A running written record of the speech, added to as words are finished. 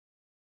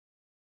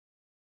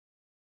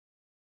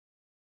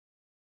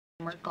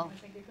Merkel.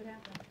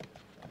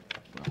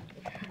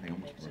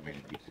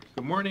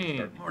 Good morning.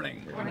 Good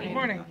morning. Good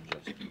morning.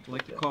 I'd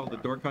like to call the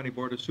Door County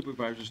Board of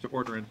Supervisors to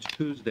order on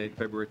Tuesday,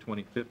 February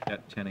 25th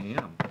at 10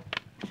 a.m.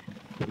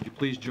 Would you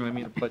please join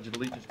me in the Pledge of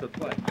Allegiance to the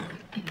flag?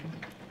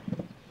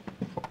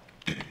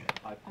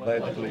 I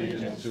pledge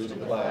allegiance to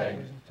the flag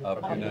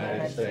of the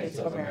United States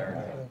of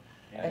America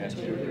and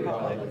to the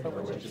republic for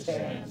which it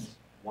stands,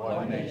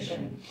 one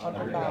nation,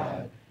 under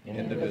God,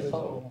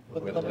 indivisible,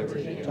 with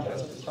liberty and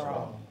justice for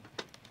all.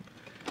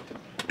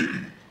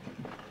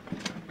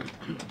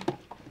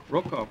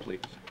 Roll call, please.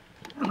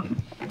 We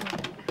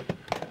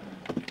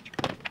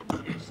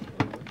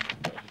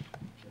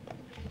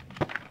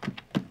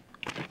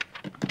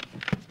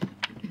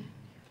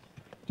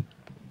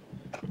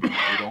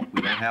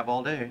don't have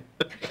all day.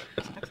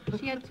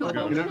 She had two You're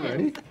not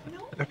ready?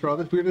 After all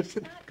this weirdness?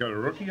 Got a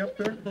rookie up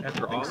there?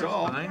 After all this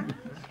time,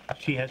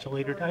 She has a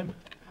later time?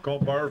 Call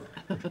Barb.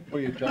 Oh,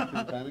 you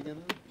adjusting the time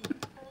again?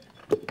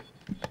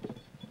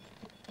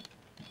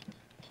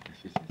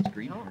 She's on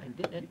screen. No, I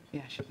didn't.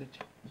 Yeah, she did.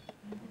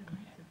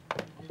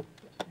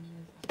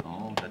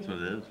 Oh, that's what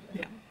it is.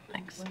 Yeah,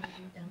 thanks. No,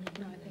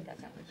 I think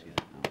that's not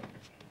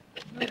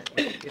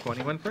what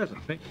 21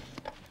 present. Thank you.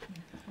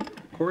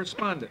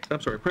 Correspondence,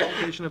 I'm sorry,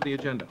 presentation of the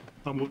agenda.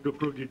 I'll move to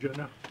approve the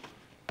agenda.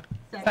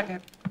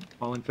 Second.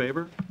 All in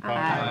favor?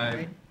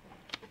 Aye.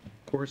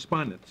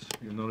 Correspondence.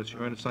 You'll notice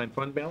your unassigned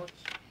fund balance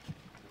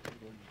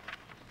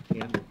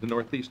and the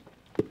Northeast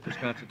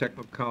Wisconsin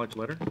Technical College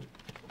letter.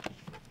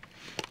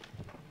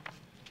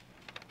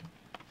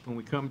 When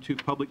we come to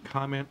public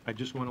comment, I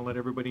just want to let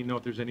everybody know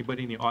if there's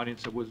anybody in the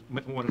audience that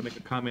want to make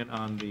a comment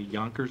on the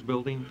Yonkers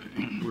building.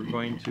 We're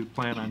going to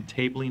plan on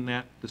tabling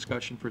that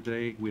discussion for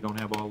today. We don't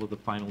have all of the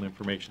final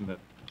information that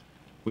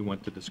we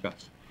want to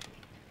discuss.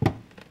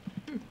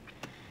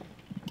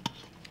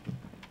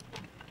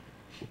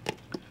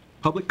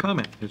 Public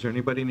comment. Is there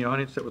anybody in the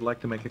audience that would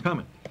like to make a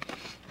comment?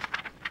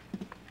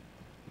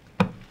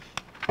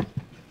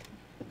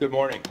 Good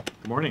morning.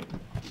 Good morning.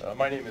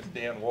 My name is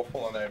Dan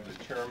Wolfel, and I'm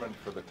the chairman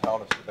for the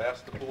Town of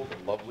Sevastopol,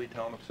 the lovely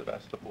Town of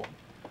Sevastopol.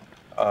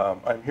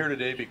 I'm here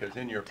today because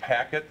in your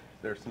packet,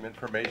 there's some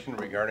information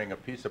regarding a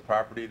piece of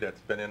property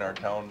that's been in our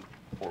town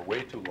for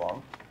way too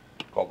long,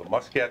 called the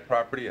Muscat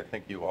property. I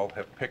think you all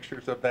have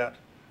pictures of that.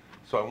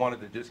 So I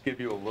wanted to just give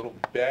you a little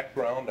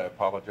background. I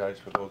apologize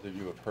for those of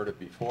you who have heard it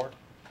before,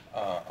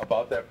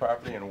 about that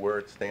property and where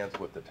it stands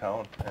with the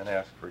town, and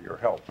ask for your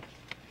help.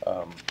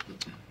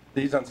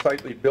 These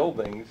unsightly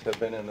buildings have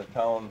been in the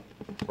town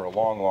for a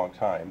long, long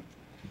time,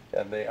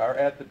 and they are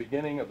at the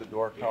beginning of the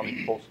Door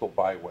County coastal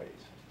byways.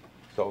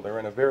 So they're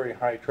in a very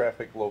high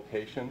traffic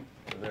location.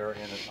 They're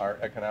in our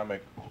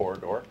economic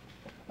corridor.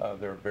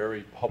 They're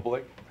very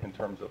public in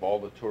terms of all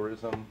the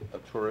tourism,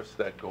 tourists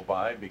that go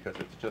by, because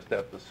it's just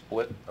at the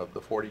split of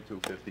the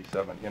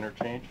 4257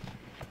 interchange.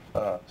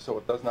 So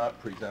it does not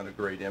present a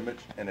great image,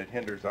 and it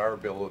hinders our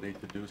ability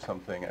to do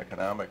something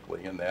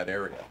economically in that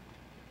area.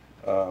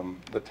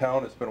 The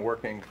town has been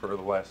working for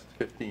the last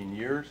 15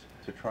 years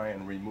to try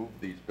and remove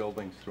these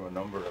buildings through a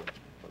number of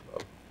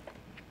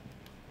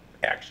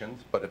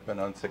actions, but have been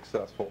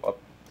unsuccessful up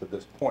to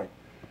this point.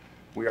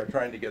 We are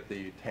trying to get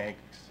the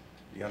tanks,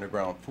 the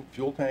underground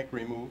fuel tank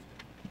removed,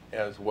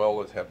 as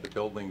well as have the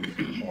buildings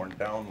torn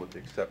down, with the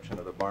exception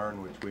of the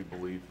barn, which we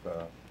believe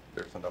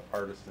there's enough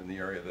artists in the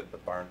area that the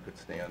barn could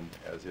stand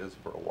as is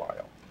for a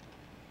while.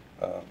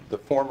 The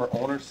former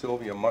owner,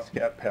 Sylvia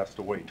Muscat, passed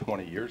away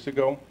 20 years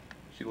ago.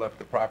 She left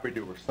the property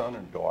to her son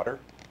and daughter,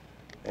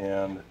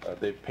 and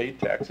they've paid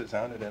taxes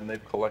on it, and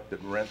they've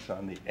collected rents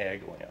on the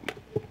ag land.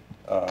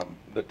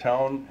 The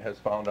town has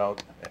found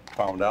out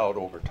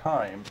over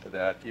time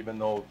that even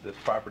though this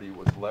property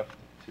was left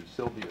to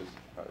Sylvia's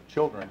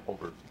children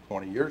over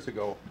 20 years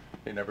ago,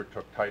 they never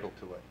took title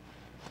to it.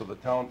 So the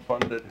town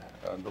funded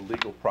the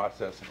legal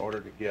process in order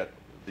to get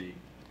the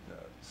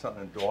son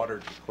and daughter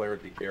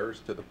declared the heirs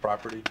to the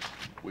property.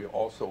 We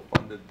also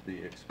funded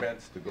the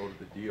expense to go to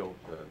the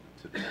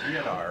to the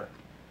DNR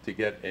to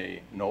get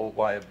a no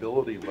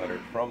liability letter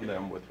from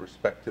them with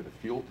respect to the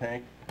fuel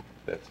tank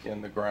that's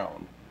in the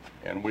ground.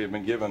 And we have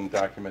been given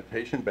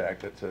documentation back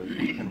that says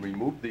we can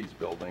remove these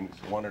buildings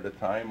one at a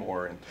time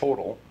or in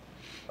total,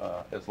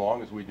 as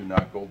long as we do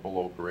not go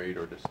below grade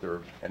or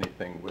disturb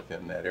anything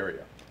within that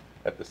area.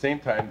 At the same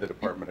time, the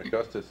Department of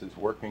Justice is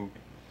working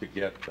to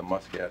get the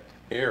Muscat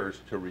heirs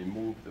to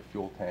remove the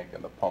fuel tank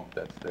and the pump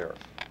that's there.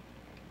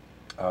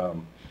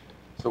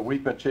 So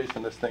we've been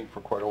chasing this thing for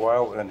quite a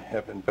while and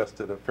have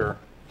invested a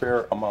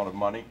fair amount of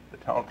money. The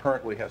town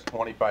currently has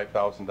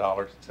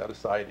 $25,000 set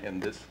aside in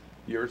this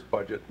year's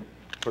budget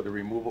for the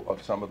removal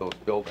of some of those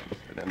buildings.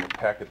 And in the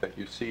packet that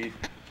you see,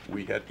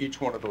 we had each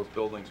one of those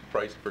buildings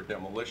priced for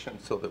demolition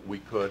so that we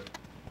could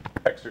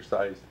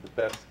exercise the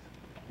best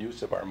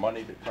use of our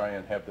money to try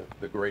and have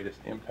the greatest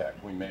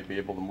impact. We may be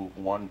able to move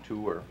 1,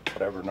 2, or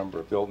whatever number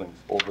of buildings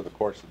over the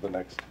course of the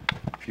next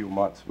few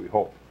months, we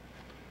hope.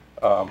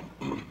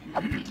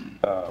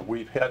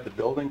 We've had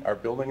our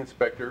building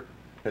inspector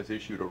has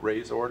issued a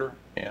raise order,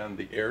 and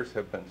the heir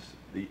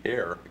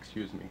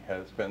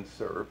has been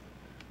served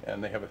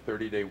and they have a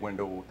 30-day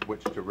window with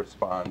which to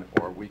respond,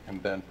 or we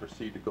can then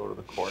proceed to go to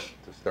the court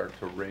to start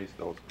to raise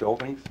those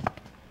buildings.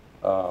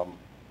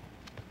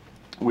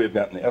 We have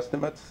gotten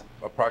estimates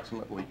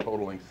approximately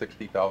totaling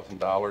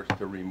 $60,000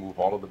 to remove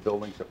all of the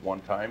buildings at one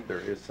time. There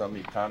is some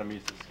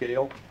economies of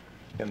scale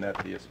in that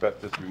the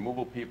asbestos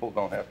removal people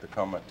don't have to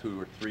come on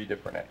 2 or 3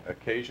 different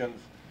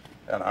occasions,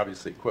 and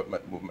obviously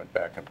equipment movement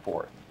back and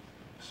forth.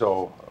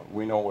 So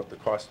we know what the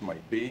cost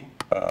might be.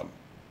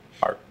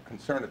 Our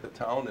concern at the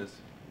town is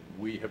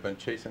we have been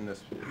chasing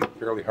this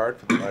fairly hard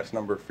for the last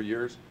number of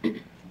years.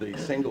 The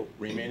single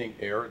remaining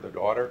heir, the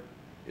daughter,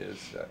 is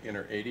in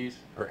her 80s.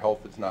 Her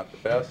health is not the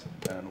best,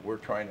 and we're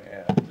trying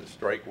to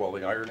strike while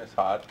the iron is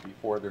hot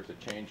before there's a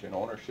change in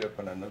ownership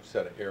and a new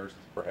set of heirs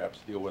to perhaps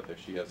deal with if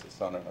she has a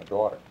son and a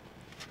daughter.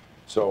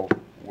 So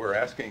we're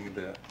asking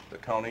the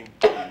county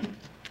to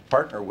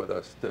partner with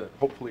us to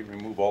hopefully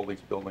remove all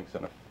these buildings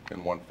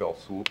in one fell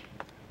swoop.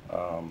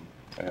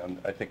 And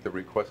I think the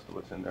request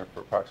was in there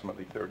for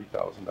approximately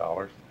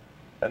 $30,000.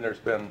 And there's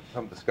been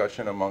some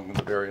discussion among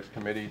the various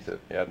committees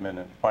at admin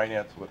and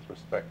finance with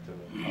respect to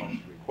the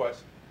town's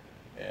request.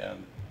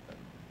 And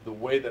the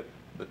way that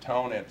the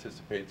town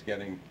anticipates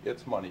getting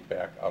its money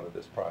back out of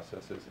this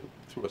process is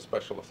through a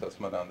special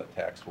assessment on the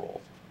tax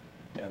rolls.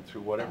 And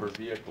through whatever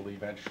vehicle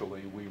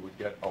eventually we would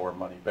get our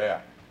money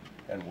back.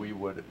 And we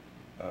would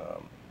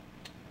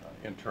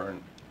in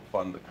turn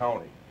fund the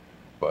county.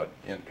 But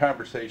in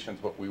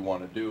conversations, what we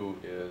want to do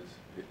is,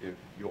 if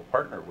you'll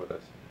partner with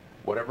us,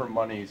 whatever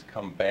monies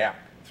come back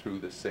through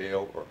the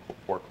sale or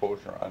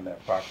foreclosure on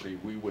that property,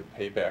 we would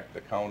pay back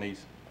the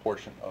county's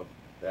portion of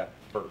that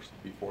first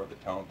before the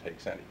town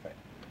takes anything.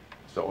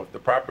 So if the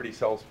property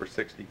sells for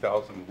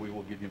 $60,000, we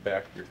will give you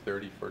back your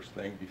 31st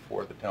thing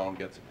before the town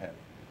gets a penny.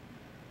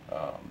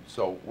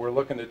 So we're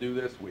looking to do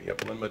this. We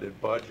have limited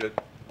budget.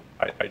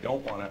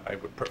 I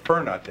would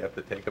prefer not to have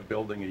to take a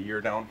building a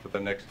year down for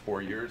the next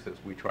 4 years as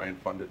we try and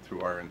fund it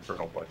through our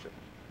internal budget.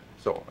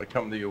 So I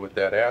come to you with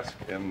that ask,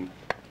 and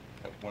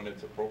when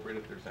it's appropriate,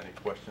 if there's any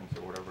questions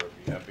or whatever,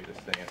 I'd be happy to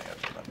stay and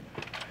answer them.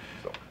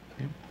 So,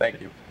 thank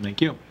you.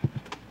 Thank you.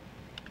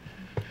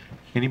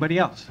 Anybody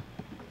else?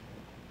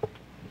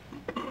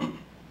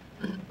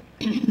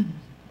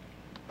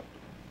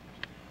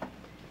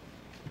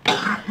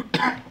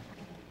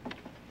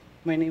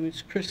 My name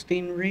is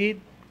Christine Reed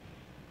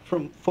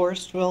from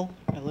Forestville.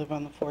 I live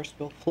on the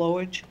Forestville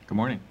flowage. Good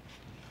morning.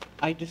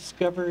 I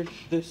discovered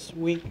this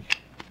week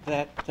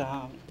that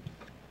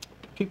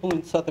people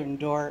in Southern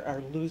Door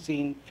are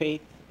losing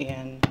faith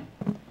in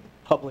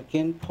public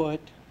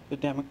input, the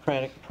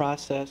democratic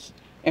process,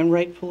 and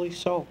rightfully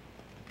so.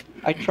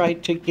 I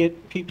tried to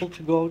get people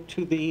to go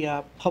to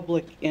the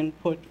public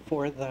input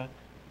for the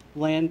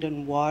land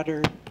and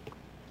water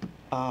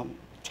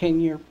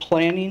 10-year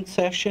planning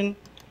session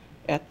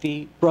at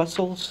the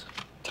Brussels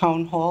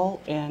Town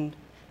Hall, and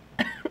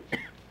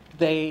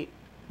the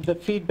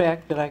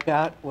feedback that I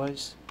got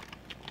was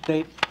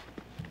they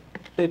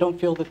don't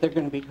feel that they're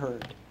going to be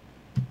heard.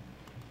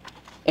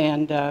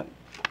 And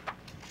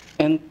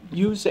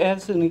use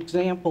as an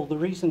example the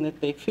reason that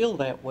they feel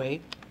that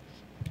way.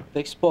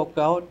 They spoke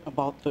out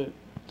about the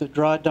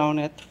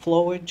drawdown at the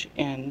flowage,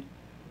 and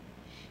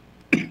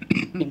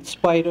in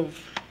spite of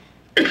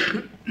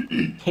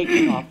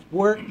taking off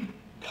work,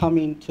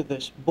 coming to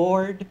this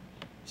board,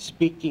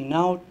 speaking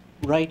out,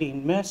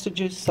 writing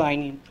messages,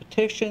 signing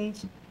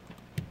petitions,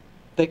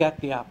 they got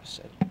the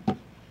opposite.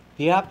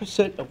 The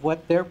opposite of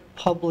what their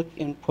public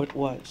input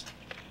was.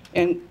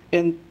 And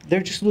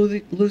they're just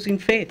losing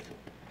faith.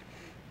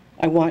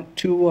 I want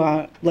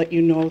to let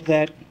you know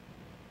that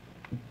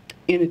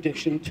in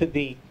addition to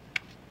the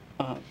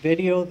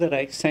video that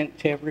I sent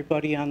to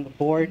everybody on the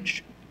board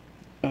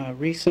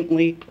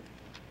recently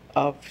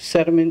of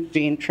sediment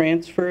being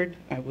transferred,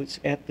 I was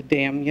at the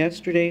dam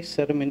yesterday.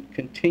 Sediment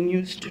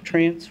continues to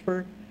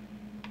transfer,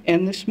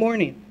 and this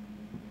morning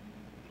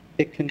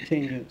it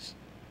continues.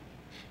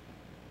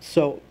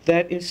 So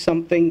that is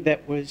something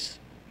that was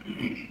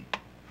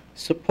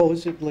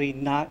supposedly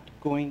not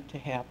going to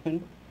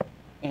happen,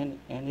 and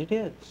it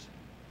is.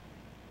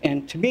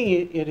 And to me,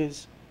 it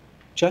is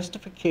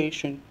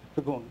justification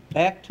for going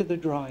back to the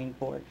drawing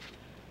board.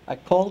 I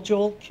called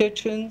Joel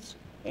Kitchens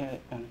and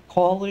a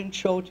call-in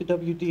show to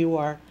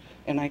WDOR,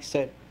 and I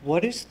said,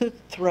 what is the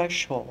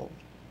threshold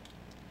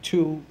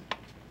to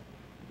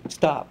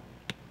stop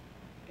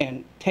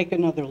and take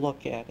another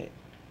look at it?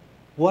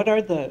 What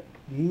are the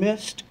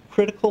missed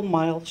critical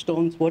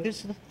milestones? What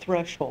is the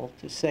threshold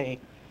to say,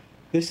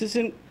 this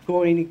isn't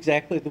going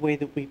exactly the way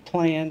that we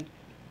planned,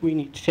 we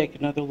need to take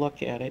another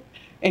look at it?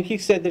 And he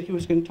said that he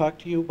was going to talk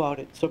to you about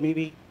it, so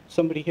maybe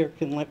somebody here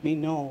can let me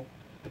know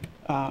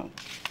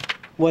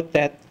what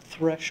that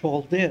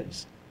threshold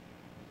is.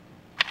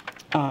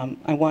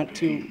 I want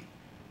to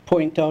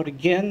point out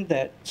again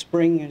that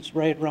spring is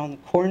right around the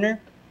corner.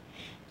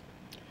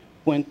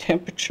 When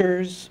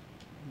temperatures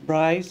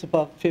rise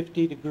above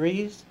 50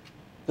 degrees,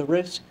 the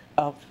risk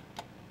of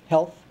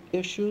health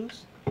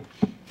issues,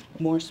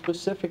 more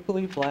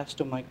specifically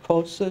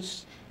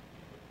blastomycosis,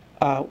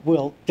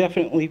 will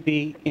definitely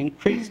be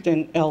increased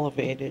and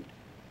elevated.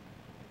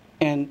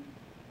 And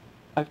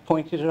I've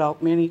pointed it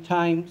out many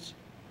times,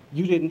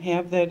 you didn't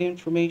have that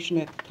information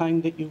at the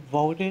time that you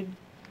voted.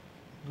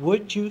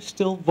 Would you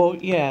still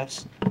vote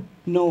yes,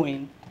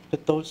 knowing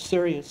that those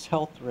serious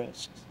health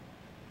risks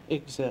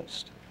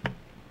exist?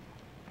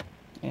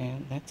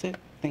 And that's it.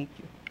 Thank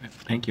you.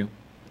 Thank you.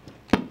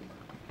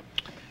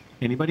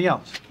 Anybody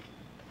else?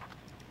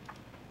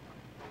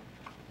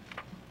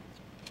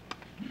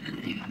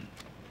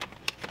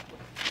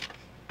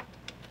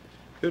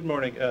 Good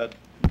morning.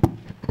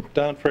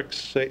 Don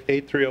Fricks,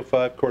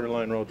 8305 Quarter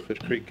Line Road, Fish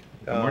Creek.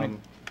 Good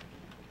morning.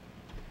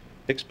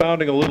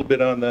 Expounding a little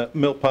bit on the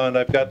mill pond,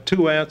 I've got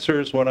two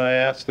answers when I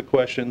ask the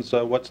questions,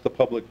 what's the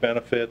public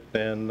benefit?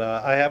 And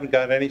I haven't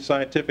got any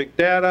scientific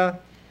data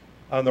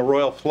on the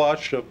royal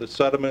flush of the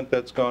sediment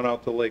that's gone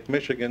out to Lake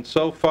Michigan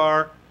so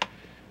far,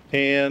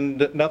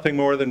 and nothing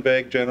more than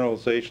vague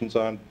generalizations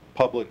on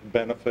public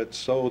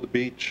benefits. Oh, the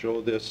beach,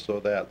 oh this, oh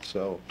that,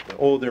 so,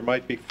 oh, there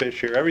might be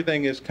fish here.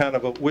 Everything is kind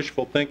of a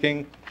wishful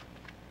thinking.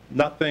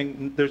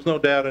 Nothing, there's no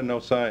data, no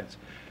science.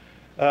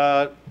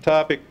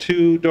 Topic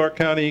 2, Door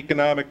County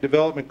Economic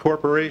Development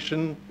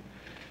Corporation.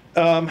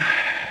 I've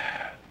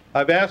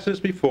asked this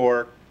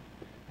before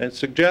and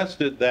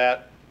suggested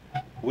that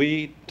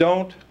we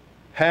don't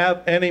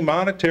have any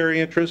monetary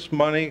interest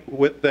money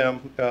with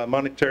them,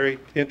 monetary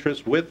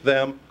interest with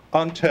them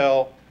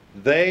until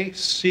they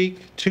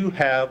seek to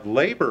have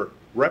labor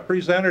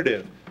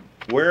representative.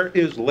 Where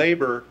is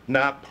labor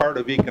not part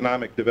of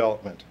economic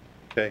development?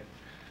 Okay.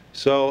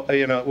 So,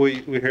 you know,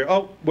 we hear,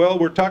 oh, well,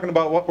 we're talking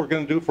about what we're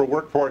going to do for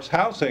workforce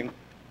housing.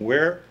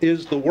 Where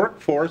is the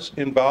workforce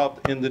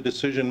involved in the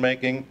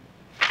decision-making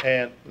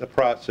and the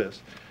process?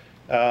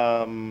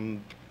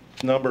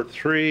 Number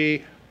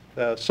 3,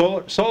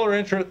 solar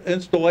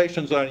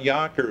installations on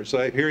Yonkers.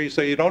 I hear you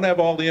say you don't have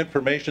all the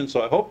information,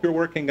 so I hope you're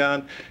working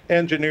on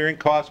engineering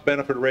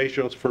cost-benefit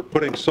ratios for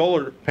putting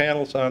solar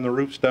panels on the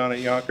roofs down at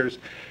Yonkers.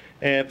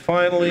 And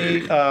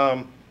finally,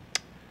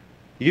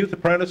 youth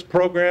apprentice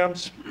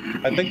programs.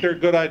 I think they're a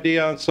good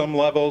idea on some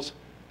levels,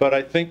 but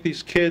I think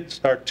these kids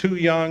are too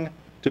young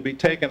to be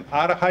taken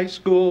out of high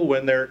school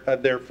when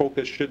their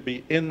focus should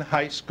be in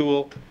high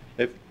school.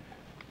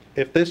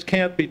 If this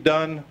can't be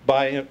done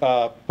by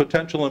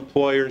potential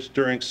employers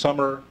during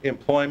summer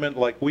employment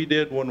like we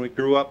did when we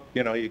grew up,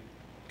 you know, you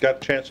got a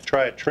chance to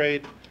try a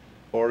trade,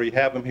 or you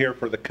have them here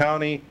for the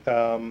county,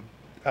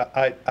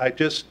 I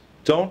just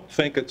don't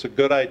think it's a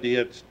good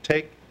idea to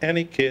take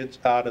any kids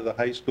out of the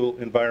high school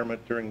environment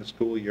during the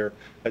school year.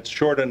 It's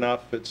short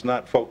enough, it's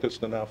not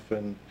focused enough,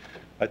 and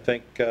I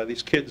think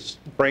these kids'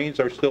 brains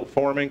are still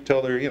forming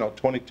till they're, you know,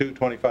 22,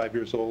 25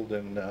 years old,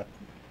 and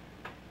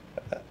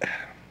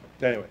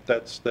anyway,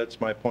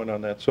 that's my point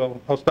on that. So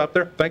I'll stop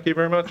there. Thank you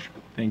very much.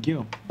 Thank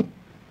you.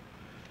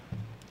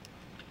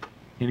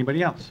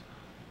 Anybody else?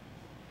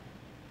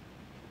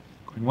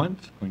 Going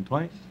once, going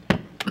twice?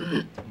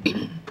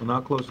 We'll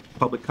now close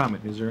public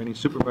comment. Is there any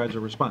supervisor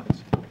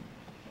response?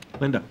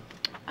 Linda.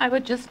 I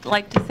would just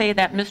like to say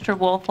that Mr.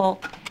 Wolfel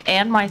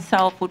and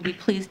myself would be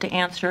pleased to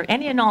answer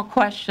any and all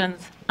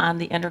questions on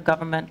the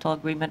intergovernmental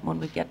agreement when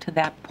we get to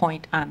that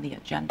point on the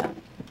agenda.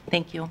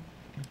 Thank you.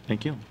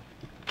 Thank you.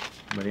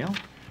 Anybody else?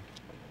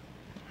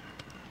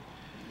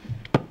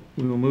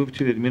 We will move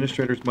to the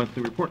administrator's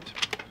monthly report.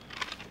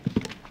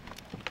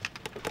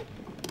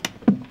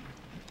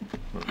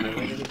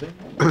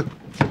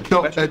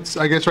 No, it's,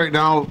 I guess right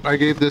now, I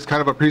gave this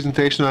kind of a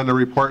presentation on the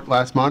report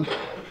last month.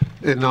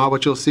 And now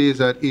what you'll see is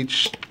that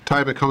each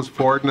time it comes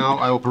forward now,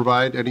 I will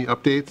provide any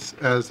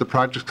updates as the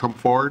projects come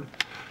forward.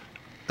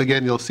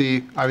 Again, you'll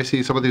see,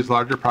 obviously, some of these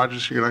larger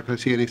projects, you're not going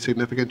to see any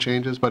significant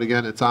changes, but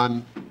again, it's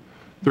on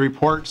the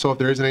report, so if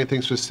there isn't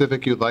anything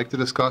specific you'd like to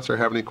discuss or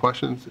have any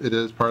questions, it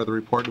is part of the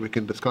report and we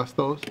can discuss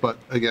those. But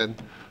again,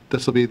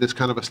 this will be this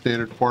kind of a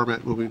standard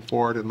format moving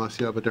forward unless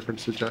you have a different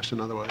suggestion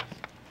otherwise.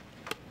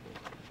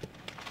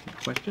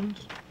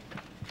 Questions?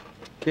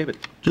 David.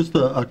 Just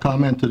a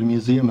comment to the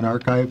museum and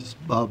archives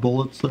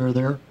bullets that are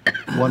there.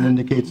 One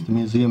indicates the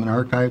museum and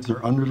archives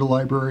are under the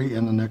library,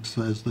 and the next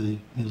says the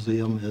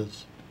museum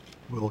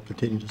will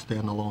continue to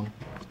stand alone.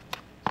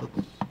 So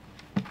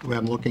the way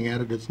I'm looking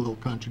at it, it's a little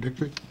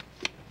contradictory.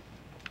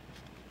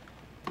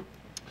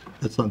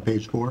 It's on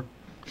page 4.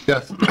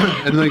 Yes,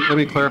 and let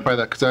me clarify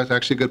that, because that's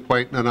actually a good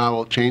point, and I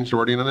will change the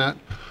wording on that.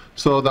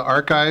 So the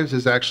archives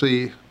is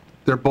actually,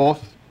 they're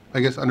both, I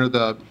guess, under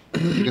the,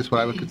 I guess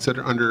what I would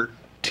consider under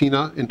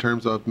TINA in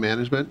terms of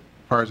management,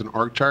 as far as an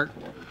org chart.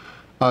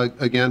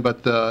 Again,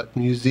 but the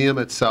museum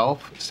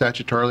itself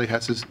statutorily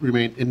has to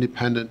remain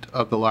independent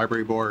of the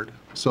library board.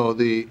 So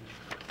the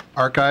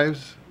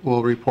archives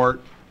will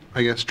report,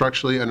 I guess,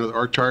 structurally under the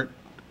org chart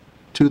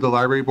to the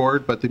library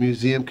board, but the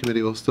museum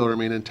committee will still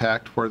remain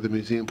intact for the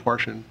museum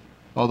portion.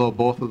 Although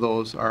both of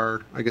those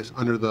are, I guess,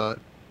 under the,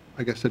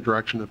 I guess, the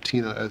direction of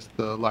Tina as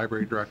the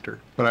library director.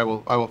 But I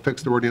will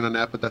fix the wording on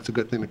that, but that's a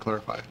good thing to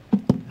clarify.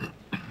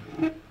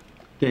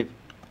 Dave.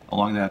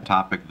 Along that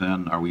topic,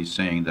 then, are we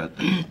saying that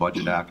the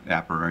budget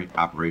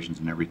operations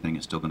and everything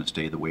is still going to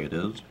stay the way it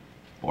is?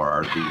 Or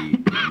are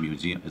the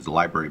museum, is the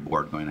library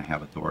board going to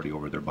have authority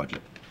over their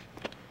budget?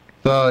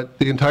 The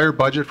entire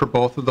budget for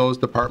both of those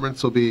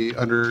departments will be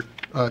under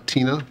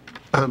Tina,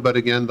 but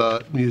again,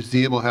 the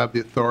museum will have the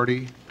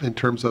authority in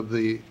terms of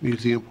the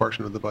museum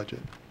portion of the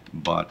budget.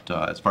 But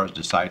as far as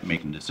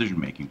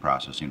decision-making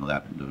process, you know,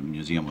 that the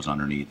museum was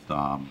underneath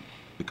the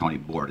county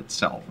board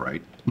itself,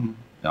 right?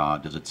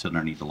 Does it sit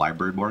underneath the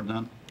library board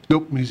then?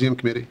 Nope, museum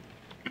committee.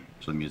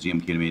 So the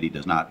museum committee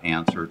does not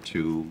answer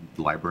to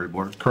the library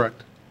board?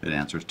 Correct. It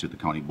answers to the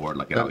county board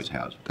like it always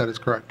has? That is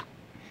correct.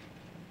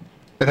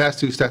 It has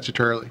to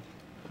statutorily.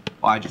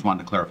 Well, I just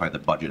wanted to clarify the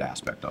budget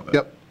aspect of it.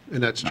 Yep,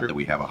 and that's Not true. that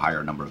we have a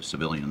higher number of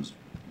civilians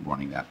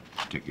running that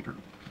particular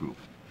group.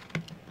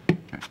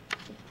 Okay.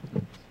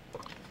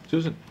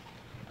 Susan?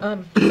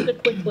 Just a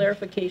quick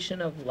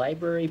clarification of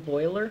library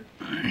boiler.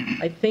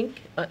 I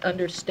think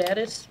under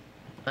status,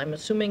 I'm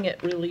assuming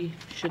it really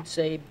should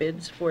say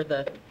bids for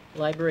the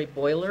library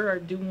boiler are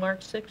due March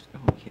 6th? Oh,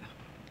 yeah.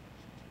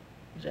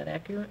 Is that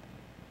accurate?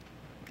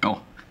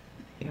 Oh,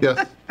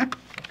 Yes,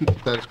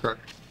 that is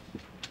correct.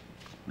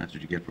 that's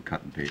what you get for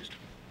cut and paste.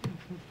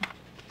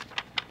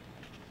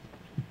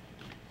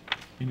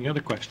 Any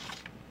other questions?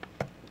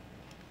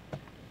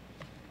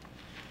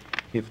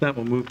 If not,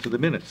 we'll move to the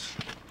minutes.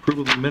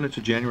 Approval of the minutes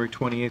of January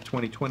 28th,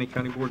 2020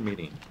 County Board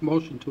meeting.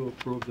 Motion to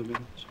approve the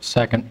minutes.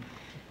 Second.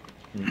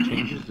 Any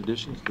changes,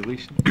 additions,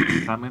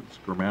 deletions, comments,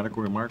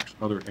 grammatical remarks,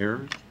 other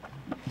errors,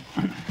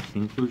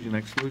 inclusion,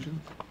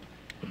 exclusions?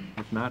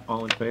 If not,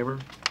 all in favor?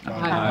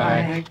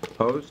 Aye.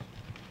 Opposed?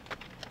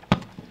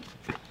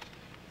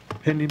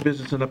 Pending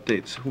business and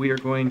updates. We are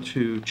going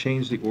to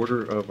change the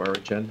order of our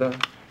agenda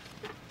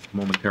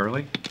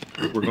momentarily.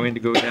 We're going to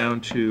go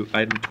down to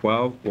item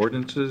 12,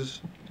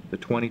 ordinances, the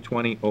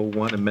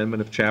 2020-01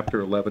 amendment of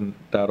Chapter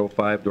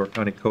 11.05 Door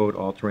County Code,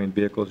 all-terrain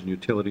vehicles and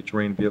utility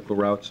terrain vehicle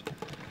routes.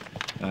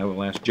 I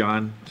will ask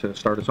John to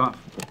start us off.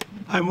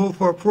 I move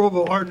for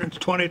approval ordinance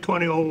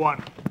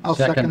 2020-01. I'll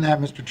second that,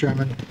 Mr.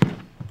 Chairman.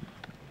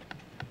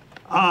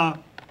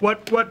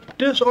 What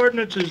this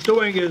ordinance is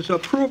doing is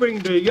approving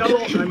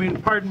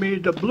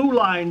the blue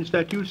lines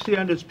that you see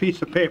on this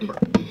piece of paper,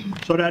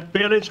 so that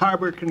Bailey's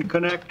Harbor can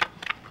connect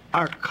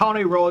our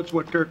county roads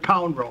with their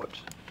town roads.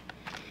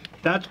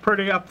 That's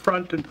pretty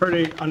upfront and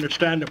pretty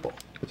understandable.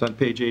 It's on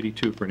page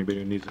 82 for anybody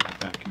who needs it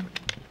back.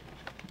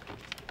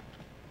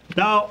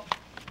 Now,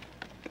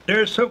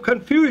 there's some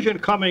confusion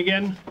coming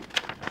in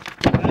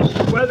as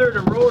to whether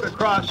the road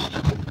across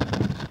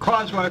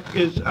Crosswalk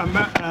is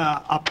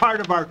a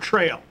part of our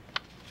trail.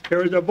 There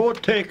was a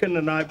vote taken,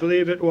 and I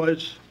believe it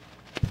was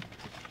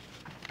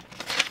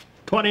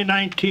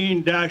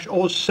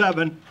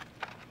 2019-07,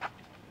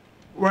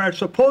 where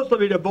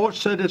supposedly the vote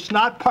said it's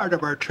not part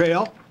of our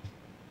trail,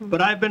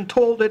 but I've been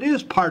told it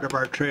is part of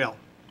our trail.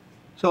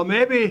 So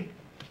maybe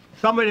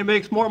somebody who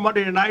makes more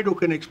money than I do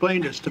can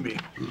explain this to me.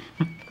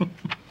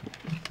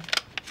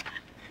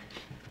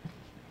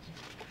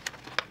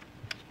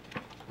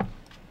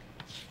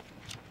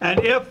 And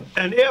if,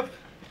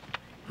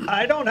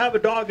 I don't have a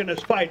dog in this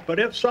fight, but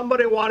if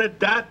somebody wanted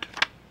that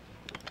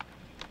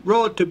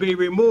road to be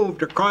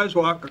removed, or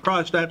crosswalk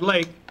across that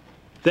lake,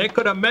 they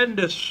could amend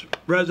this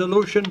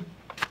resolution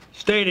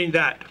stating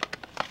that.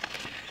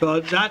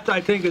 So that,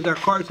 I think, is our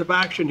course of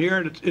action here,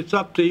 and it's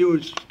up to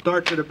you,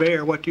 Stark of the Bay,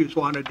 or what you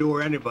want to do,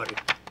 or anybody.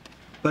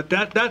 But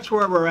that's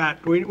where we're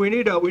at. We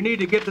need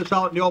to get this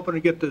out in the open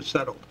and get this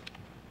settled.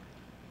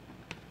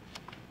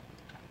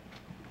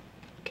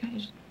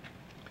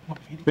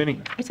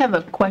 Vinnie? I just have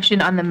a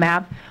question on the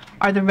map.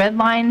 Are the red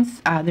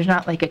lines, there's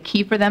not like a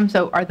key for them,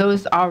 so are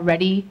those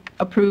already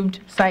approved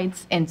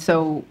sites? And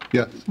so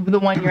Yes. the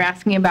one you're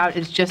asking about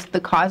is just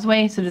the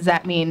causeway? So does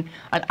that mean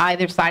on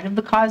either side of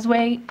the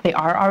causeway, they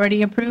are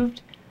already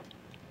approved,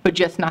 but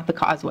just not the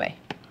causeway?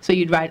 So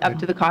you'd ride up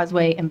to the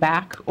causeway and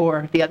back,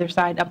 or the other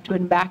side up to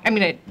it and back? I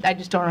mean, I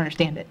just don't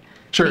understand it.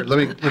 Sure,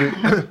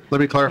 let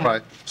me clarify.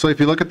 So if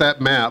you look at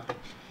that map,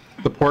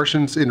 the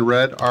portions in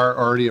red are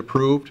already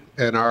approved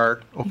and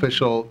are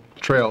official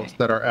trails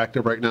that are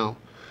active right now.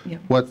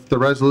 Yep. What the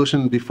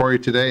resolution before you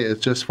today is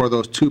just for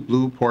those two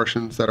blue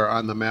portions that are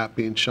on the map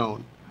being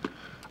shown.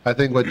 I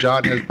think what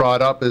John has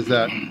brought up is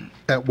that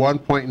at one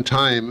point in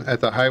time,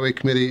 at the Highway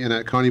Committee and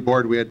at County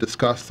Board, we had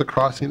discussed the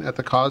crossing at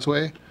the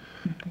causeway,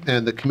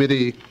 and the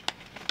committee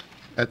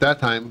at that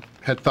time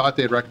had thought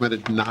they had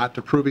recommended not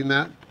approving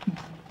that,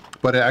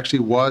 but it actually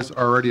was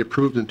already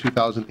approved in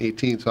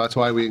 2018, so that's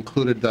why we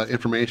included the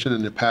information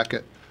in the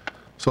packet.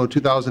 So in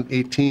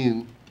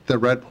 2018, the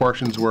red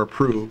portions were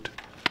approved.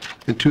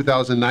 In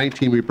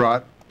 2019, we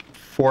brought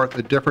forth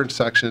a different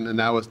section, and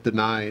that was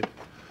denied.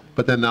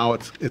 But then now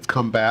it's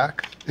come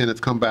back, and it's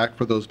come back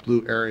for those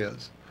blue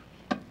areas.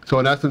 So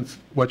in essence,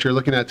 what you're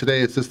looking at today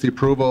is just the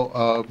approval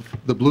of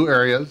the blue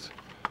areas,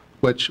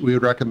 which we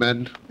would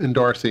recommend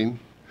endorsing.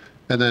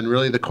 And then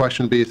really the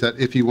question would be is that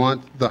if you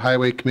want the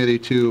Highway Committee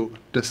to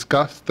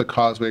discuss the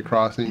causeway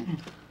crossing,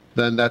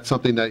 then that's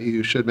something that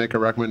you should make a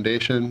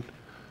recommendation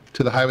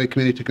to the Highway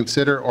Committee to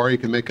consider, or you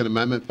can make an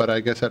amendment, but I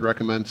guess I'd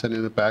recommend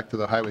sending it back to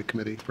the Highway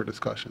Committee for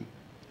discussion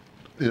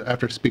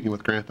after speaking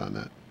with Grant on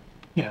that.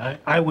 Yeah,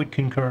 I would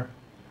concur.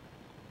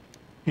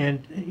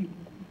 And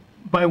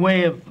by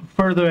way of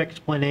further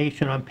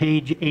explanation, on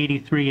page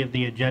 83 of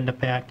the agenda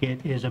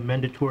packet is a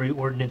mandatory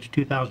ordinance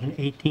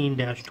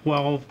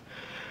 2018-12.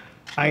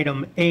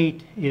 Item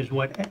 8 is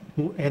what,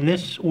 and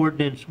this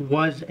ordinance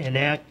was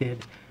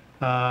enacted,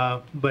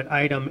 but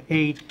item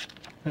 8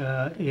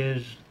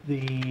 is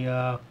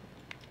the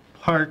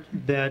part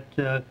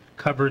that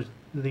covers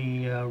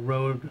the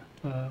road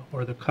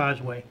or the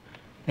causeway.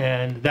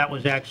 And that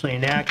was actually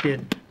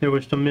enacted. There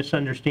was some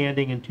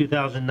misunderstanding in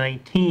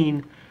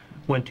 2019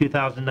 when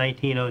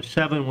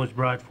 2019-07 was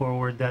brought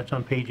forward. That's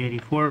on page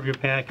 84 of your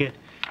packet.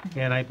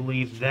 And I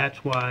believe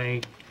that's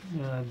why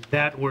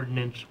that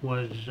ordinance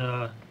was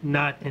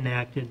not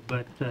enacted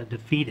but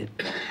defeated.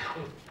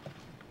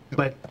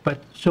 But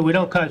so we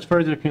don't cause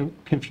further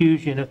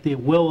confusion, if the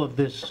will of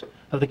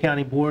the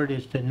county board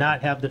is to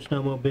not have the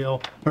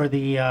snowmobile or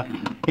the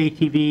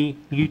ATV,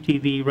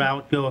 UTV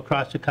route go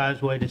across the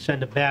causeway, to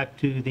send it back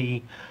to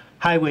the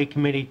highway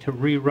committee to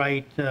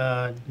rewrite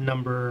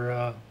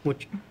number,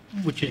 which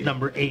is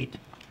number 8.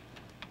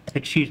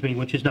 Excuse me,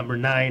 which is number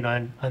 9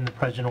 on the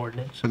present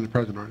ordinance. In the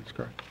present ordinance,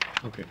 correct.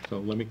 Okay, so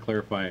let me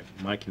clarify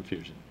my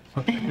confusion.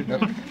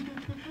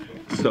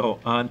 So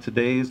on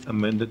today's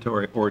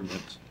amendatory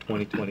ordinance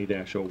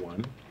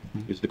 2020-01,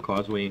 is the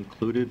causeway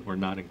included or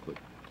not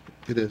included?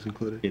 It is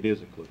included. It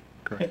is included.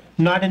 Correct.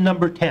 Not in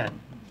number 10,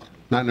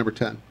 Not number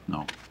 10.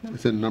 No.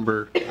 It's in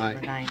number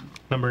 9.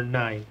 number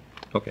 9.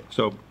 Okay,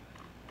 so,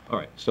 all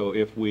right, so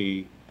if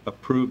we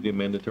approve the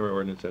amendatory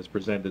ordinance as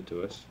presented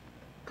to us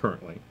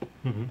currently,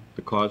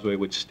 the causeway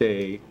would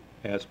stay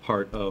as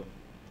part of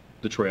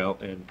the trail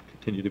and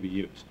continue to be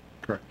used.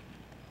 Correct.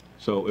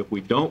 So if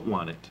we don't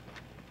want it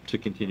to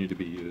continue to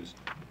be used,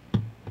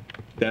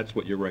 that's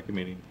what you're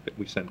recommending that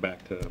we send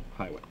back to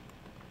highway?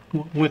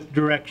 With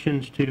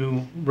directions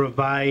to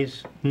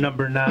revise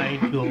number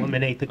 9 to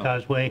eliminate the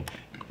causeway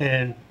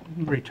and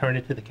return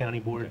it to the county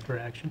board for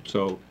action.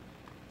 So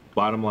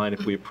bottom line,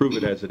 if we approve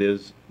it as it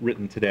is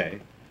written today,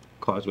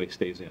 causeway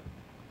stays in.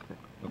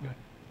 Okay.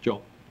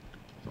 Joel?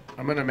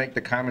 I'm going to make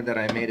the comment that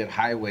I made at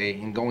Highway,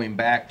 and going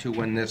back to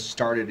when this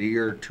started a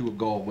year or two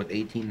ago with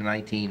 18 to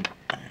 19,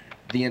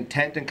 the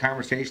intent and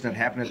conversation that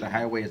happened at the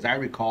Highway, as I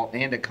recall,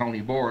 and at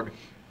County Board,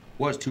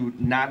 was to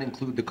not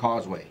include the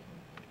causeway.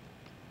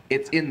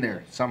 It's in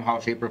there. Somehow,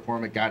 shape, or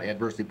form, it got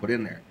adversely put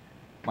in there.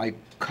 My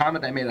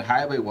comment I made at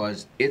Highway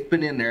was, it's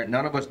been in there,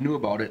 none of us knew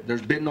about it,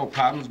 there's been no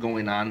problems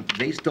going on,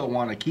 they still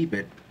want to keep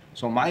it.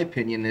 So my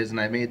opinion is, and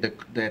I made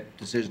that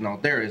decision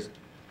out there, is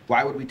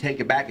why would we take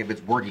it back if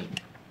it's working?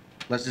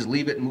 Let's just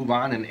leave it and move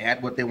on and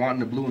add what they want in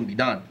the blue and be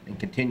done, and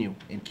continue,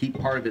 and keep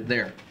part of it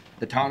there.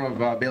 The town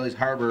of Bailey's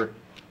Harbor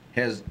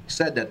has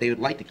said that they would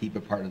like to keep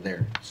it part of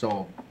there.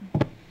 So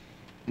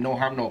no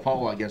harm, no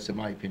foul, I guess, in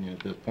my opinion at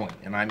this point.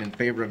 And I'm in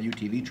favor of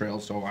UTV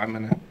trails, so I'm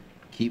going to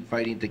keep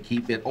fighting to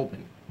keep it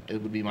open. It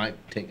would be my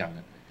take on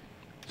it.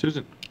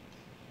 Susan?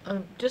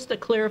 Just a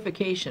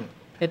clarification.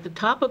 At the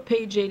top of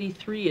page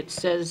 83, it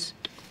says,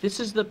 this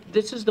is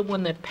the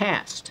one that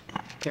passed,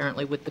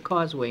 apparently, with the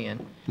causeway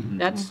in.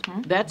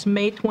 That's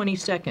May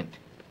 22nd,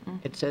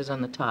 it says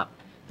on the top.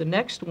 The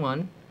next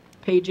one,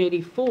 page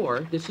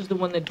 84, this is the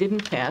one that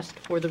didn't pass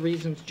for the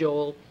reasons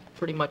Joel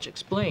pretty much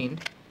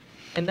explained,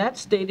 and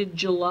that's dated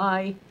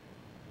July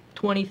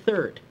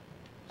 23rd.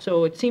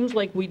 So it seems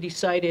like we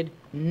decided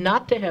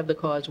not to have the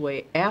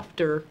causeway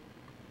after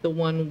the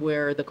one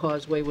where the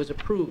causeway was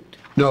approved.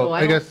 No, so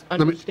I guess,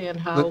 don't understand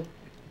how.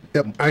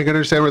 Yep, I can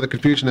understand where the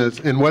confusion is.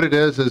 And what it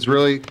is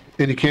really,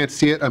 and you can't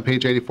see it on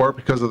page 84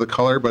 because of the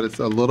color, but it's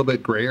a little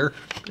bit grayer,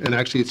 and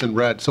actually it's in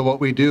red. So what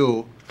we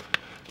do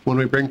when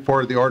we bring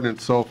forward the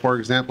ordinance, so for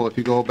example, if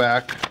you go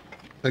back,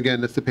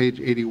 again, this is page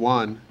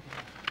 81,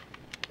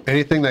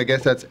 anything that I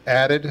guess that's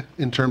added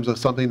in terms of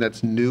something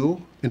that's new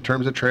in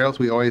terms of trails,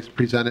 we always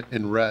present it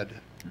in red.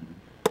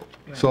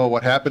 So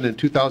what happened in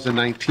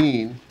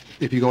 2019,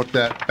 if you go to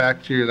that,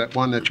 back to that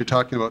one that you're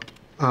talking about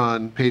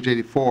on page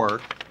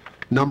 84,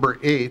 number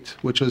 8,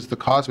 which is the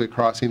causeway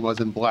crossing, was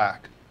in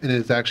black, and it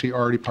is actually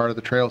already part of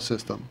the trail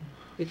system.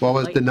 What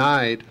was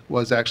denied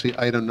was actually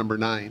item number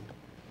 9,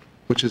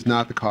 which is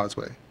not the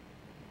causeway.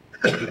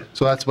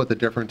 So that's what the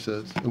difference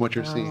is and what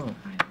you're seeing.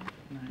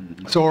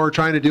 So what we're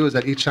trying to do is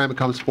that each time it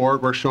comes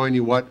forward, we're showing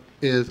you what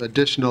is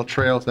additional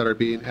trails that are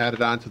being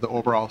added on to the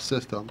overall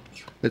system.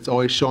 It's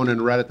always shown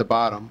in red at the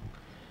bottom.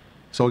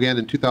 So again,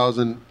 in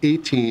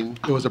 2018,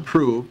 it was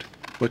approved,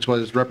 which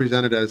was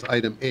represented as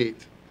item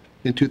 8.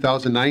 In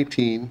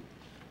 2019,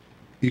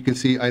 you can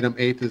see item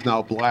 8 is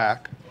now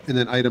black, and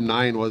then item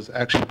 9 was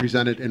actually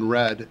presented in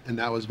red, and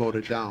that was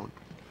voted down.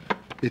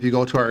 If you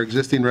go to our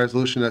existing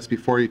resolution that's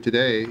before you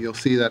today, you'll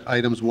see that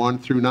items 1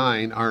 through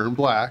 9 are in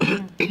black.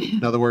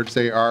 In other words,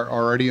 they are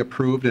already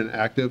approved and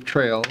active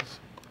trails.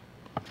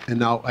 And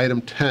now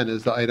item 10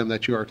 is the item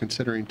that you are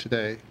considering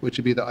today, which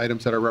would be the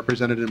items that are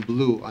represented in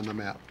blue on the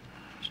map.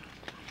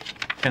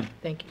 Ken.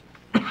 Thank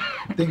you.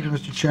 Thank you,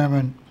 Mr.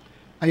 Chairman.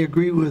 I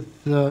agree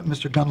with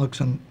Mr.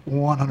 Gunlickson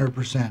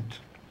 100%.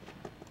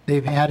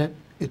 They've had it,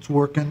 it's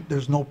working,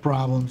 there's no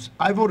problems.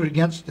 I voted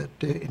against it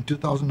in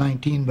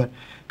 2019, but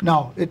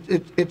no,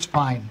 it's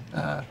fine.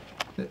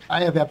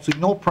 I have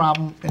absolutely no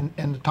problem,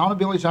 and the town of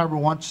Bailey's Harbor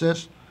wants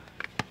this,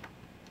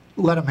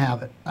 let them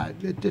have it.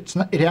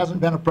 It hasn't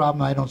been a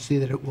problem, I don't see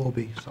that it will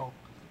be, so.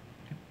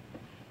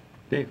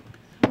 Dave?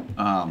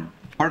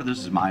 Part of this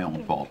is my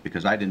own fault,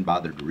 because I didn't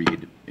bother to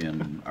read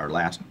in our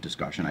last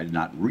discussion, I did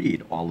not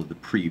read all of the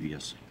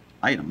previous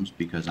items,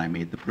 because I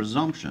made the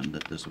presumption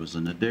that this was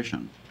an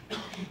addition.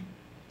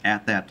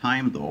 At that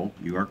time, though,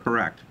 you are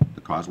correct,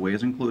 the causeway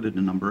is included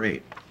in number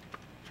 8.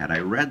 Had I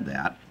read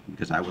that,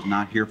 because I was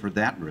not here for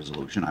that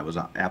resolution, I was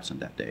absent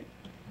that day.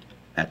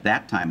 At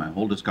that time, my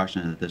whole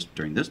discussion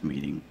during this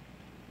meeting,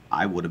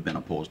 I would have been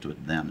opposed to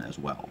it then as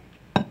well.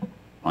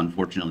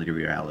 Unfortunately, the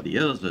reality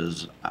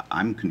is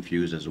I'm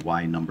confused as to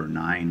why number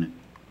 9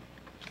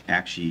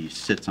 actually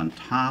sits on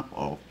top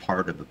of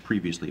part of the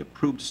previously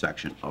approved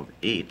section of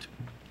 8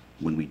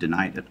 when we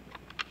denied it.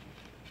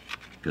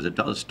 Because it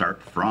does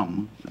start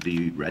from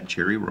the Red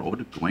Cherry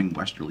Road going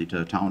westerly to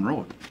the town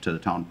road, to the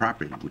town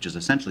property, which is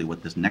essentially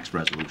what this next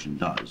resolution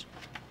does.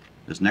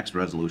 This next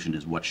resolution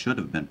is what should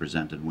have been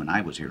presented when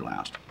I was here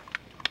last.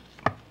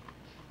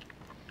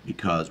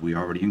 Because we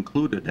already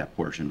included that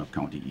portion of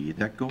County E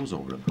that goes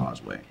over the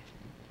causeway.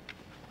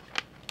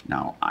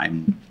 Now,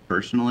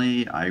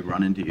 personally, I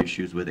run into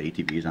issues with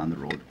ATVs on the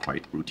road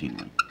quite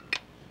routinely.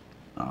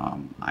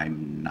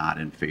 I'm not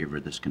in favor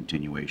of this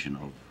continuation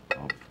of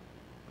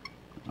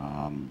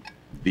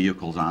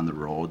vehicles on the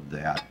road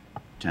that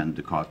tend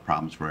to cause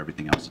problems for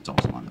everything else that's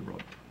also on the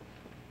road.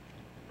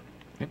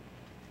 Okay.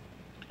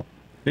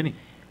 Vinnie?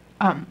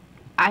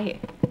 I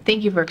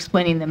thank you for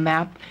explaining the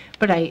map,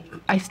 but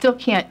I still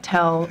can't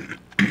tell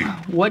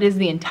what is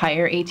the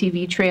entire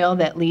ATV trail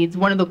that leads.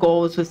 One of the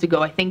goals was to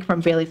go, I think,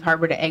 from Bailey's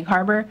Harbor to Egg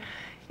Harbor.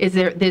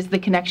 There's the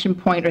connection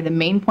point, or the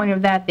main point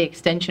of that, the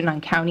extension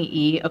on County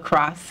E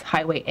across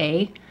Highway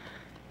A.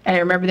 And I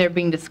remember there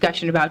being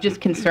discussion about just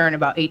concern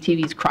about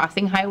ATVs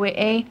crossing Highway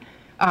A,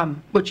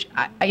 which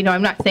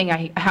I'm not saying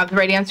I have the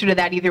right answer to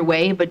that either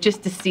way, but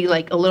just to see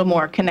like a little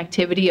more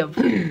connectivity of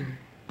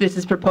this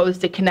is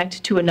proposed to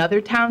connect to another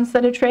town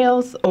set of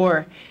trails,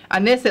 or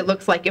on this it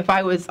looks like if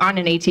I was on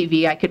an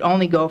ATV I could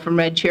only go from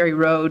Red Cherry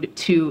Road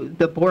to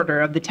the border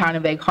of the town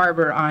of Egg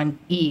Harbor on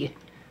E.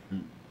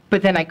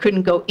 But then I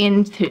couldn't go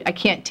I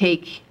can't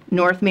take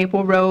North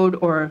Maple Road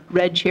or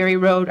Red Cherry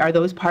Road. Are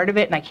those part of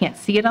it and I can't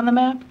see it on the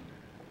map?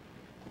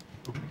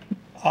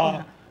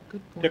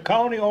 The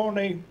county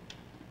only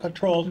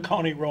controls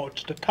county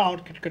roads. The town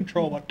can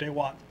control what they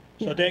want.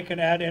 So they can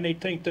add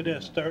anything to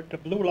this. The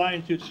blue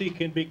lines you see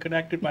can be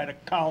connected by the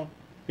town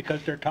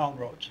because they're town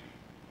roads.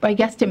 But I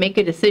guess to make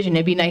a decision,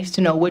 it'd be nice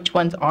to know which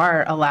ones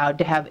are allowed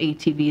to have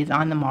ATVs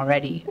on them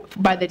already,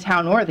 by the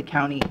town or the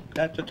county.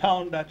 That's a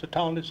town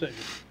decision.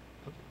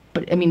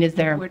 But, I mean, is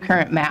there a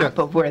current map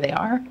of where they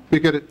are? We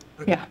get it.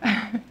 Yeah.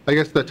 I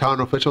guess the town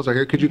officials are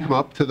here. Could you come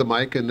up to the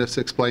mic and just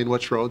explain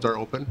which roads are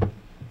open,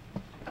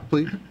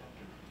 please?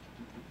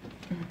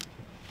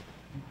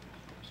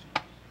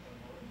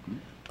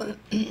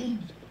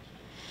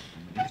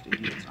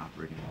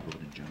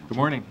 Good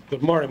morning.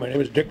 Good morning. My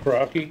name is Dick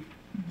Rocky.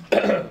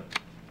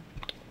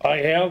 I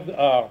have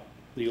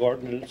the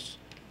ordinance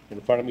in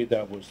front of me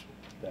that was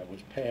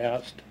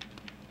passed.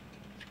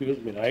 Excuse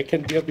me. I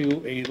can give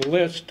you a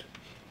list.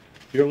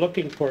 You're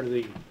looking for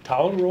the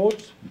town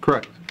roads?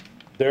 Correct.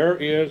 There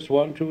is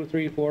 1, 2,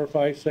 3, 4,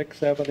 5, 6,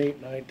 7,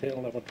 8, 9, 10,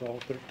 11,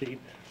 12, 13,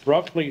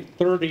 roughly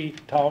 30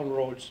 town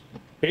roads.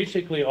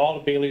 Basically, all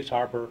of Bailey's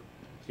Harbor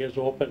is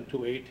open to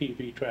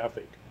ATV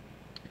traffic.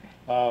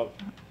 I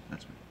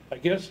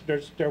guess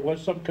there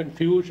was some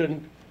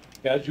confusion,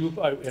 as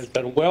has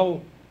been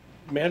well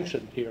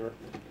mentioned here.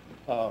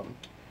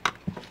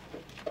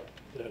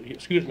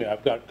 Excuse me,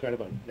 I've got kind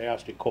of a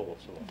nasty cold,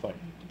 so if I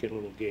get a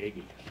little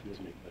gaggy, excuse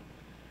me.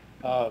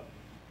 But,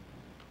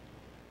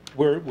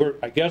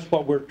 I guess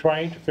what we're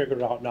trying to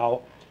figure out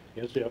now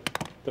is if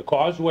the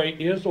causeway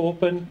is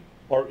open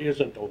or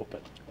isn't open.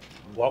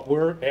 What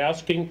we're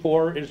asking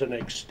for is an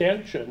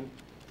extension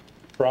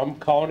from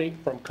County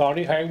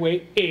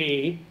Highway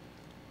A,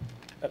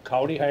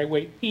 County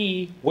Highway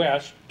E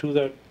west to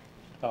the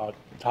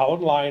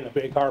town line of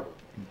Egg Harbor.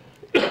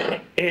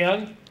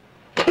 And,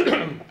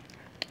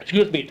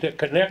 excuse me, to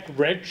connect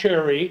Red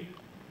Cherry,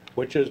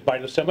 which is by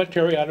the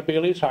cemetery out of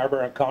Bailey's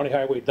Harbor on County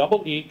Highway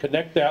EE,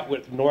 connect that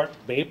with North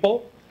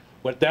Maple.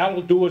 What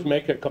that'll do is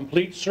make a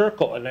complete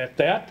circle, and at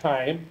that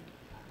time,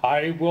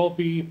 I will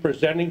be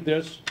presenting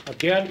this,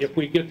 again, if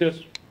we get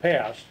this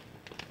passed,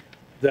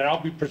 then I'll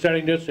be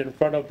presenting this in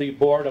front of the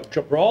Board of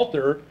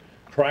Gibraltar,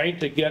 trying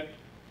to get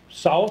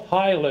South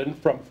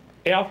Highland from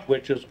F,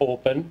 which is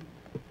open,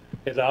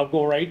 and I'll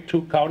go right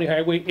to County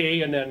Highway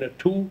A, and then there's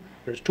two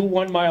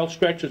 1-mile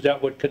stretches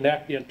that would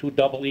connect into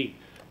EE.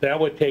 That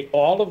would take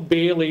all of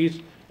Bailey's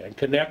and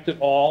connect it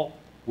all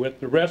with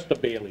the rest of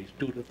Bailey's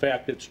due to the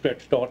fact it's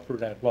stretched out for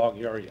that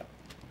long area.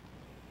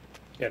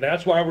 And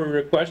that's why we're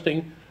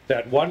requesting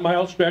that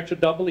 1-mile stretch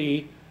of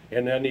EE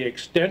and then the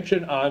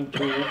extension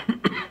onto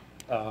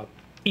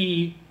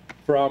E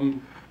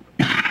from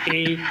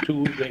A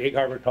to the Egg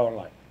Harbor Town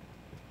line.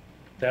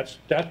 That's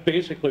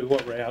basically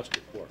what we're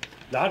asking for.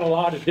 Not a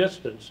lot of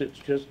distance, it's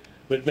just,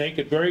 would make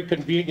it very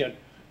convenient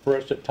for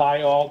us to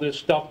tie all this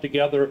stuff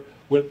together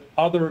with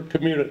other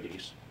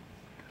communities.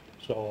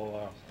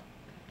 So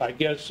I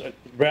guess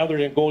rather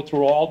than go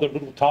through all the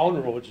little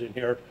town roads in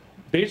here,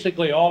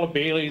 basically all of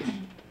Bailey's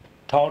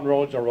town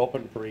roads are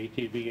open for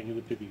ATV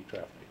and UTV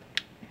traffic.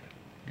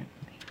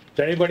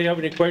 Does anybody have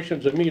any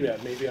questions of me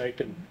that maybe I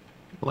can?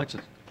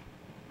 Alexis?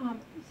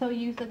 So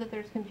you said that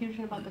there's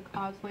confusion about the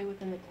causeway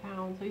within the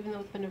town, so even though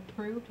it's been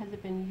approved, has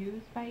it been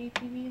used by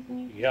ATVs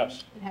and UTVs?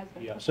 Yes. It has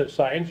been? Yes, the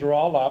signs are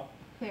all up.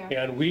 They are.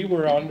 And we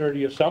were under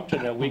the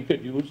assumption that we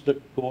could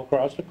go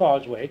across the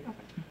causeway. Okay.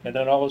 And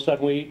then all of a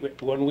sudden,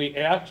 when we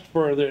asked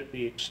for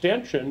the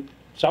extension,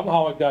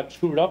 somehow it got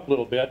screwed up a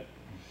little bit.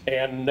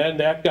 And then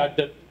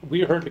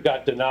we heard it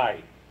got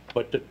denied,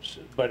 but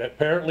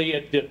apparently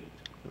it didn't.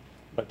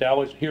 But that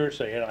was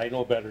hearsay, and I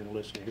know better than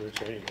listen to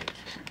hearsay anyways.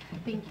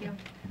 Thank you.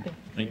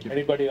 Thank you.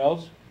 Anybody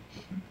else?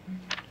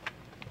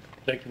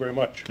 Thank you very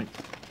much.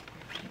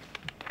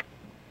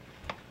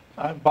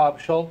 I'm Bob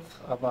Schultz.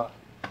 I'm a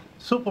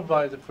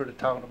supervisor for the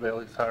town of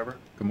Bailey's Harbor.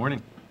 Good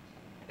morning.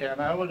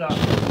 And I would,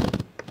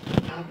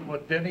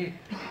 what Denny,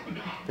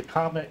 the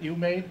comment you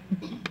made,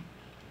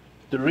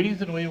 the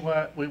reason we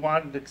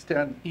wanted to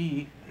extend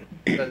E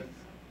is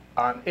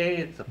on A,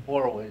 it's a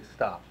four-way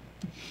stop,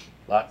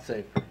 a lot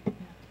safer.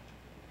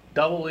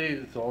 Double E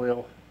is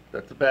only,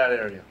 that's a bad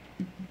area.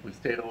 We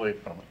stayed away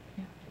from it.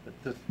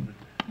 It's just,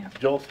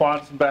 Joe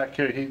Swanson back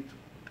here,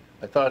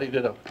 I thought he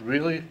did a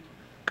really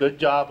good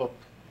job of,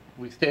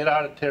 we stayed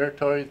out of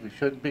territories we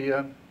shouldn't be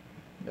in,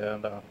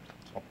 and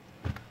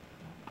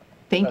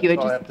Thank you. It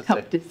that's all I have just to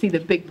helped to see the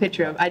big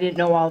picture of, I didn't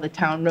know all the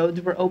town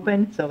roads were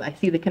open, so I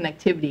see the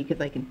connectivity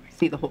because I can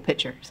see the whole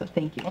picture, so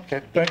thank you.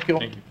 Okay, thank you.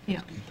 Thank you.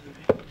 Yeah.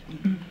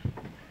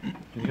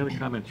 Any other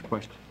comments or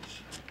questions?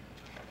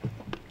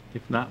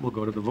 If not, we'll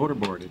go to the voter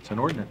board. It's an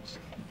ordinance.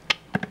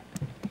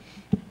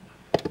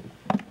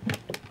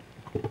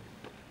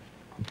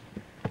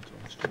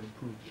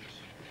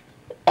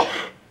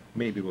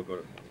 Maybe we'll go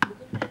to.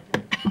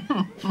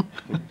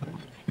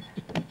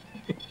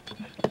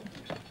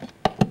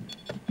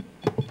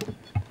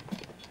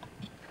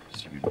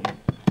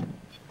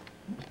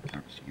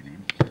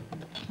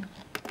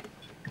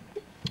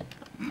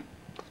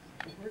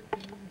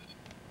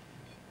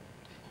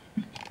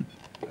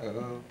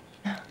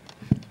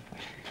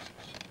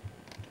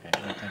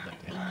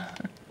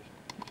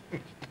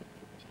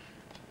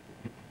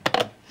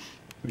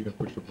 You gotta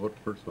push the vote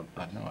first one.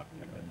 I know, I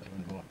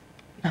wouldn't vote.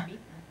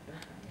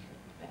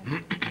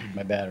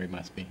 My battery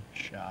must be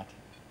shot.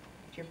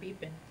 You're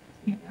beeping.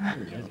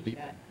 It's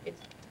beeping.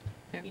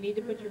 You need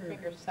to put your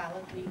finger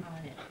solidly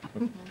on it.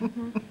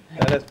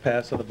 That has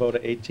passed with a vote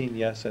of 18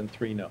 yes and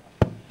 3 no.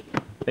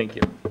 Thank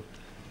you.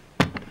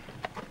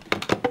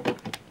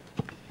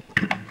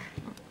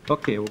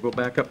 Okay, we'll go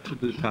back up to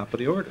the top of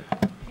the order.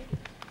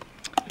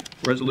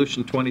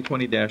 Resolution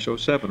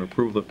 2020-07,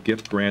 approval of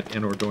gift grant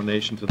and/or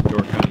donation to the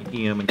Door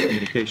County EM and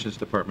Communications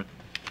Department.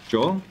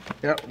 Joel?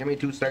 Yep, give me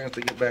 2 seconds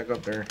to get back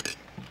up there.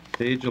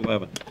 Page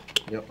 11.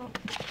 Yep.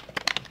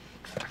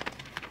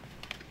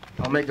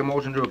 I'll make a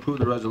motion to approve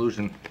the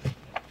resolution.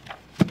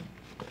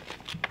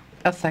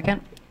 A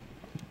second.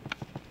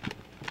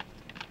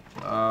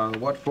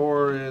 What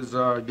for is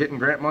getting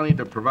grant money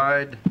to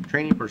provide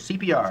training for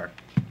CPR.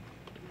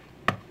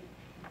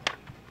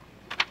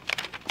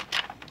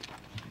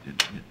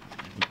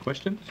 Any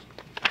questions?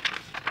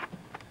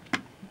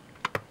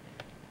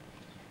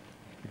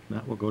 If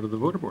not, we'll go to the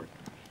voter board.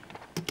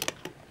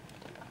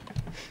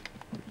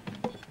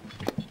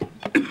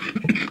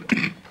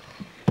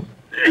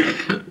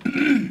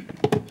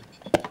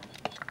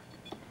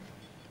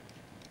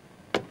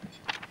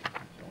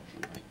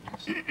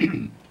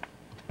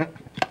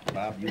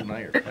 Bob, you and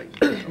I are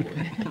fighting.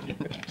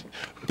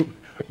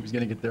 Who's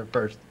gonna get there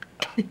first?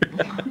 Is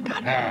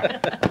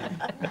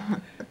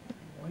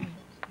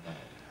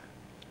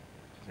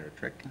there a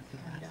trick?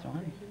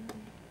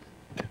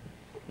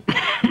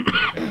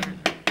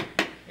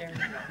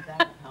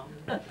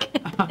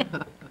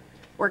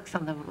 Works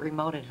on the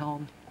remote at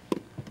home.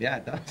 Yeah,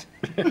 it does.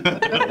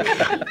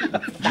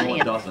 No,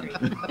 it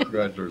doesn't.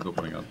 Garage door's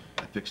opening up.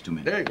 I fixed too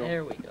many. There you go.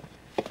 There we go.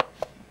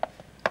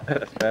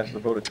 That's passed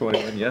with a vote of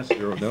 21 yes,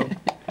 0 no.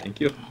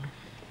 Thank you.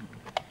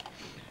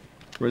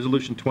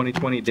 Resolution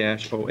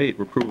 2020-08,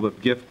 approval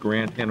of gift,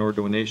 grant, and/or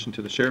donation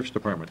to the Sheriff's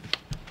Department.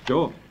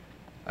 Joel?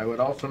 I would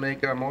also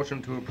make a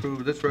motion to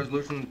approve this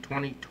resolution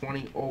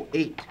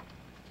 2020-08.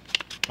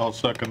 I'll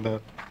second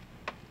that.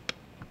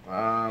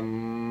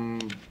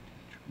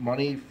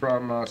 Money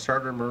from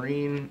Sartor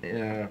Marine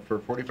for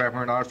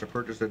 $4,500 to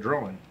purchase a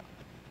drone.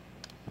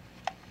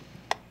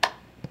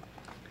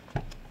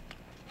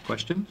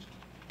 Questions?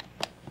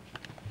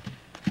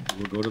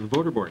 We'll go to the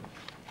voter board.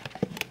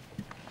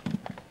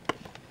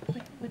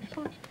 Which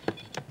one?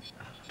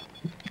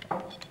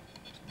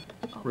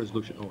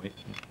 Resolution 08.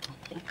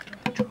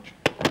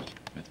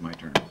 That's my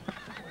turn.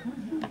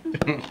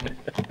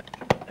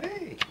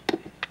 Hey.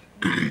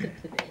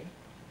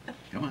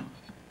 Come on.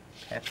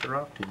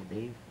 her off to,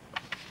 Dave.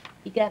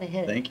 You gotta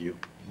hit it. Thank you.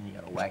 You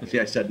gotta whack it. See,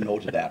 I said no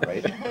to that,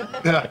 right?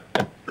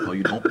 So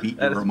you don't beat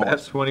your That is remote.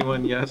 passed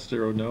 21 yes,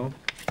 0 no.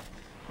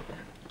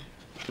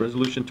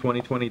 Resolution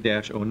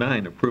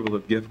 2020-09, approval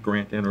of gift,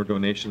 grant, and/or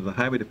donation to the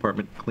Highway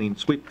Department clean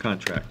sweep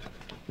contract.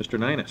 Mr.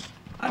 Ninus.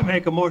 I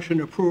make a motion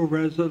to approve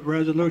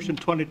Resolution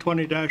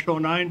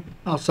 2020-09.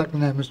 I'll second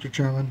that, Mr.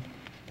 Chairman.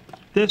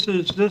 This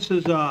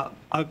is a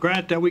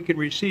grant that we can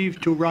receive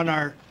to run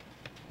our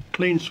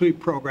clean sweep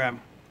program.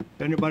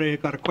 If anybody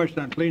got a question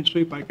on clean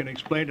sweep, I can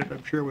explain it.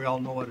 I'm sure we all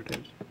know what it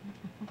is.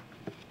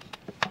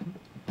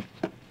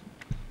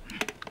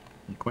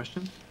 Any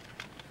questions?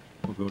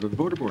 We'll go to the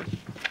voter board.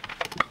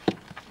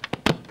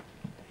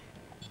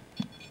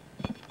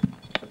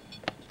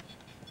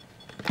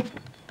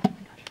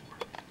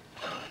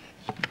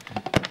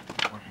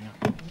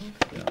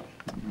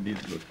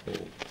 Needs to go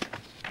cold.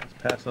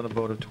 Passed on a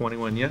vote of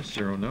 21 yes,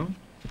 0 no.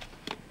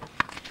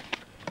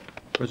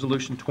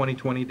 Resolution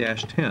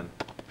 2020-10,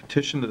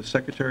 petition to the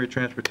Secretary of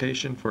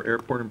Transportation for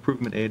airport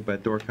improvement aid by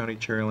Door County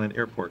Cherryland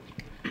Airport.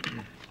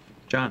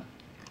 John.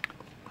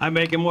 I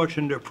make a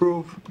motion to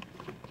approve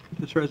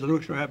this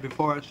resolution we have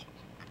before us.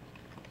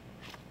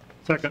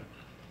 Second.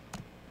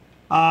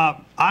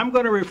 I'm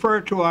going to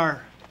refer to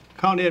our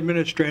county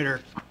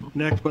administrator,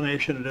 an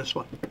explanation of this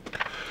one.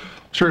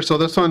 Sure, so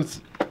this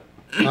one's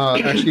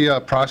actually a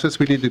process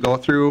we need to go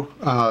through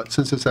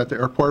since it's at the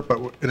airport,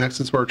 but in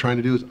essence what we're trying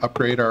to do is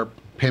upgrade our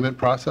payment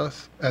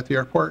process at the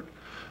airport.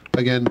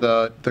 Again,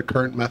 the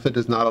current method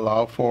does not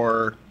allow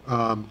for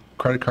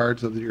credit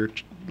cards. A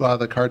lot of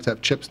the cards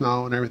have chips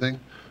now and everything.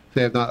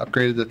 They have not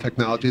upgraded the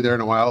technology there in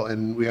a while,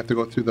 and we have to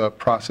go through the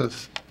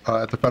process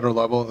at the federal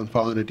level and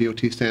following the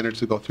DOT standards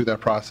to go through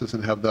that process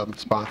and have them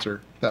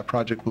sponsor that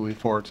project moving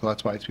forward. So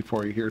that's why it's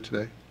before you here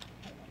today.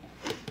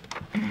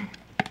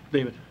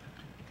 David.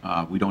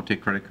 We don't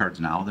take credit cards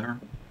now there?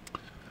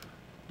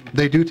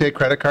 They do take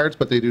credit cards,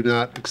 but they do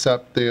not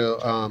accept they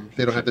don't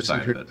have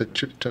the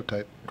chip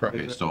type. Correct.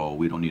 Okay, so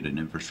we don't need an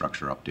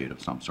infrastructure update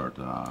of some sort,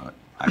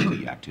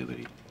 IT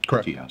activity?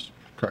 Correct. TS?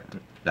 Correct.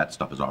 That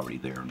stuff is already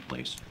there in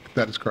place?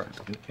 That is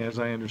correct. As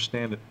I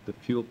understand it, the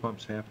fuel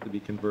pumps have to be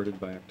converted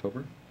by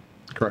October?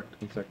 Correct.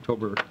 It's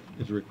October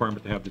is a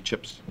requirement to have the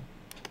chips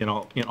in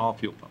all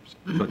fuel pumps.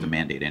 So it's a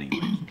mandate anyway?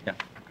 Yeah.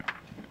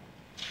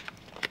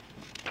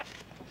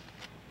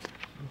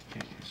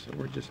 Okay, so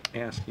we're just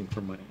asking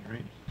for money,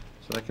 right?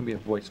 So that can be a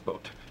voice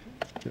vote.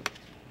 Yep.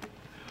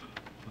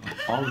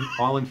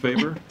 All in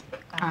favor?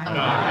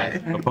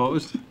 Aye.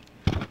 Opposed?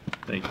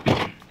 Thank you.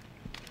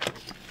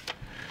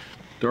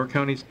 Door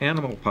County's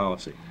animal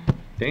policy.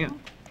 Dan.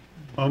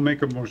 I'll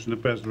make a motion to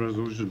pass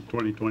resolution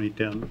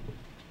 2020-10.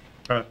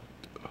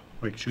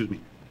 Excuse me,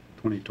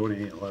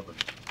 2020-11.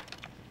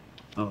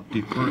 I'll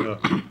defer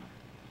to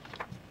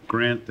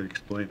Grant to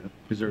explain it.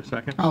 Is there a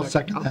second? I'll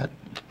second that.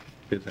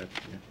 Is that,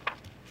 yeah.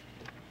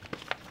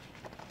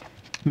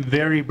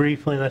 Very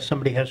briefly, unless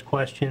somebody has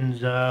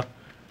questions,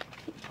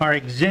 our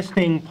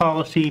existing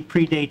policy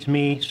predates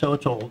me, so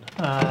it's old.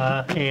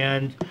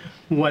 And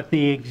what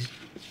the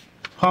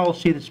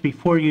policy that's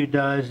before you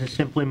does is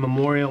simply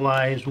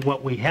memorialize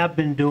what we have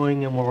been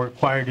doing and we're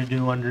required to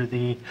do under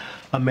the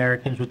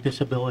Americans with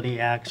Disability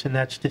Acts, and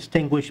that's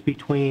distinguish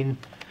between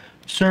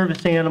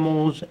service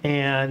animals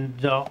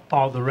and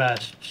all the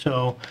rest.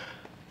 So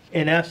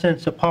in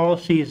essence, a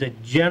policy is a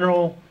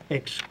general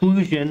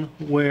exclusion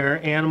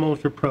where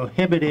animals are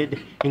prohibited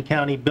in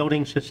county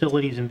buildings,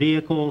 facilities, and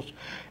vehicles.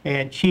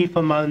 And chief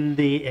among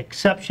the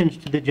exceptions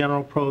to the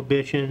general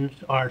prohibitions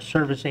are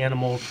service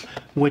animals,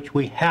 which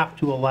we have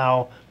to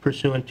allow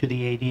pursuant to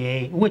the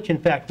ADA, which in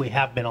fact we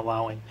have been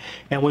allowing.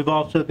 And we've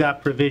also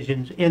got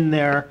provisions in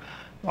there,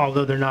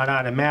 although they're not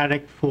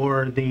automatic,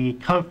 for the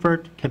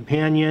comfort,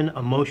 companion,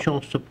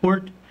 emotional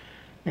support,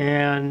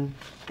 and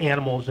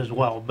animals as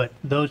well. But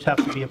those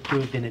have to be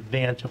approved in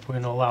advance if we're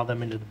going to allow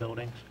them into the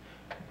buildings.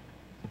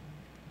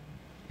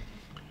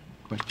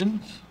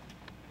 Questions?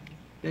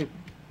 Dave?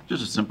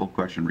 Just a simple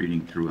question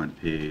reading through on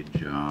page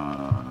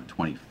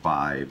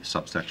 25,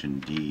 subsection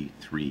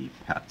D3,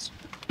 pets.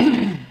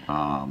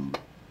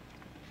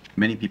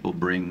 Many people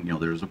bring,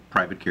 there's a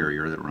private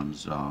carrier that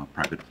runs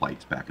private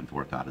flights back and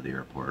forth out of the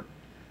airport.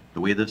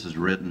 The way this is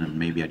written, and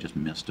maybe I just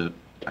missed it,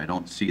 I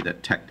don't see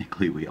that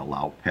technically we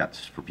allow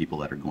pets for people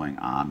that are going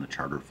on a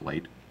charter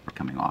flight or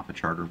coming off a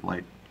charter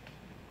flight.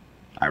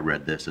 I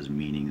read this as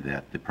meaning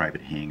that the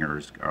private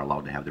hangars are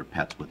allowed to have their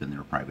pets within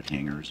their private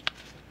hangars.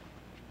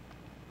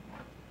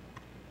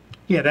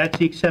 Yeah, that's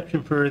the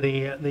exception for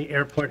the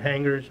airport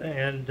hangars,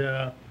 and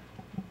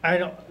I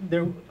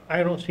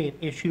don't see an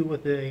issue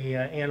with the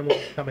animals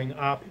coming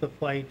off the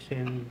flights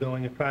and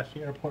going across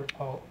the airport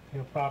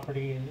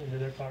property and into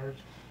their cars.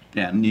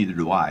 Yeah, neither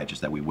do I.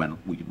 Just that we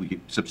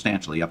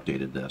substantially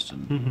updated this,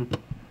 and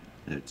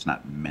it's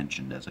not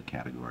mentioned as a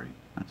category.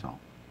 That's all.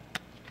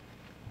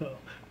 So.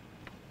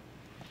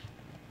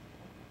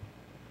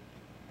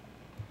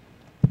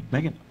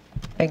 Megan.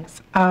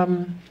 Thanks.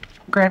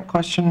 Grant,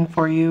 question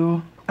for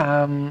you.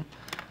 I'm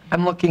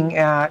looking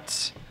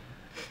at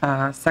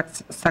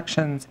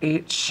sections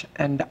H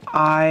and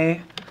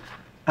I.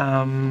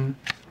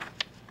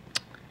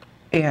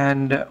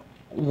 And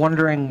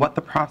wondering what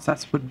the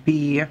process would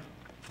be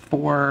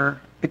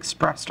for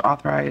expressed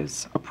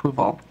authorized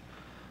approval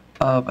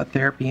of a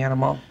therapy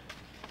animal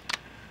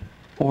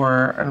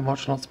or an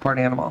emotional support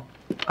animal.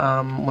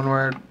 When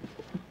we're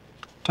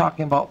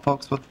talking about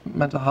folks with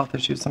mental health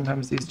issues,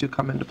 sometimes these do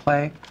come into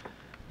play.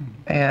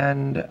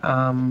 And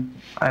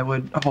I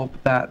would hope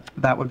that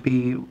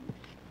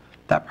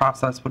that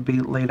process would be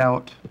laid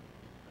out.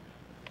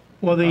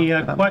 Well,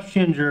 the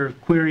questions or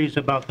queries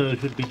about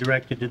those would be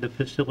directed to the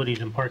Facilities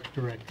and Parks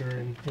Director,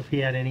 and if he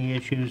had any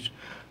issues,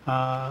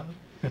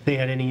 if they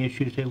had any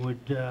issues, they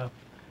would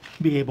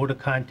be able to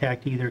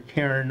contact either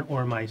Karen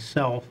or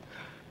myself.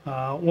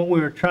 What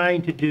we're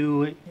trying to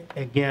do,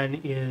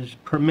 again, is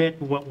permit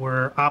what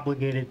we're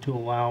obligated to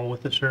allow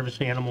with the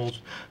service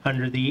animals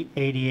under the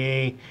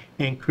ADA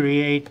and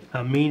create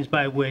a means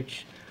by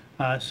which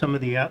some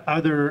of the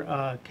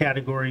other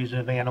categories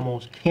of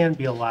animals can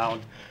be allowed.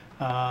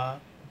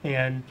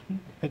 And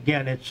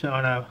again, it's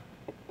on a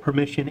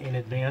permission in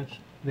advance.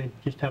 They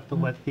just have to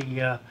let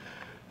the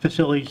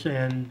Facilities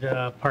and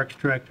Parks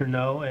Director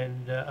know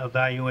and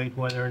evaluate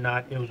whether or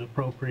not it was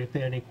appropriate. If they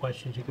had any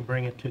questions, you can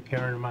bring it to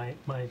Karen or my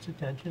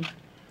attention.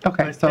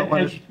 Okay, But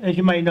so as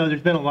you might know, there's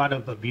been a lot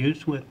of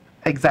abuse with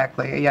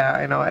exactly, yeah,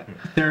 I know it.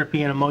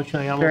 Therapy and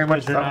emotional animals Very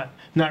much because they're so.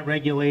 not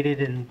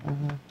regulated,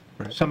 and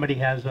somebody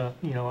has a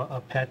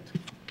pet.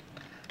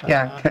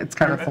 Yeah, it's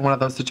kind of one of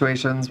those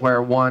situations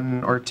where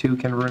one or two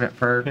can ruin it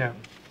for the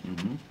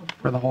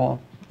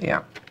whole.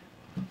 Yeah.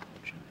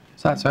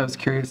 So that's why I was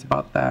curious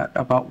about that,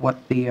 about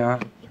what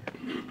that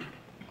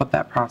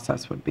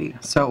process would be.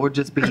 So it would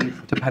just be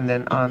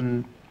dependent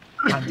on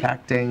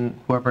contacting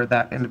whoever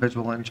that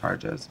individual in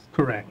charge is.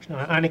 Correct.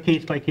 On a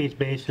case-by-case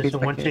basis,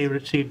 and once they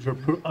received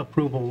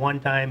approval one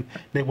time,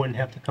 they wouldn't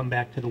have to come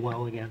back to the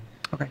well again.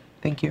 Okay,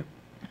 thank you.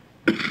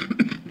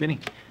 Vinny?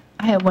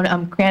 I have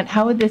one, Grant,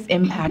 how would this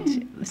impact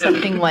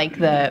something like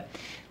the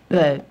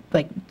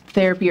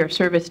therapy or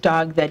service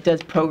dog that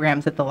does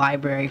programs at the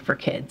library for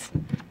kids?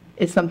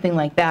 Is something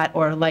like that,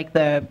 or like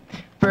the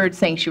bird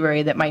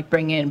sanctuary that might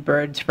bring in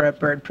birds for a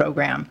bird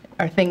program?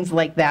 Are things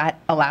like that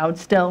allowed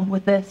still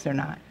with this or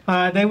not?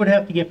 They would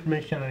have to get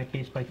permission on a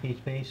case-by-case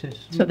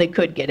basis. So they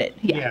could get it?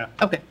 Yeah.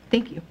 Okay,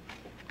 thank you.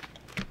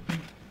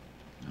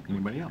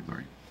 Anybody else,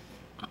 Lori?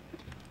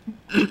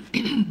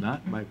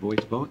 Not by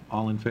voice vote.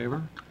 All in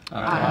favor?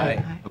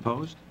 Aye.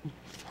 Opposed?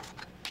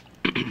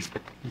 I'm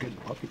getting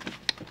a puppy.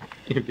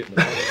 You're getting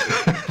a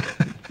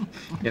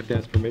You have to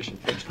ask permission.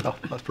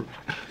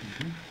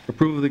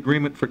 Approve of the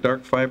agreement for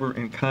dark fiber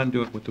and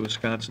conduit with the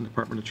Wisconsin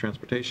Department of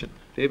Transportation.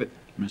 David?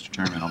 Mr.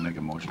 Chairman, I'll make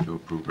a motion to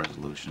approve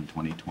Resolution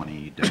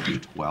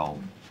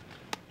 2020-12.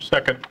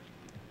 Second.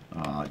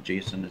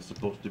 Jason is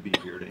supposed to be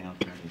here to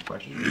answer any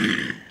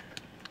questions.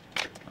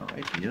 All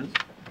right, he is.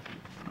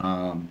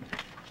 I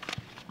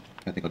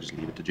think I'll just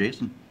leave it to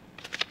Jason.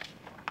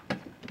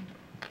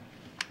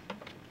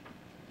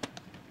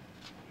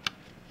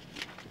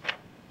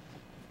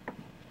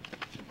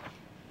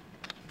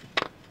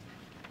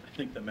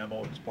 I think the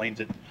memo explains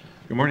it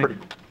Good morning.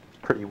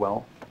 pretty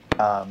well.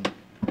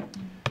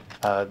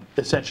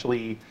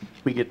 Essentially,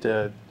 we get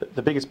the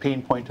biggest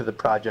pain point to the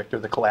project, or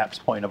the collapse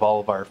point of all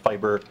of our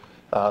fiber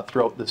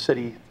throughout the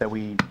city that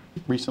we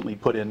recently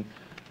put in,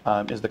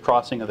 is the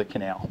crossing of the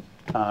canal.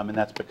 And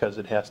that's because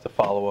it has to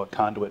follow a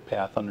conduit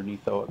path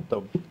underneath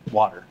the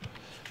water.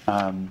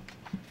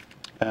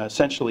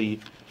 Essentially,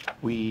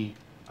 we're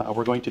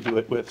going to do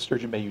it with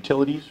Sturgeon Bay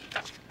Utilities.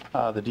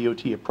 The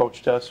DOT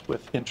approached us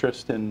with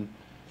interest in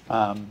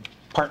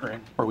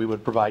partnering, where we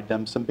would provide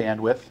them some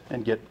bandwidth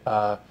and get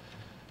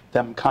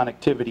them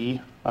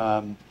connectivity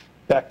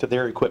back to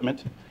their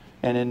equipment,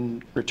 and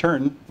in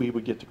return, we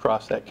would get to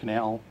cross that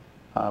canal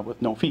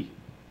with no fee.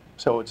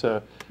 So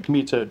to me,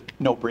 it's a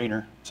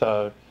no-brainer. It's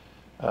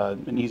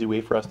an easy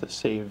way for us to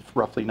save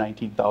roughly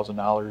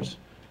 $19,000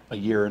 a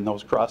year in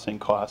those crossing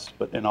costs,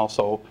 and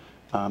also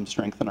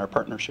strengthen our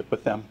partnership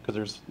with them, because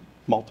there's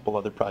multiple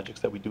other projects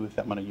that we do with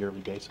them on a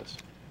yearly basis.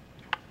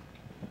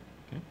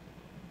 Okay.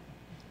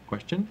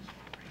 Questions?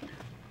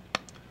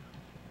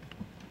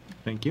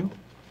 Thank you.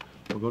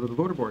 We'll go to the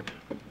voter board.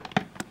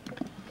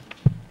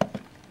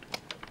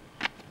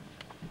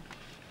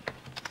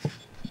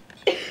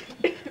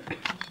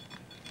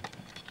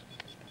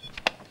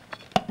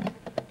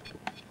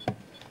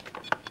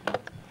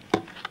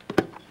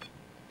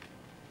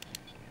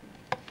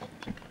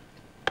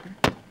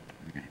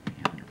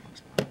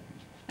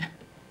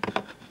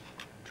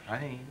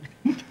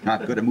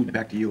 Not good, I moved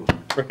back to you.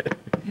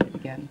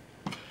 Again.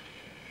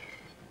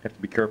 Have to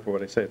be careful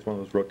what I say. It's one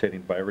of those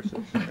rotating viruses.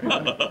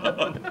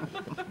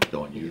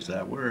 Don't use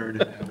that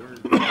word. I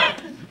don't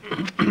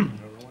know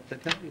what to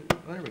tell you.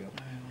 There we go.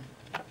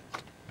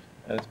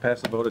 That's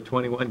passed a vote of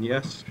 21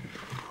 yes.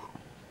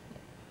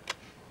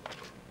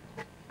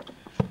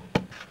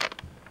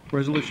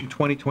 Resolution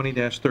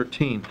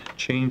 2020-13,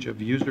 change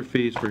of user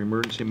fees for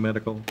emergency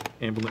medical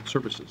ambulance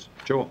services.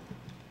 Joel?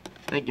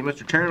 Thank you,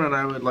 Mr. Chairman.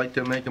 I would like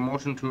to make a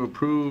motion to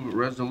approve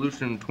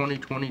Resolution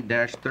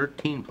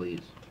 2020-13,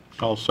 please.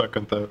 I'll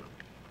second that.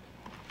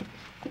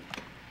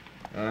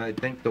 I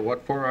think the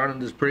what for on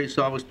it is pretty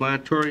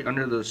self-explanatory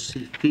under the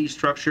fee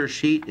structure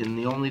sheet, and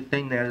the only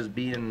thing that is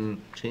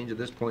being changed at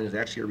this point is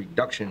actually a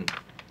reduction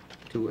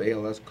to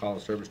ALS call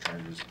service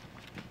charges.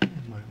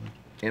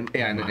 And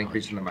an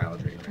increase in the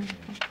mileage rate. Right?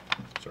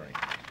 Sorry.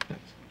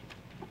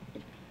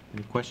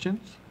 Any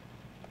questions?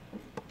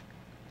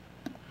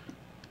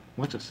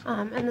 What's this?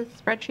 In the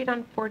spreadsheet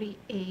on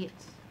 48,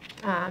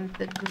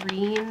 the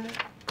green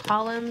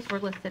columns were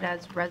listed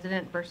as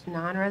resident versus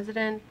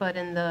non-resident, but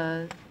in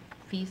the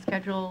fee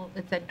schedule,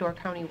 it said Door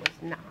County was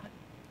not.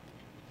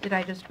 Did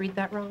I just read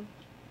that wrong?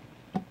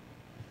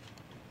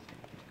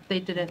 They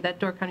didn't, that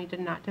Door County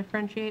did not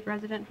differentiate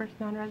resident versus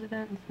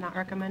non-resident? It's not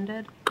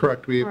recommended?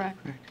 Correct. We Correct.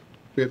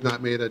 have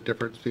not made a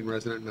difference between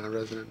resident and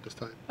non-resident this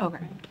time.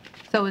 Okay.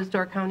 So is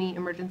Door County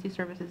Emergency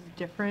Services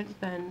different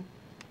than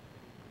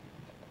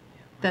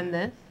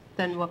this?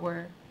 Than what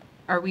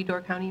are we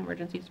Door County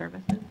Emergency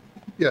Services?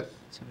 Yes.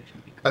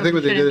 I think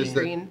what they did is that,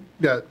 green?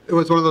 yeah, it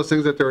was one of those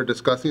things that they were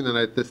discussing, and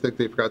I just think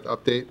they forgot to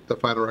update the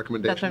final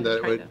recommendation That's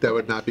what I'm that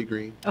would not be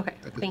green. Okay,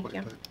 at this thank point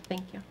you. in time.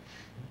 Thank you.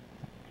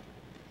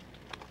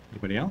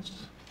 Anybody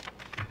else?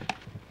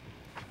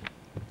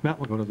 If not,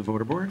 we'll go to the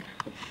voter board.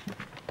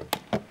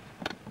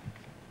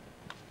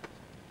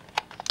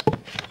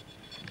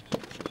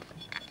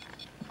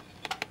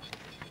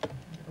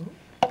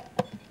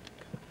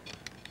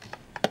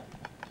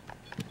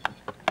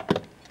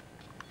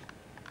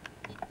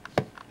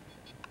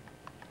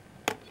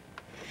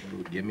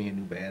 Ooh, give me a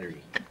new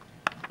battery.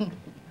 You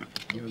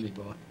and me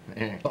both.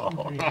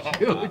 Oh,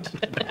 shoot.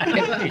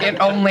 It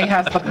only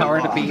has the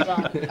power to beat.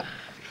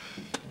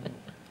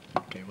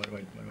 Okay, what do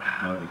I?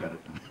 No, you got it.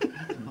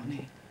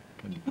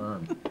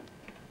 Confirm.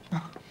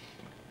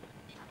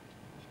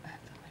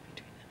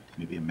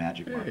 Maybe a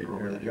magic marker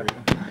over that area.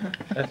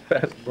 That's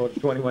passed. Vote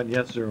 21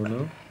 yes, 0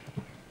 no.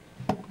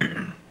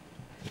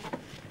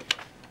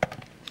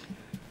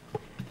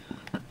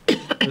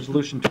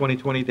 Resolution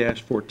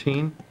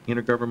 2020-14,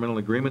 intergovernmental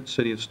agreement,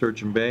 City of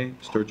Sturgeon Bay,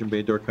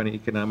 Door County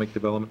Economic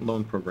Development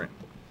Loan Program.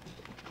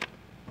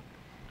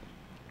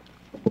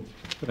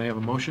 Could I have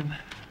a motion?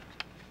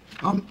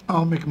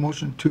 I'll make a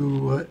motion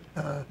to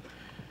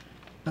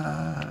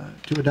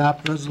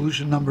adopt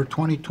resolution number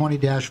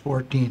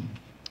 2020-14.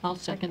 I'll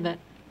second that.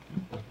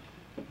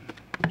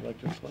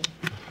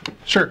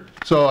 Sure.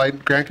 So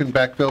Grant can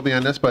backfill me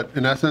on this, but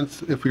in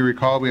essence, if we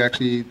recall, we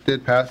actually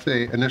did pass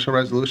a initial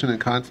resolution in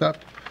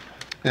concept.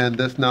 And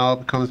this now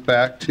comes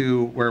back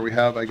to where we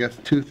have, I guess,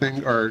 two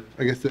things, or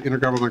I guess the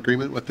intergovernmental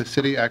agreement with the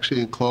city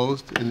actually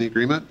enclosed in the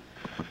agreement.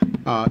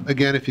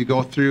 Again, if you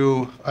go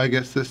through, I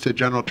guess, this to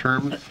general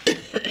terms,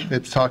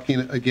 it's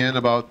talking again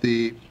about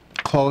the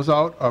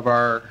closeout of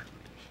our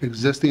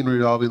existing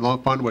revolving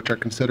loan fund, which are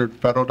considered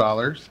federal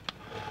dollars.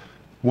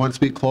 Once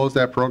we close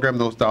that program,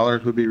 those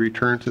dollars would be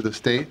returned to the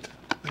state.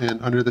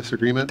 And under this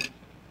agreement,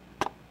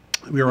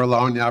 we are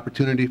allowing the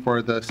opportunity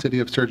for the city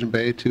of Sturgeon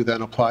Bay to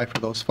then apply for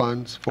those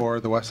funds for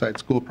the West Side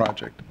School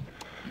project.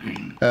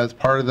 As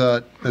part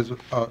of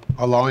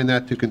allowing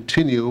that to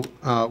continue,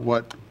 as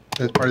part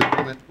of the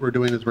agreement we're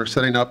doing is we're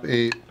setting up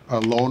a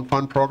loan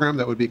fund program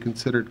that would be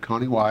considered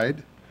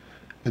countywide,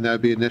 and that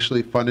would be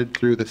initially funded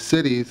through the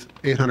city's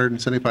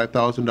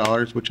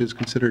 $875,000, which is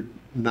considered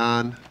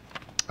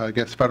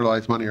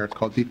federalized money, or it's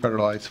called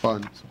defederalized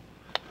funds.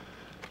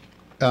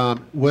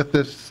 With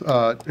this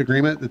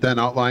agreement, it then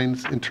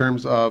outlines in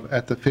terms of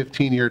at the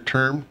 15-year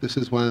term, this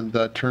is when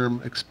the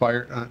term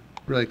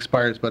really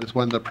expires, but it's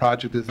when the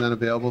project is then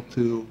available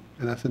to,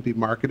 in essence, be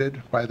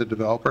marketed by the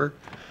developer.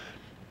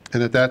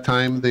 And at that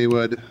time, they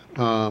would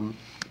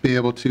be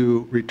able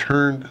to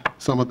return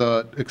some of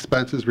the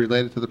expenses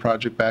related to the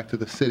project back to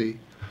the city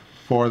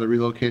for the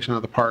relocation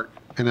of the park.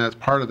 And as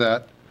part of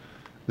that,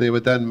 they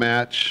would then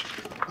match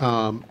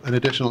an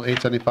additional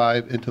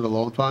 $875 into the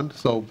loan fund,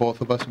 so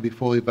both of us would be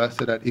fully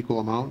vested at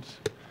equal amounts.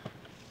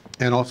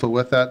 And also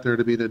with that, there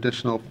to be an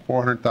additional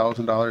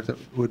 $400,000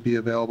 that would be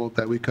available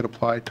that we could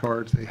apply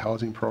towards a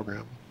housing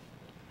program.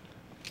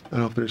 I don't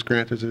know if there's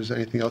Grant, if there's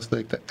anything else they'd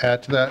like to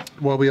add to that.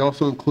 What we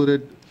also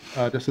included,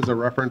 just as a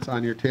reference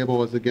on your table,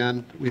 was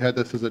again, we had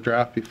this as a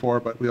draft before,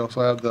 but we also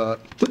have the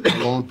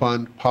loan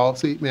fund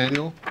policy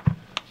manual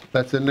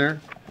that's in there.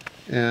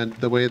 And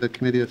the way the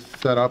committee is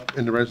set up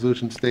in the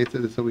resolution states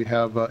it is that we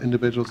have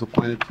individuals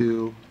appointed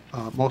to,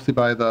 mostly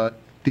by the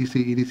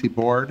DC EDC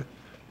board,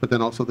 but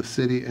then also the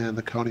city and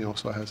the county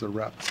also has a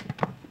rep.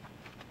 I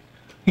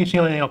guess the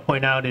only thing I'll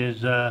point out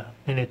is, and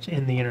it's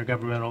in the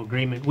intergovernmental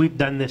agreement, we've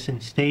done this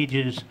in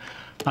stages.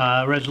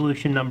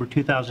 Resolution number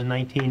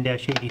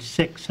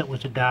 2019-86 that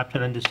was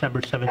adopted on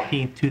December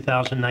 17th,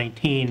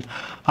 2019,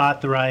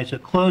 authorized a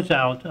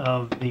closeout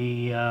of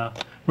the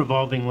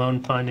revolving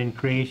loan fund and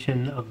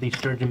creation of the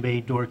Sturgeon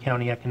Bay Door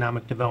County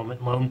Economic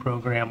Development Loan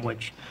Program,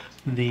 which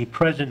the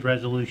present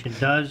resolution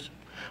does.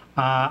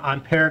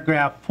 On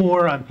paragraph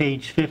 4 on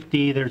page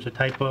 50, there's a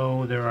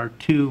typo. There are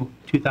two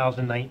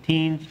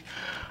 2019s.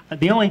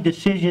 The only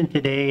decision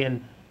today,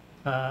 and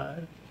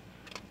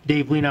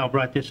Dave Lenow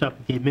brought this up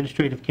at the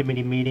administrative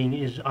committee meeting,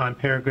 is on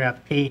paragraph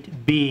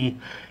 8B.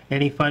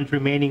 Any funds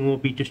remaining will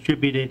be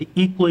distributed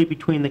equally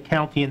between the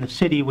county and the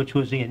city, which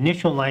was the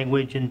initial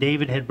language, and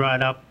David had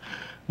brought up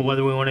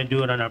whether we want to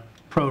do it on a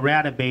pro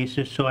rata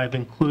basis, so I've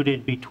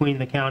included between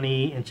the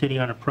county and city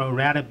on a pro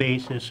rata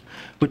basis,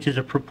 which is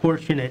a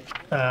proportionate,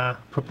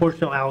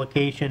 proportional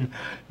allocation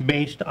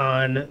based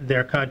on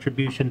their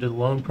contribution to the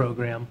loan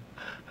program.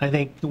 I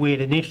think we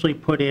had initially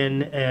put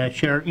in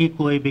share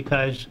equally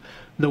because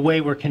the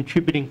way we're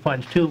contributing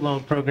funds to the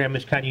loan program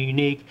is kind of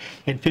unique.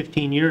 In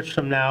 15 years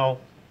from now,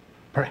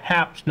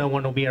 perhaps no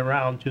one will be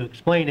around to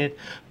explain it,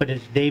 but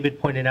as David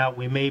pointed out,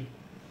 we may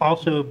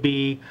also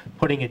be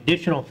putting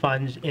additional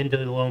funds into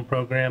the loan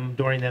program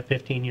during that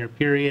 15-year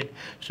period.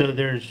 So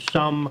there's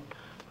some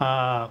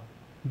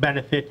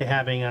benefit to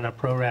having on a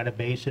pro rata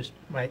basis.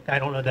 I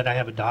don't know that I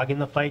have a dog in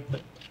the fight,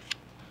 but.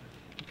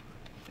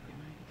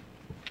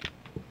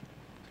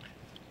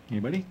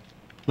 Anybody?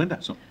 Linda?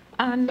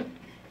 I'm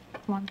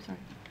sorry.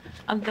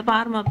 On the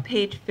bottom of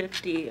page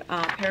 50,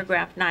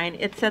 paragraph 9,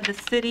 it said the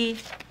city,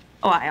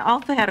 I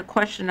also had a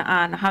question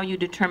on how you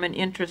determine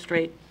interest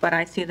rate, but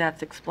I see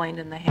that's explained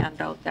in the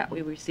handout that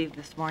we received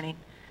this morning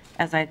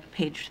as I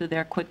paged through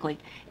there quickly.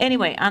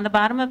 Anyway, on the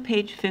bottom of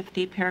page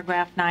 50,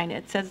 paragraph 9,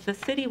 it says the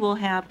city will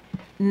have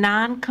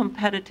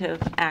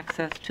non-competitive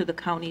access to the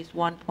county's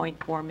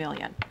 $1.4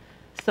 million.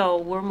 So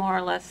we're more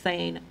or less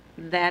saying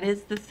that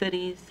is the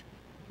city's,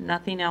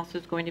 nothing else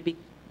is going to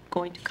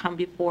come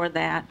before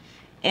that.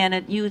 And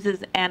it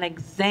uses an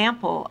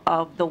example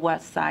of the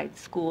West Side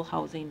School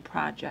Housing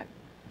Project.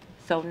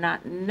 So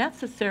not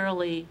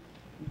necessarily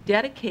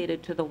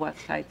dedicated to the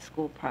West Side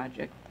School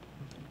Project,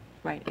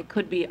 right? It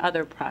could be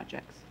other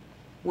projects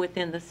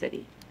within the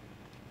city.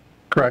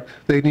 Correct.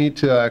 They need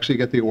to actually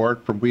get the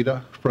award from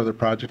WIDA for the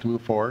project to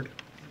move forward.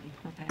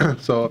 Okay.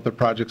 So if the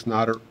project's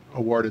not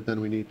awarded, then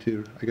we need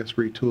to, I guess,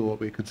 retool what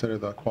we consider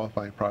the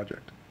qualifying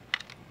project.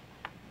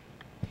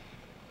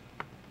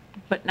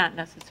 But not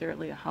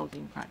necessarily a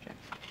housing project.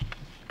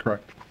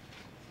 Correct.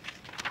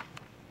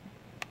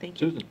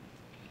 Thank you. Susan?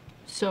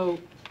 So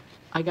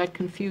I got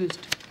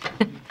confused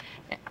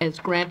as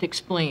Grant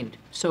explained.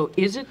 So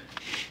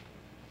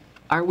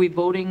are we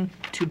voting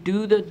to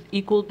do the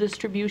equal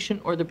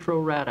distribution or the pro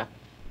rata?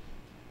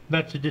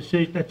 That's a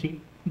decision, that's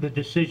the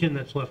decision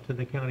that's left to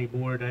the county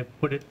board. I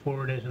put it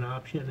forward as an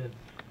option, and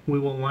we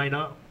will line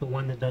up the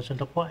one that doesn't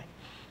apply.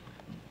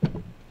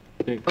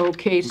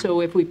 Okay,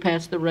 so if we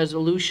pass the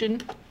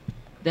resolution,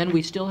 then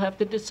we still have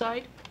to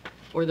decide?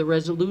 Or the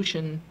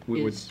resolution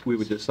is? We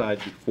would decide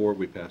before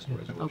we pass the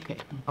resolution. Okay,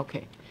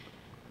 okay.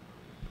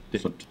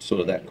 So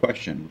to that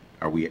question,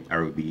 are we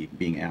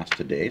being asked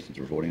today, since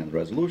we're voting on the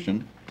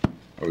resolution,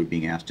 are we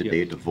being asked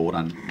today to vote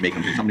on,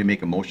 somebody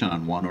make a motion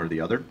on one or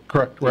the other?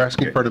 Correct. We're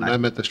asking for an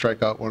amendment to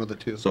strike out one of the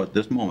two. So at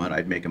this moment,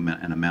 I'd make an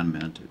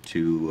amendment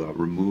to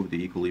remove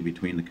the equally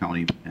between the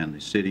county and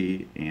the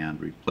city and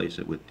replace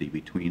it with the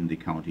between the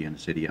county and the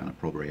city on a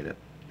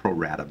pro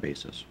rata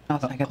basis. I'll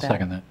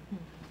second that.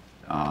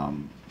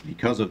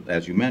 Because of,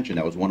 as you mentioned,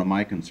 that was one of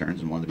my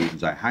concerns and one of the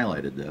reasons I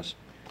highlighted this,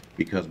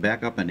 because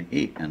back up in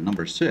 8 and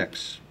number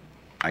 6,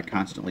 I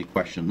constantly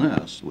question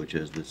this, which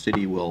is the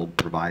city will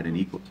provide an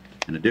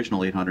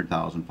additional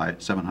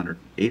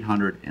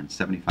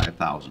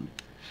 $875,000,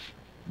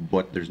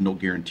 but there's no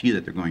guarantee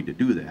that they're going to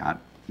do that,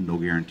 no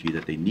guarantee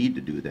that they need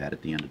to do that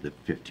at the end of the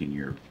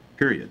 15-year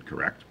period,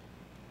 correct?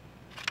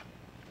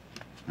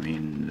 I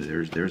mean,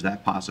 there's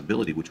that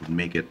possibility, which would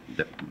make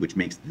which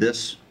makes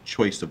this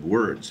choice of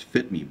words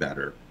fit me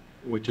better.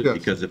 Which is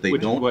because if they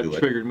don't do it, what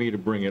triggered me to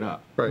bring it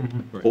up. Right.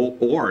 Right.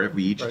 Or if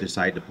we each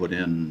decide to put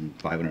in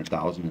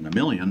 500,000 and $1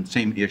 million,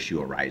 same issue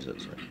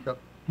arises. Yep.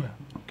 Yeah.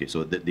 Okay,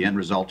 so the end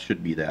result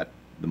should be that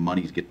the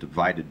monies get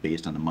divided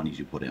based on the monies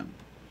you put in.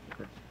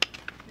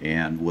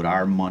 And would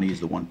our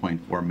monies, the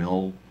 1.4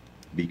 mil,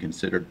 be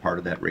considered part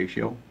of that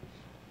ratio?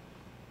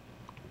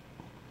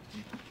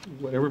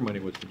 Whatever money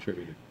was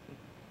contributed.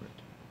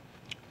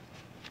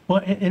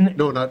 Well, and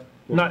No, not.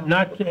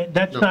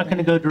 that's not going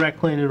to go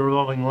directly into the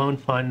revolving loan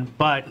fund,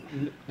 but,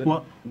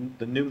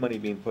 The new money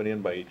being put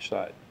in by each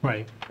side.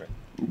 right.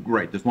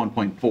 Right, this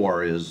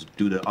 1.4 is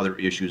due to other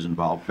issues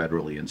involved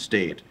federally and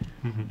state.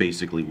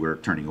 Basically, we're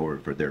turning over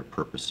for their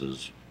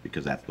purposes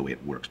because that's the way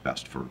it works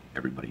best for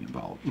everybody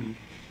involved.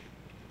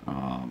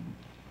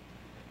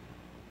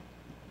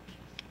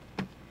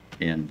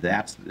 And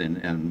that's,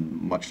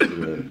 and much to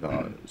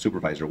the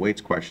Supervisor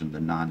Waite's question,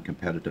 the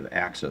non-competitive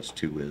access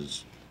to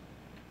is,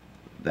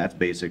 that's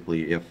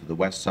basically if the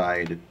West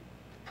Side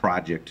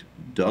project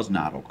does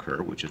not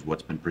occur, which is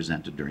what's been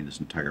presented during this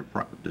entire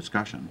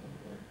discussion,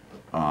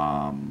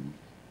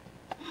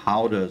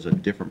 how does a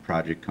different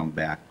project come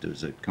back?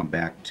 Does it come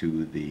back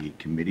to the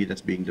committee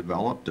that's being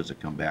developed? Does it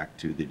come back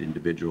to the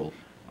individual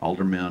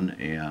aldermen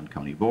and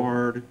county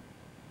board?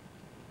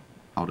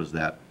 How does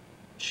that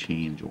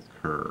change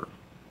occur?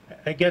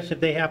 I guess if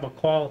they have a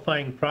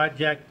qualifying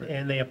project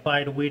and they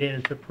apply to WIDA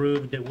and it's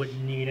approved, it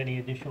wouldn't need any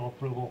additional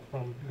approval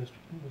from this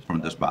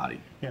From this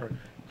body? Yeah,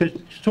 because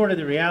sort of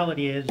the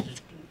reality is,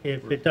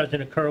 if it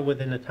doesn't occur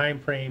within the time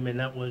frame, and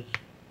that was,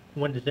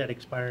 when does that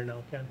expire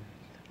now, Ken?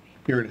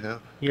 Year and a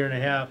half. Year and a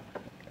half,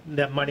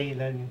 that money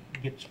then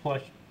gets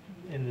flushed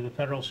into the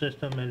federal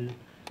system, and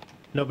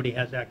nobody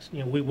has access,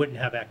 we wouldn't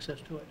have access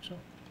to it, so.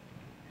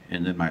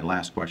 And then my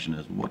last question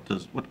is,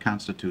 what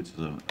constitutes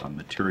a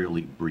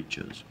materially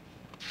breaches?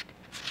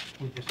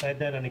 We decide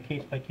that on a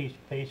case-by-case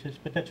basis,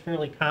 but that's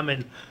fairly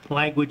common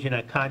language in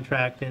a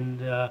contract, and,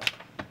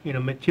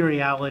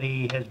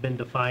 materiality has been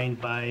defined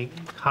by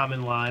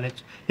common law, and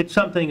it's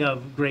something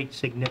of great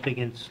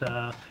significance.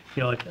 A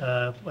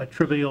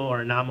trivial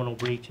or a nominal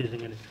breach isn't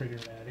going to trigger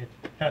that. It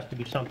has to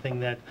be something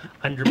that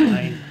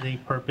undermines the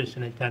purpose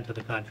and intent of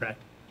the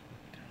contract.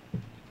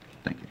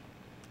 Thank you.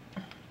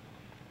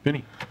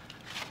 Vinnie?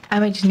 I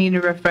might just need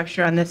a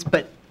refresher on this,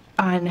 but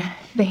on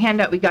the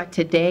handout we got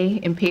today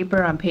in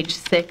paper on page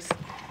 6,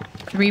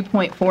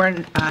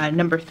 3.4,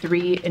 number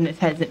 3, and it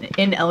has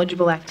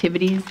ineligible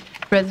activities,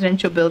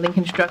 residential building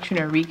construction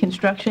or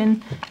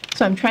reconstruction.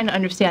 So I'm trying to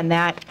understand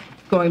that,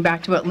 going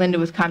back to what Linda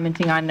was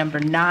commenting on number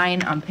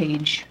 9 on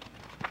page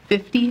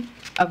 50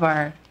 of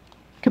our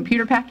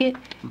computer packet.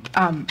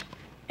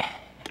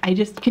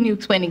 Can you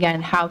explain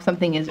again how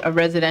something is a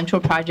residential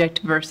project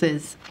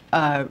versus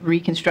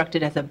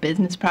reconstructed as a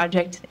business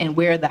project, and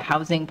where the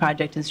housing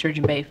project in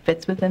Sturgeon Bay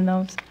fits within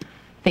those?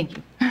 Thank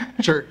you.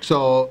 Sure.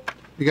 So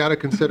you got to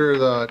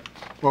consider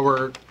what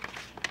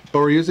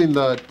we're using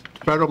the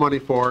federal money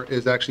for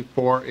is actually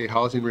for a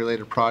housing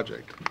related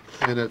project,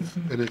 and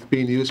it's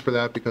being used for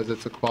that because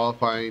it's a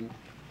qualifying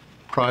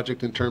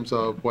project in terms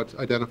of what's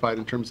identified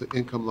in terms of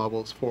income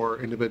levels for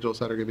individuals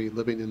that are going to be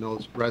living in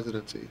those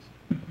residencies.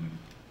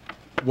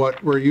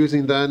 What we're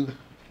using then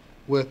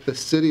with the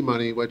city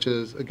money, which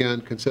is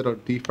again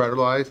considered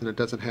defederalized and it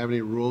doesn't have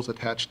any rules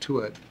attached to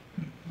it,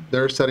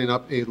 they're setting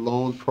up a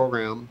loan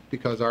program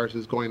because ours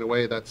is going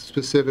away that's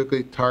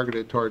specifically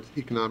targeted towards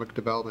economic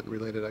development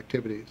related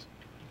activities.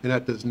 And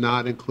that does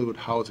not include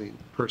housing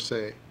per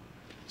se.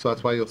 So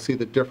that's why you'll see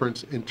the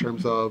difference in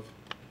terms of,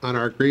 on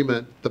our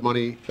agreement, the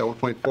money, the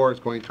 1.4 is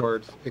going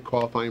towards a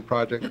qualifying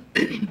project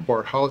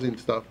for housing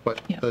stuff,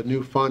 but the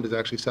new fund is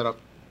actually set up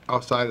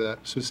outside of that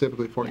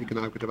specifically for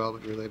economic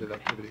development related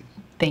activities.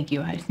 Thank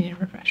you. I just need a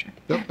refresher.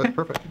 Yep, that's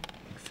perfect.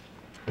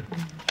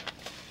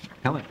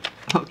 Helen?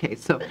 Okay,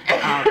 so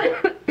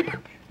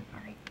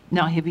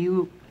now have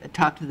you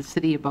talked to the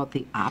city about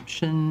the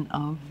option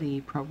of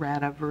the pro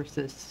rata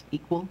versus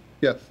equal?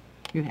 Yes.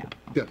 You have?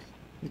 Yes.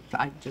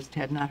 I just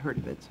had not heard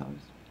of it, so I was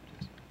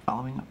just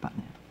following up on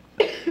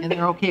that. And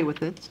they're okay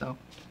with it, so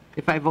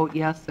if I vote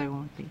yes, I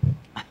won't be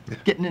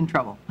getting in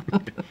trouble.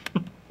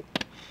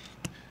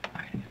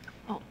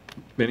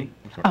 Vinnie?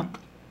 I'm sorry.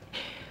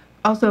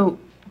 Also,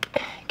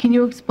 can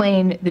you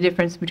explain the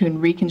difference between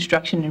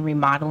reconstruction and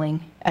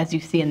remodeling as you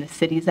see in the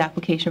city's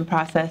application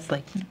process?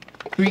 Like,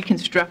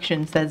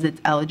 reconstruction says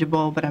it's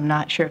eligible, but I'm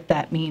not sure if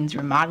that means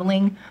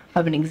remodeling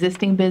of an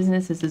existing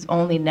business. Is this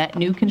only net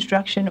new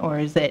construction, or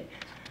is it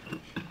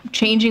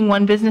changing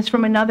one business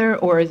from another,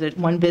 or is it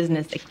one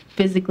business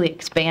physically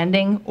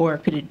expanding, or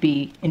could it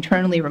be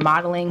internally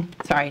remodeling?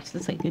 Sorry, it's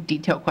just like a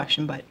detailed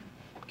question, but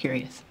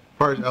curious. As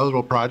far as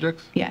eligible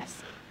projects?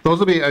 Yes. Those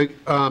will be,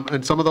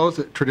 and some of those,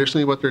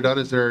 traditionally what they're done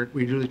is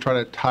we usually try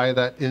to tie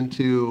that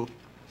into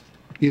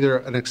either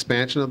an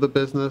expansion of the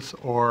business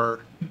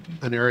or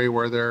an area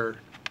where they're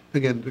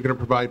going to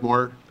provide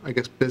more, I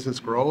guess, business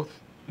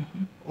growth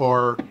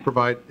or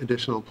provide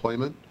additional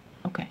employment.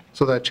 Okay.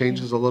 So that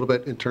changes a little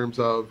bit in terms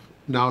of,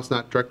 now it's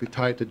not directly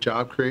tied to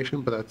job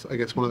creation, but that's, I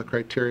guess, one of the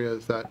criteria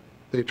is that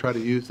they try to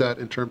use that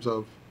in terms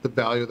of the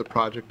value of the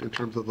project, in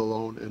terms of the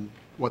loan and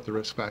what the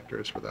risk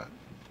factor is for that.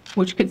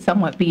 Which could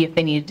somewhat be if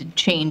they needed to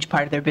change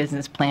part of their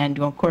business plan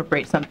to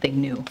incorporate something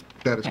new.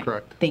 That is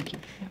correct. Thank you.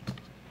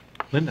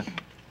 Linda?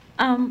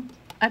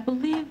 I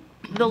believe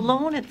the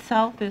loan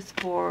itself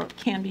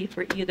can be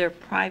for either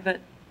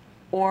private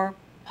or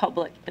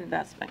public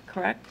investment,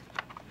 correct?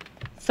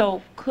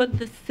 So could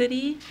the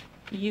city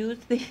use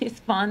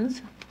these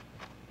funds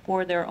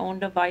for their own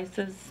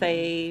devices,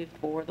 say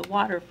for the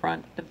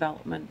waterfront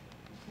development,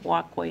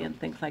 walkway and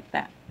things like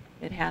that?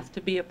 It has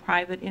to be a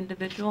private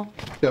individual?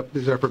 Yep,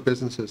 these are for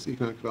businesses,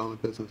 economic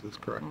development businesses,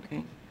 correct.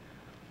 Okay.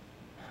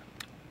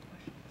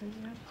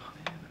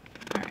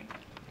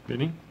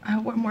 Vinnie?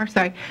 One more,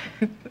 sorry.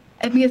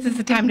 I think this is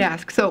the time to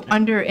ask. So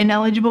under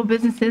ineligible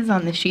businesses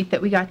on the sheet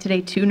that we got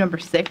today, too, number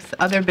 6,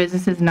 other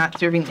businesses not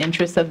serving the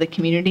interests of the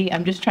community,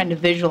 I'm just trying to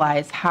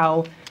visualize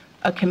how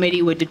a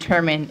committee would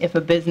determine if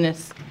a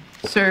business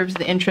serves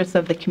the interests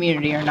of the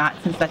community or not,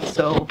 since that's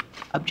so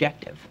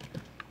objective.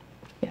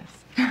 Yes.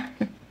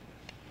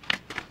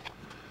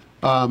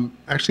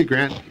 Actually,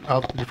 Grant,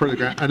 I'll defer to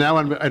Grant. And now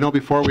I know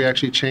before we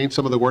actually changed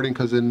some of the wording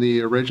because in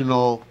the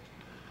original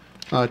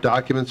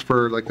documents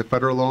for like the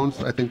federal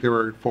loans, I think they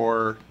were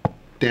for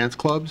dance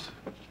clubs.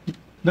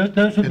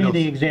 Those would be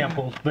the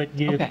examples, but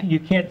you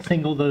can't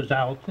single those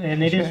out,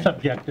 and it is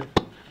subjective.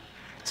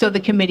 So the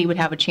committee would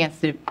have a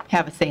chance to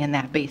have a say in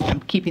that based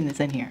on keeping this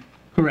in here?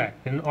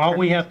 Correct, and all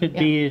we have to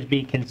be is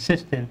be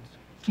consistent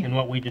in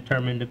what we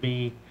determine to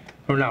be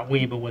or not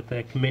we, but what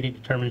the committee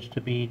determines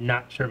to be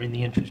not serving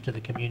the interest of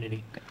the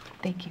community.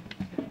 Thank you.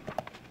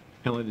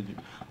 Helen, did you?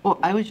 Well,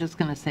 I was just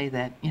going to say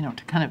that,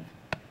 to kind of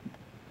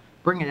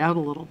bring it out a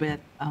little bit,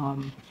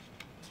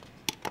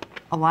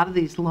 a lot of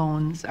these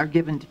loans are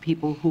given to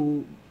people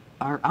who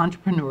are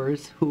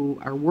entrepreneurs who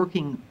are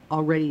working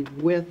already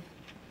with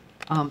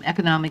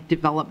economic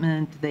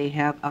development. They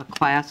have a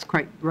class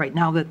right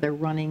now that they're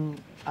running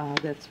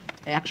that's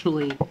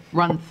actually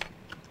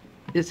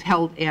is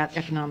held at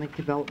economic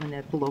development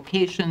at the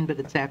location, but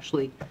it's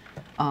actually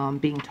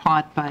being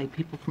taught by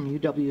people from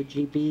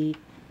UWGB.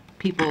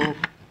 People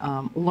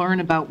learn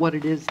about what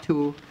it is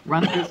to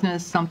run a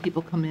business. Some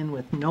people come in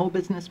with no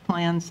business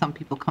plan. Some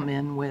people come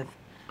in with,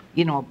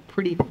 a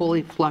pretty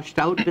fully flushed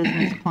out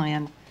business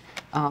plan.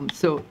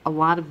 So a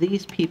lot of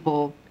these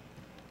people,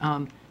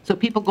 so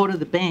people go to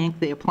the bank,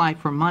 they apply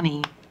for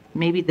money.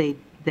 Maybe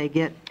they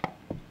get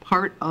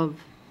part of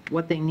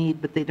what they need,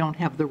 but they don't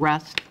have the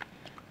rest.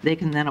 They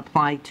can then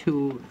apply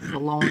to the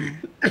loan,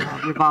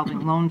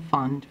 revolving loan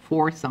fund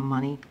for some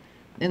money.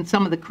 And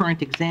some of the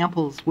current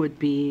examples would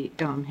be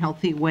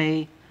Healthy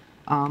Way.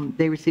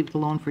 They received a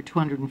loan for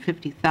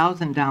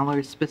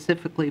 $250,000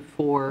 specifically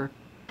for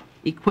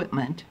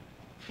equipment.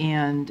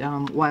 And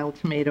Wild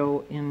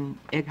Tomato in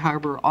Egg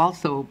Harbor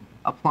also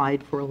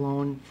applied for a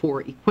loan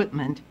for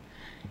equipment.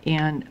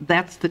 And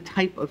that's the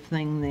type of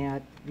thing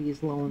that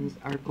these loans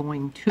are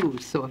going to.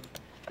 So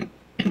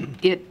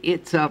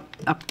it's a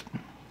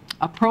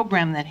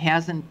program that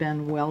hasn't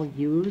been well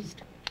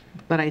used,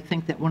 but I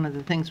think that one of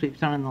the things we've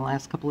done in the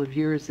last couple of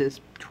years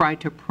is try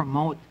to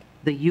promote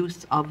the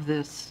use of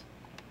this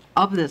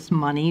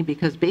money,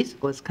 because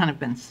basically it's kind of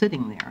been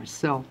sitting there.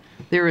 So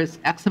there is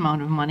X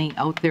amount of money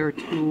out there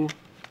to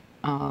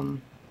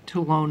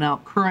loan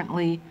out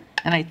currently,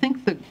 and I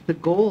think the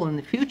goal in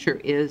the future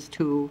is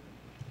to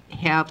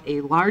have a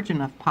large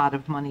enough pot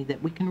of money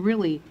that we can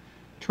really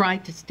try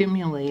to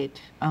stimulate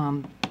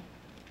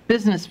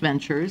business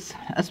ventures,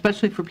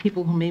 especially for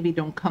people who maybe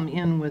don't come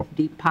in with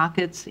deep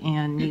pockets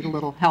and need a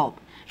little help.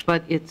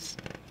 But it's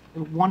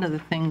one of the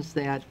things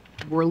that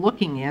we're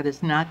looking at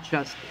is not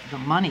just the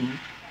money,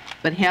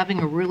 but having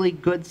a really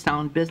good,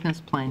 sound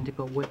business plan to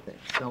go with it.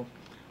 So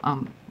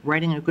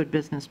writing a good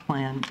business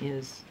plan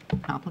is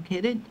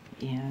complicated,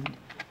 and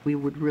we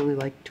would really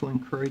like to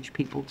encourage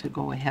people to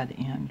go ahead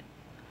and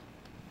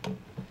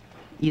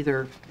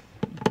either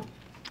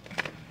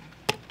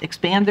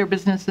expand their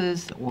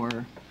businesses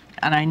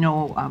and I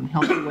know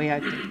Healthy Way,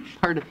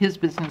 part of his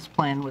business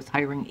plan was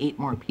hiring 8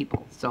 more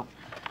people. So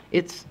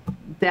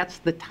that's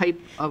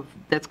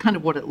kind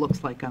of what it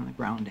looks like on the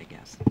ground, I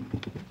guess.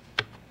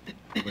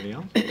 Anybody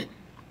else?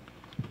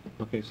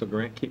 Okay, so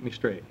Grant, keep me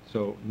straight.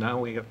 So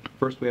now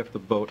first we have to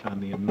vote on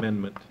the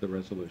amendment to the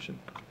resolution.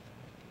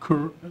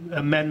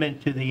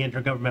 Amendment to the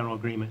intergovernmental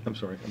agreement. I'm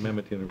sorry,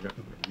 amendment to the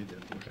intergovernmental. You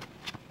did, okay.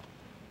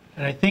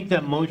 And I think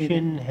that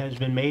motion has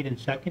been made and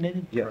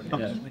seconded? Yes.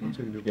 Okay.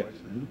 Yes.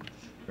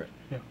 Correct.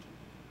 Yeah.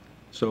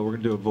 So we're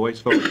going to do a voice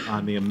vote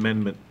on the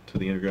amendment to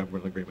the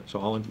intergovernmental agreement. So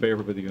all in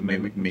favor of the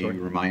amendment? May you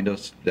remind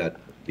us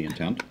that the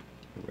intent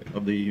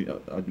of the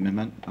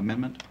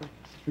amendment?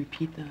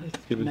 Repeat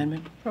the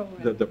amendment?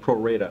 The pro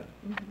rata.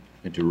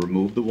 And to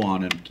remove the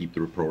one and keep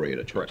the pro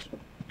rata. Correct.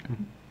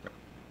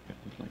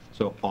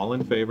 So all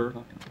in favor?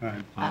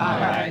 Aye.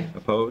 Aye.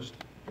 Opposed?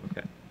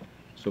 Okay.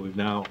 So we've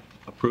now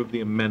approved the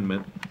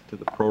amendment to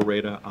the pro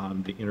rata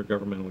on the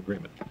intergovernmental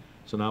agreement.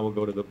 So now we'll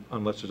go to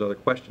unless there's other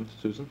questions.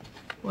 Susan?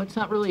 Well, it's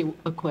not really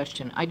a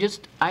question.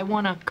 I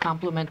want to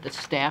compliment the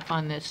staff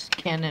on this,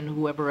 Ken and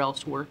whoever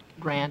else worked,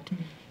 Grant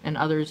and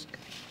others.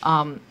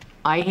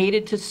 I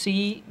hated to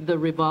see the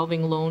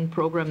revolving loan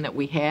program that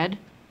we had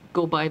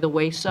go by the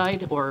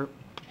wayside,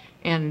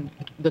 and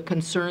the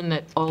concern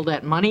that all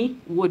that money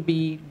would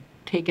be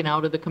taken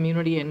out of the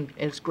community and,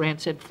 as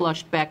Grant said,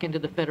 flushed back into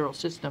the federal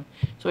system.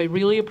 So I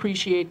really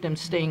appreciate them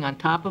staying on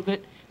top of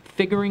it,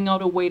 figuring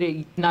out a way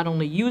to not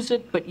only use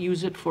it, but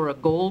use it for a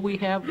goal we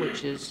have,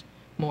 which is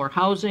more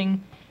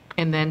housing,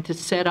 and then to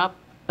set up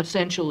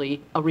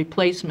essentially a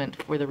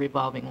replacement for the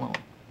revolving loan.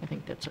 I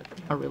think that's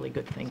a really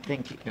good thing.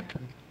 Thank you. Yeah.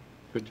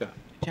 Good job.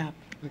 Good job.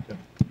 Good job.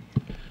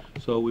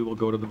 So we will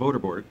go to the voter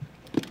board.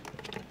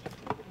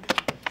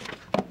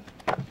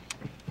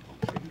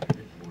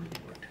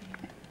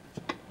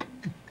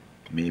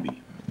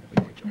 Maybe.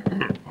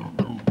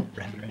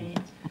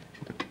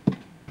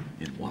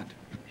 In what?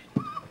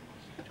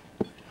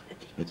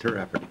 It's her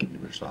effort to get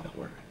into her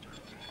software.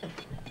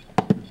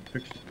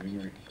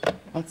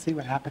 Let's see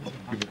what happens.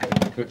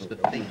 The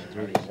thing is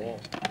really small.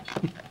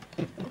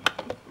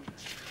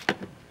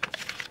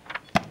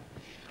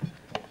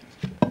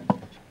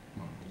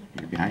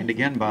 You're behind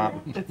again,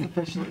 Bob. It's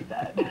officially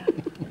dead.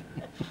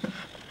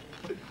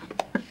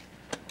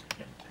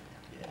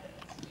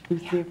 We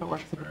see if it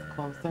works if it's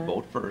closer.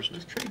 Vote first.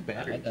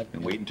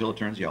 And wait until it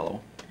turns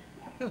yellow.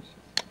 All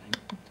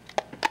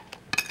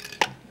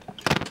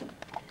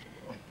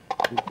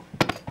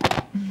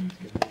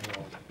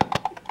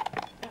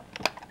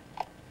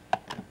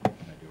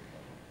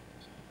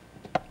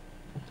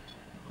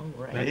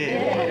right.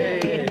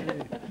 Hey.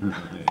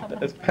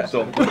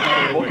 So,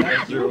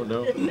 0,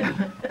 no.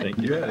 Thank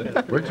you.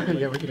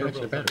 Yeah, we can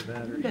answer better.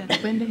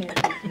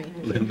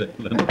 Linda.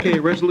 Okay,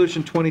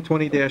 resolution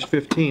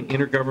 2020-15,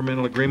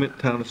 intergovernmental agreement,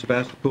 Town of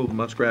Sevastopol,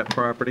 Muskrat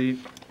property.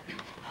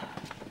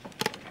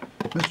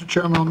 Mr.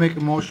 Chairman, I'll make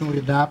a motion we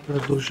adopt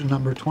resolution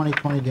number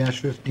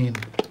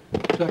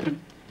 2020-15.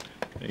 Second.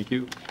 Thank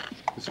you.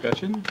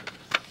 Discussion?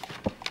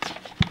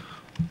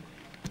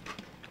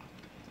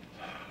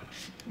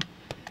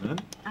 None?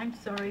 I'm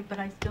sorry, but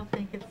I still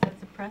think it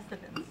sets a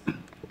precedence. And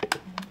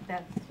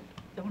that's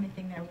the only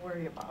thing I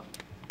worry about.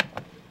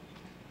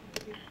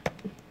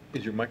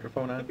 Is your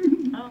microphone on?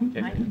 Oh,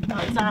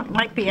 no, it's not,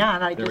 might be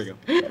on, I There just.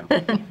 we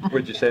go.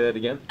 Would you say that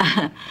again?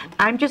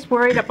 I'm just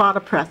worried about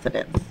a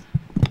precedence.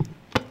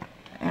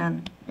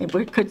 And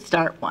we could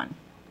start one.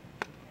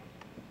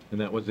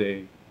 And that was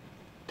a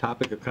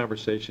topic of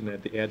conversation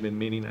at the admin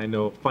meeting. I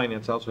know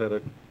finance also had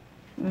a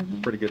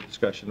pretty good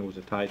discussion. It was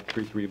a tied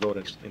 3-3 vote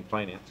in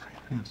finance,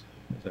 Yes.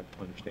 as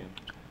I understand.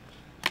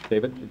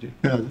 David, did you?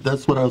 Yeah,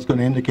 that's what I was going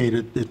to indicate.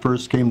 It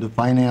first came to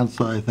finance,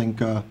 I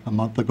think, a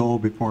month ago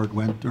before it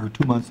went, or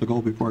 2 months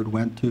ago before it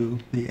went to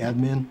the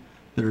admin.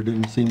 There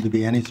didn't seem to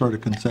be any sort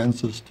of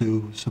consensus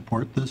to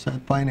support this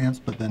at finance,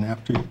 but then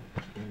after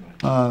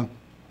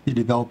you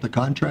developed the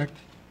contract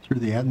through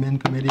the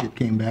admin committee, it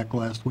came back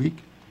last week,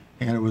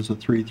 and it was a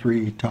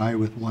 3-3 tie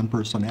with one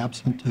person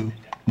absent to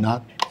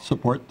not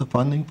support the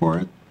funding for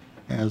it.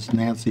 As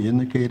Nancy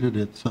indicated,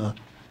 it's the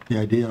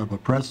idea of a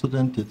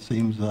precedent. It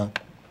seems,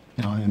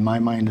 you know, in my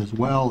mind as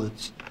well,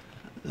 it's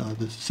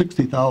the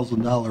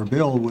 $60,000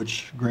 bill,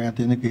 which Grant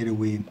indicated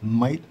we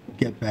might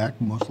get back,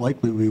 most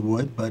likely we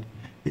would, but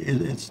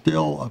it's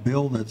still a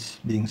bill that's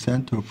being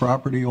sent to a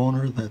property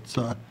owner that's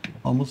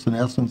almost in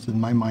essence, in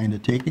my mind, a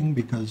taking,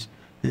 because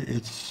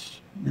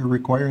you're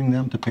requiring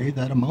them to pay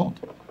that amount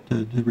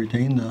to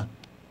retain the,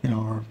 you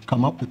know, or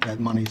come up with that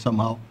money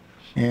somehow.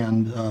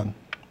 And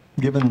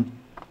given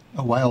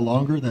a while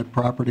longer, that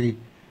property,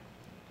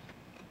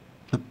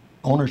 the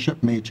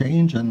ownership may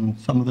change and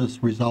some of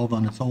this resolve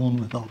on its own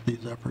without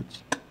these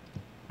efforts.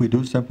 We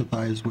do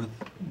sympathize with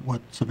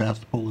what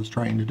Sevastopol is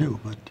trying to do,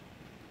 but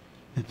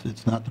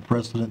it's not the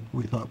precedent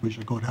we thought we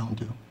should go down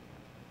to.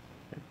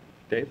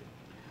 Dave?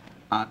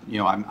 You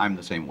know, I'm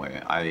the same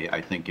way.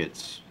 I think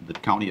it's, the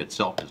county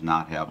itself does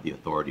not have the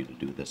authority to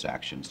do this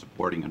action.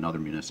 Supporting another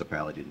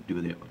municipality to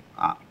do the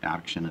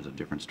action is a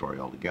different story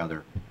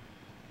altogether.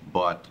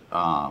 But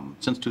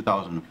since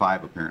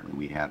 2005, apparently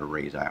we had a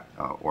raise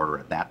order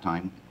at that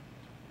time.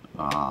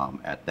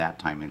 At that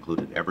time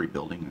included every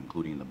building,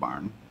 including the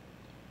barn.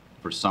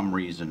 For some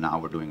reason, now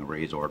we're doing a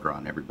raise order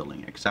on every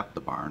building except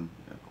the barn.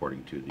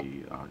 According to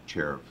the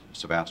chair of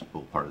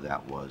Sevastopol, part of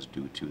that was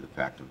due to the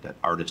fact of that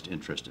artist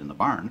interest in the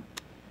barn.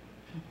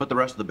 But the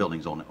rest of the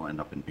buildings will end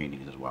up in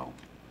paintings as well.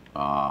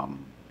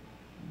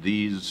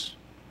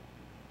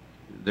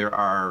 There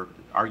are,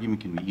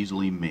 argument can be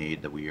easily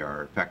made that we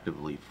are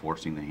effectively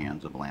forcing the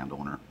hands of the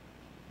landowner.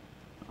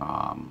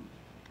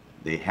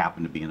 They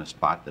happen to be in a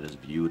spot that is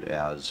viewed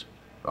as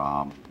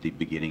the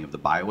beginning of the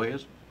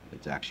byways.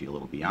 It's actually a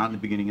little beyond the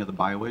beginning of the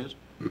byways.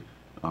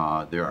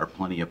 There are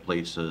plenty of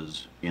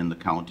places in the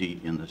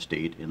county, in the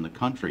state, in the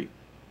country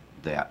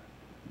that,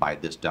 by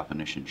this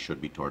definition,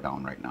 should be torn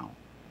down right now.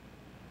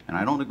 And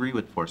I don't agree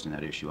with forcing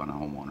that issue on a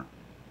homeowner.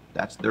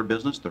 That's their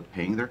business. They're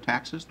paying their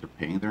taxes. They're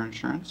paying their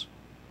insurance.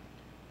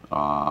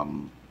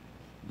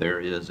 There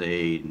is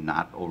a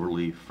not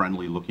overly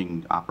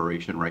friendly-looking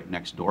operation right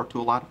next door to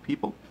a lot of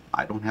people.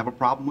 I don't have a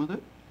problem with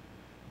it.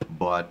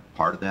 But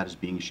part of that is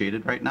being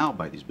shaded right now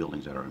by these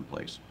buildings that are in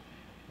place.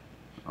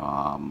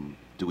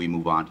 Do we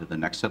move on to the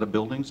next set of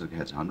buildings that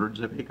has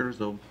hundreds of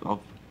acres of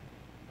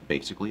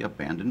basically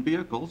abandoned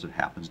vehicles? It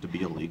happens to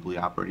be a legally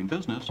operating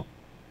business.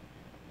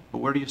 But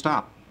where do you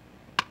stop?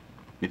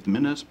 If the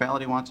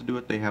municipality wants to do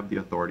it, they have the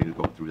authority to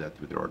go through that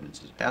through their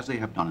ordinances, as they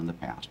have done in the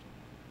past.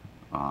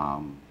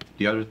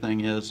 The other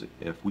thing is,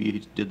 if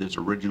we did this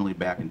originally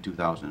back in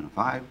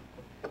 2005,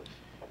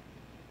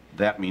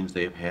 that means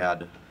they've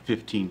had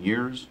 15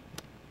 years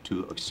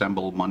to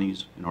assemble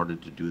monies in order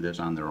to do this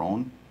on their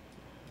own.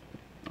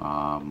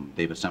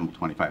 They've assembled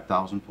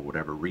 $25,000 for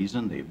whatever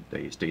reason.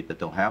 They state that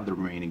they'll have the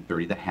remaining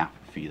 30, the half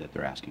fee that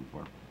they're asking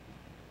for.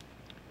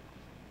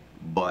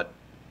 But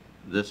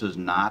this is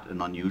not an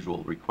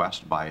unusual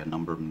request by a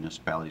number of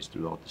municipalities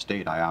throughout the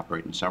state. I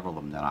operate in several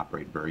of them that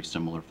operate very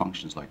similar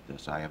functions like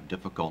this. I have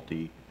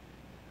difficulty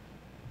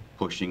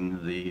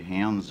pushing the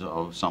hands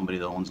of somebody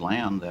that owns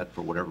land that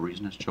for whatever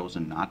reason has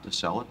chosen not to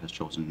sell it, has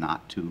chosen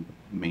not to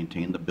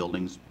maintain the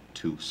buildings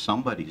to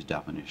somebody's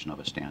definition of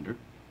a standard,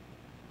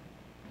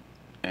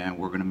 and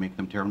we're going to make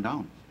them tear them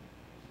down.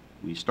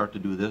 We start to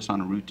do this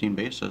on a routine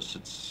basis,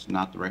 it's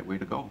not the right way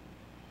to go.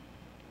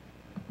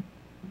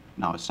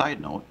 Now, a side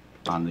note,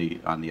 on the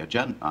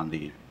agenda, on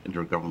the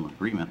intergovernmental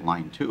agreement,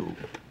 line 2,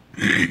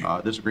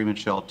 this agreement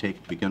shall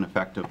begin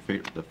effective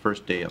the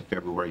first day of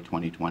February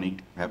 2020.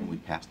 Haven't we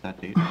passed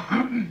that date?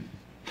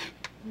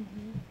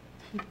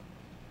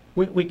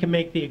 We can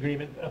make the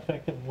agreement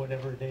effective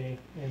whatever day,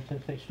 and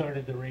since they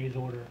started the raise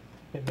order,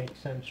 it makes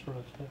sense for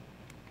us to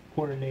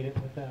coordinate it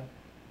with that.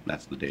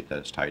 That's the date that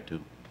it's tied to.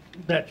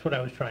 That's what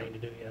I was trying to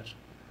do, yes.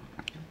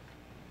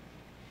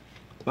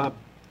 Bob?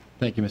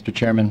 Thank you, Mr.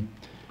 Chairman.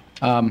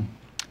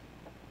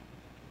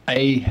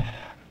 I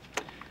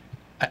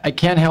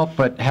can't help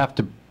but have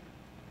to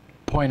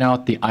point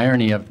out the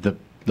irony of the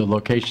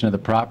location of the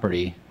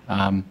property.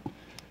 Mr.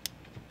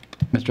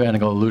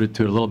 Anigal alluded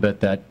to it a little bit,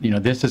 that, you know,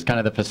 this is kind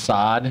of the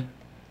facade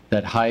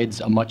that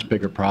hides a much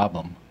bigger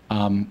problem.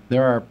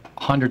 There are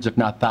hundreds, if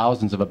not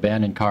thousands, of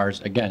abandoned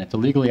cars. Again, it's a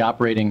legally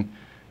operating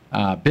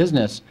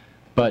business,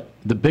 but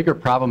the bigger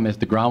problem is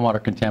the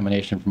groundwater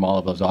contamination from all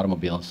of those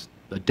automobiles.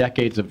 The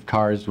decades of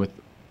cars with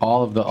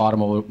all of the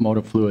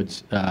automotive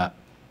fluids,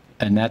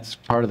 and that's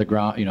part of the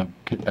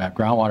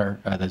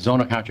groundwater, the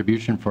zone of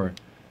contribution for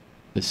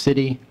the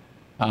city.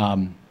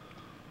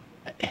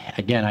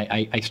 Again,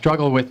 I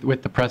struggle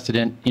with the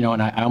precedent, you know,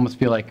 and I almost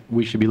feel like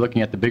we should be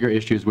looking at the bigger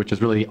issues, which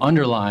is really the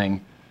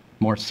underlying,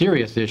 more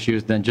serious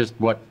issues than just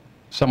what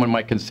someone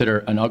might consider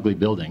an ugly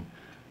building.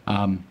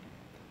 I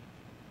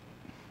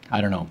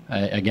don't know.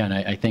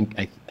 I think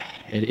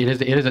it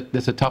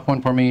is a tough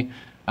one for me.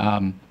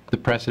 The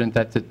precedent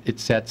that it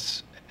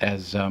sets,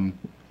 as Mr.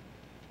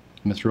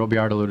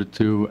 Robillard alluded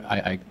to,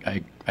 I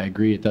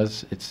agree. It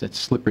does. It's a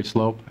slippery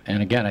slope.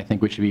 And again, I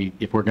think we should be,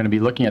 if we're going to be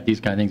looking at these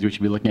kind of things, we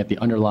should be looking at the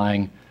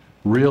underlying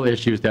real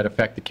issues that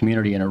affect the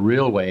community in a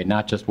real way,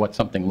 not just what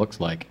something looks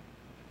like.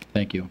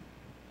 Thank you.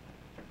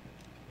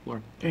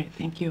 Laura? Great,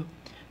 thank you.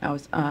 I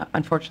was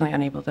unfortunately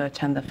unable to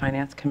attend the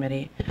Finance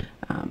Committee,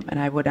 and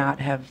I would not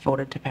have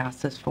voted to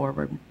pass this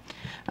forward.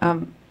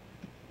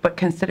 But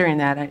considering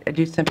that, I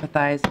do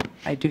sympathize.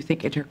 I do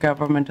think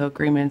intergovernmental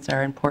agreements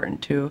are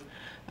important to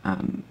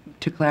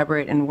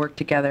collaborate and work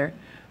together.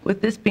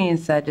 With this being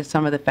said, just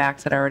some of the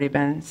facts that have already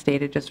been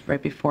stated just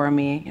right before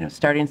me, you know,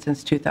 starting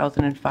since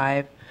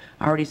 2005,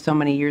 already so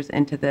many years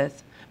into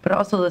this, but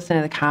also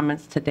listening to the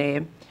comments today,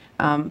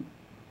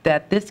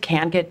 that this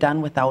can get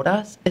done without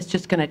us. It's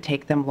just going to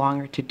take them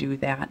longer to do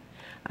that.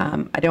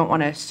 I don't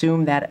want to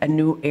assume that a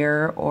new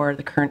heir or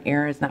the current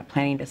heir is not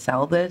planning to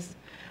sell this.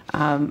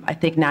 I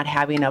think not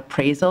having an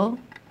appraisal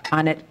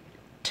on it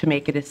to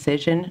make a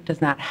decision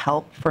does not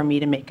help for me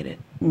to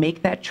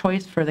make that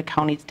choice for the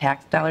county's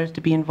tax dollars to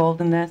be involved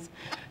in this.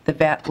 The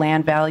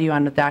land value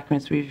on the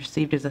documents we've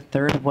received is a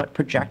third of what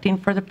projecting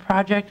for the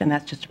project, and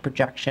that's just a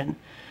projection.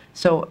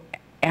 So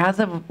as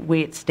of the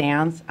way it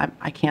stands,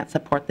 I can't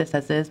support this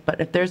as is,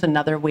 but if there's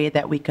another way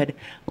that we could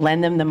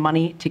lend them the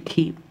money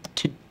to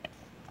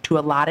to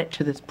allot it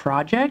to this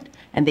project,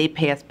 and they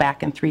pay us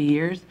back in 3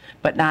 years,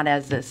 but not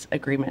as this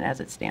agreement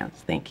as it stands.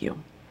 Thank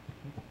you.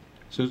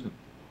 Susan?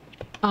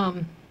 All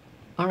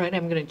right,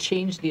 I'm going to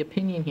change the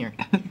opinion here,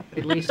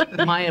 at least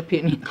my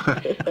opinion.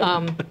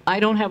 I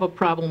don't have a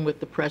problem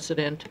with the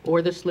precedent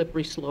or the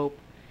slippery slope.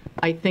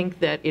 I think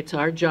that it's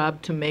our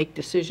job to make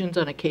decisions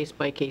on a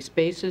case-by-case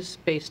basis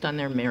based on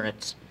their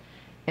merits.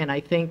 And I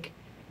think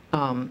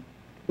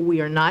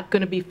we are not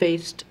going to be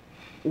faced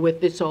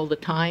with this all the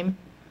time.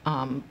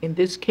 In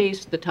this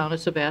case, the town of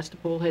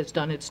Sevastopol has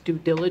done its due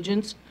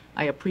diligence.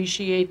 I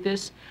appreciate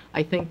this.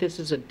 I think this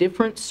is a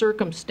different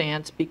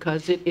circumstance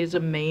because it is a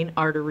main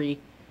artery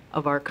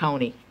of our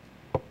county.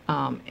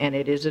 And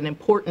it is an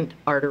important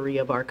artery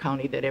of our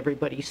county that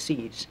everybody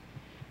sees.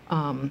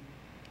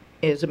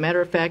 As a matter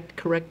of fact,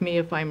 correct me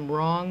if I'm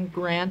wrong,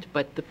 Grant,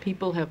 but the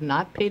people have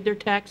not paid their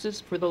taxes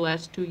for the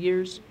last 2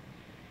 years.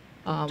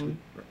 They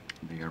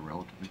are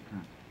relatively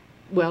current.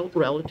 Well,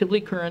 relatively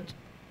current,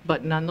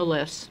 but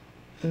nonetheless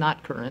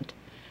not current.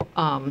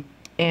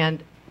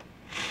 And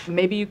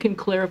maybe you can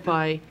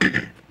clarify,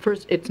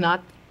 first, it's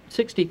not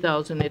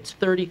 60,000, it's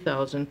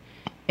 30,000,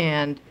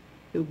 and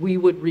we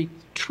would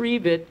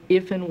retrieve it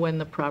if and when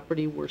the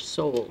property were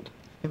sold.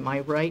 Am I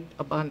right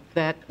about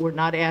that? We're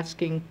not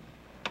asking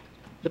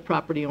the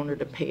property owner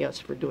to pay us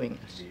for doing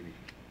this.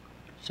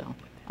 So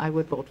I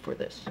would vote for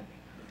this.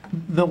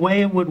 The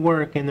way it would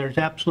work, and there's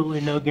absolutely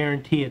no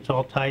guarantee, it's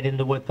all tied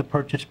into what the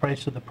purchase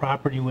price of the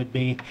property would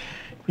be,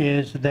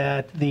 is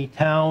that the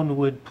town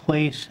would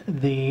place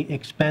the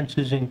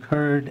expenses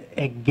incurred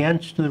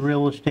against the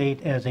real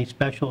estate as a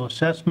special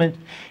assessment.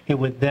 It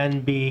would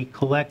then be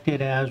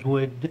collected as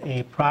would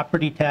a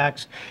property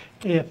tax.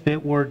 If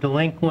it were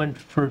delinquent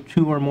for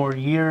 2 or more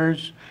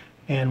years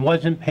and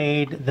wasn't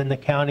paid, then the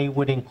county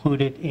would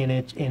include it in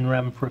its in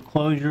rem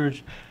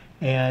foreclosures,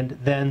 and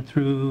then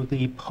through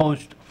the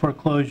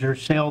post-foreclosure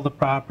sale of the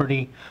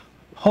property,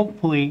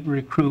 hopefully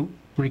recoup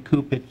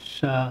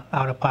its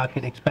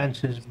out-of-pocket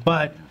expenses.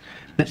 But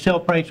the sale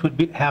price would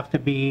have to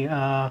be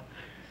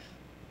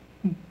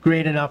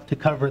great enough to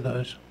cover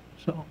those.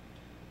 So,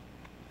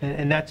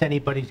 and that's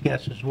anybody's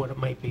guess as what it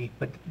might be,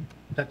 but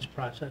that's the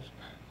process.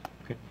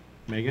 Okay.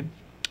 Megan?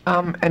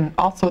 And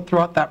also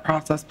throughout that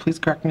process, please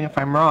correct me if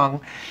I'm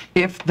wrong,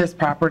 if this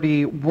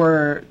property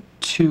were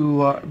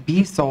to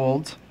be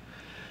sold,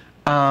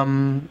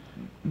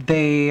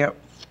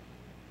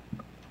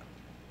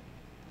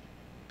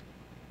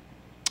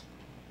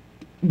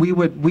 we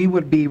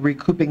would be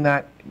recouping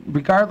that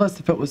regardless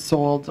if it was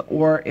sold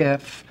or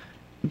if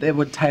the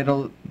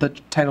title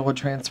would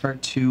transfer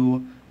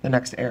to the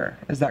next heir.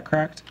 Is that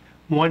correct?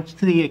 Once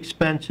the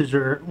expenses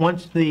are,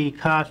 once the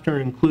costs are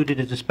included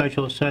as a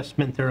special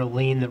assessment, they're a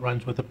lien that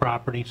runs with the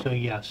property. So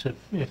yes,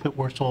 if it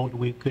were sold,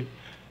 we could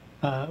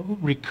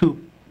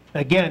recoup.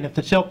 Again, if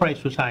the sale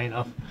price was high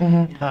enough.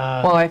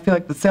 Well, I feel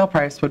like the sale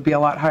price would be a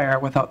lot higher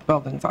without the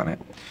buildings on it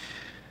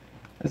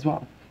as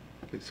well.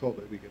 If they sold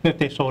it, we get. If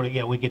they sold it,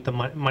 yeah, we get the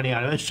money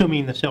out of it,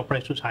 assuming the sale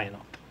price was high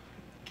enough.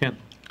 Ken?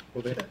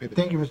 Well, they have to pay the-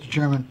 Thank you, Mr.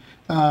 Chairman.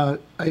 I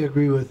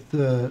agree with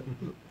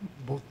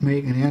both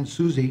Megan and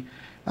Susie.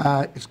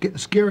 It's getting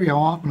scary how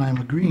often I'm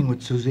agreeing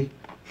with Susie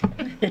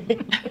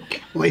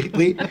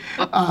lately.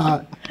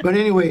 But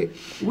anyway,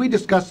 we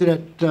discussed it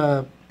at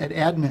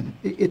admin.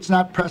 It's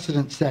not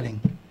precedent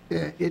setting.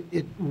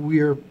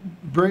 We're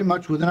very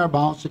much within our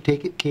bounds to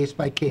take it case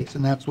by case,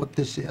 and that's what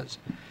this is.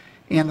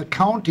 And the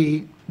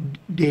county,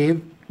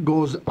 Dave,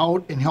 goes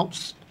out and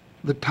helps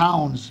the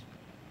towns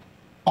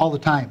all the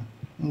time.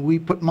 We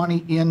put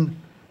money in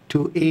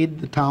to aid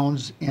the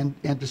towns, and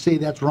to say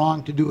that's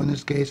wrong to do in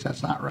this case,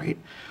 that's not right.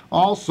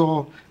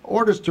 Also,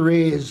 orders to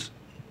raise,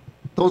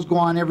 those go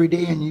on every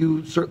day, and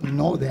you certainly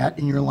know that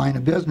in your line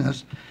of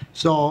business.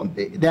 So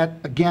that,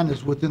 again,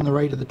 is within the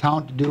right of the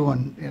town to do,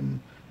 and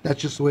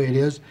that's just the way it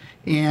is.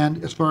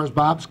 And as far as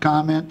Bob's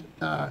comment,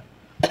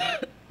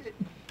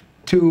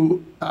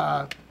 to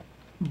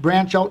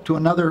branch out to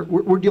another,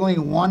 we're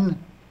dealing one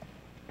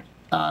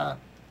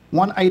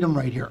item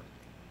right here.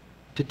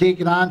 To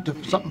take it on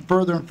to something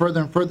further and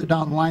further and further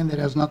down the line that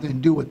has nothing to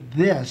do with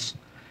this,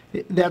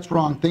 that's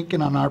wrong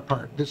thinking on our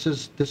part. This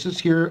is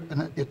here,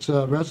 and it's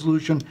a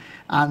resolution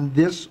on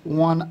this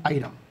one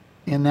item,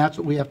 and that's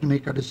what we have to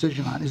make our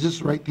decision on. Is this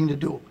the right thing to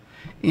do?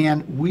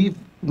 And we've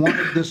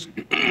wanted this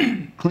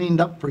cleaned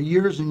up for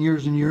years and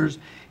years and years,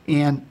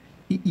 and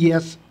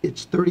yes,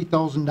 it's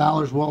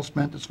 $30,000 well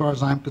spent as far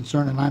as I'm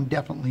concerned, and I'm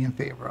definitely in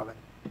favor of it.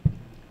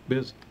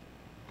 Biz?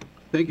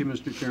 Thank you,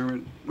 Mr.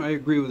 Chairman. I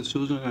agree with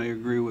Susan. I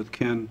agree with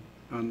Ken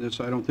on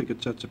this. I don't think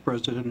it sets a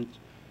precedent,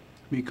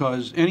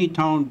 because any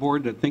town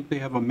board that think they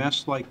have a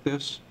mess like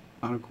this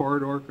on a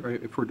corridor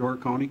for Door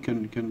County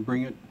can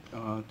bring it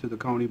to the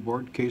county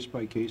board case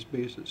by case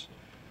basis.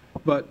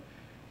 But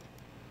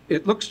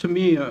it looks to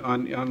me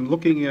on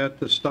looking at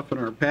the stuff in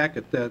our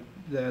packet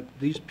that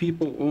these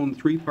people own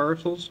 3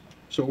 parcels.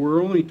 So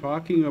we're only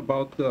talking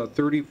about the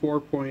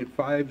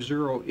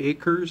 34.50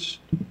 acres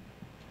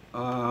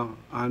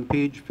on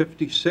page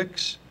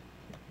 56.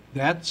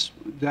 That's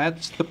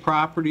the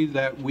property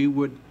that we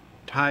would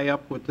tie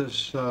up with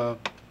this,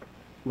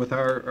 with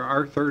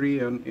our 30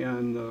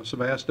 and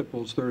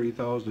Sevastopol's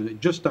 30,000,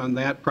 just on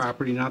that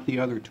property, not the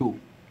other 2.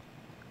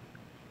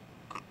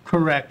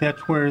 Correct.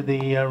 That's where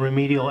the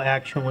remedial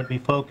action would be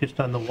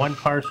focused on the one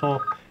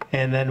parcel,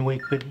 and then we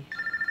could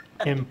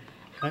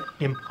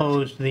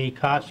impose the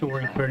costs that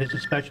were incurred as a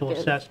special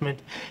assessment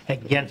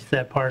against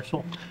that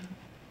parcel.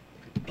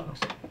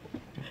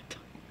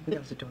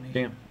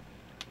 Dan?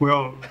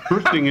 Well,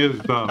 first thing is,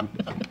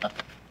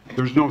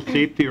 there's no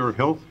safety or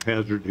health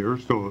hazard here,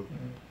 so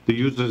to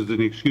use as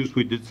an excuse,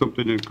 we did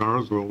something in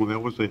Carswell, when that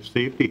was a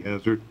safety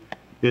hazard.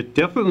 It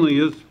definitely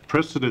is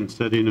precedent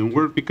setting, and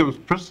where it becomes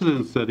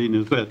precedent setting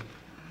is that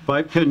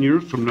 5-10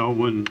 years from now,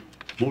 when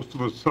most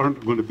of us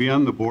aren't going to be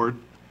on the board,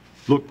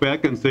 look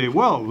back and say,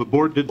 well, the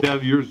board did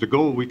that years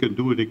ago, we can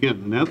do it again.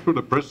 And that's where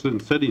the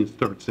precedent setting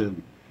starts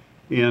in.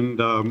 And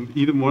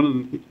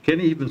even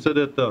Kenny even said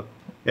at the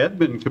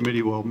admin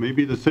committee, well,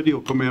 maybe the city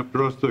will come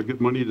after us to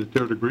get money to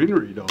tear the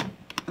greenery down.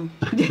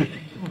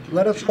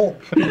 Let us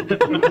hope.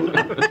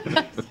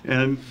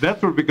 And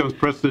that's where it becomes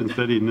precedent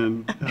setting,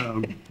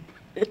 and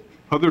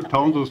other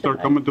towns will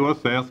start coming to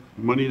us to ask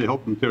money to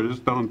help them tear this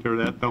down, tear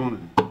that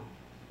down, and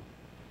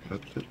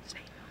that's it.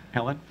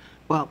 Helen?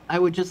 Well, I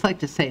would just like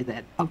to say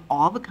that of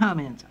all the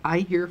comments I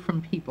hear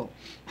from people,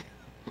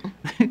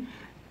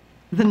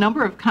 the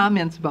number of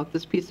comments about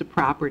this piece of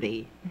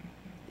property,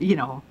 you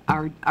know,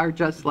 are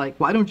just like,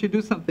 why don't you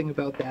do something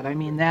about that? I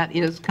mean, that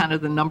is kind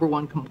of the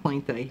 #1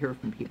 complaint that I hear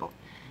from people.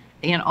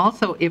 And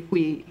also, if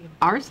we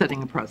are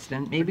setting a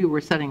precedent, maybe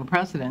we're setting a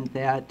precedent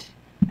that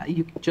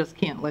you just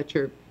can't let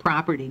your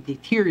property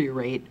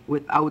deteriorate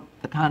without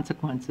the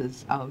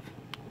consequences of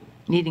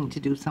needing to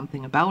do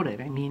something about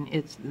it. I mean,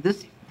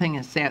 this thing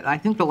is sad. I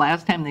think the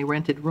last time they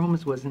rented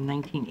rooms was in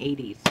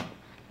 1980s,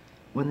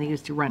 when they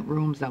used to rent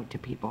rooms out to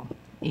people.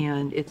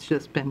 And it's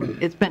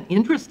been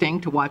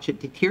interesting to watch it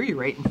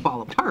deteriorate and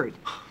fall apart.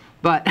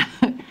 But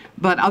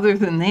other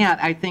than that,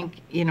 I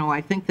think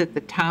that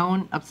the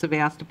town of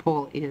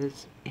Sevastopol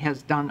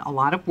has done a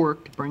lot of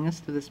work to bring us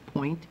to this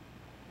point.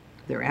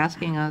 They're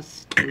asking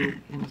us to,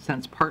 in a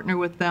sense, partner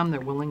with them. They're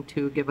willing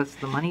to give us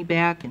the money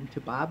back. And to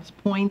Bob's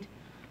point,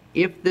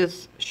 if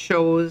this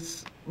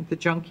shows the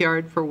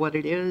junkyard for what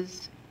it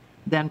is,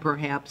 then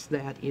perhaps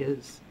that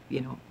is,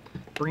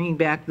 bringing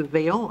back the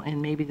veil,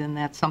 and maybe then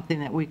that's something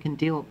that we can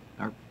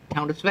our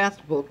Town of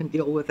Sevastopol can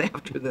deal with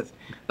after this.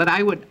 But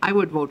I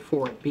would vote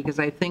for it, because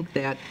I think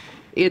that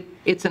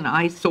it's an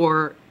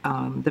eyesore.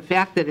 The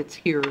fact that it's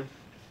here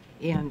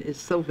and is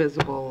so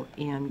visible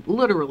and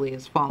literally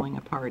is falling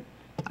apart,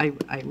 I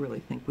really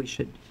think we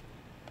should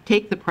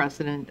take the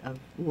precedent of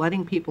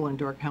letting people in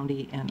Door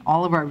County and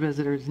all of our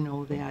visitors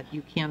know that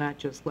you cannot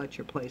just let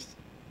your place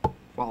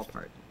fall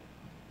apart.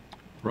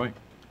 Right.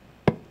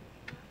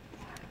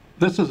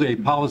 This is a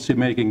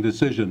policy-making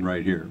decision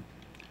right here.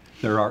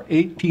 There are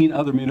 18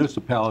 other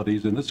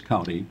municipalities in this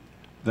county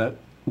that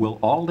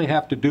all they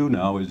have to do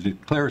now is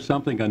declare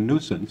something a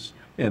nuisance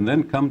and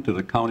then come to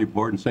the county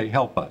board and say,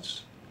 help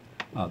us.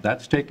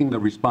 That's taking the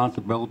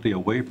responsibility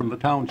away from the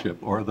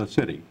township or the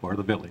city or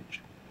the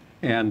village.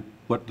 And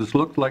what this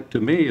looks like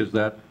to me is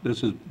that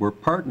we're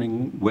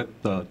partnering with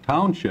the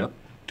township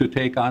to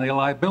take on a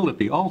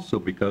liability also,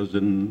 because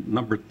in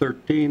number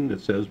 13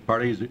 it says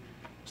parties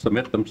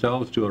submit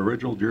themselves to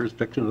original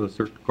jurisdiction of the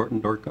Circuit Court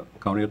in Door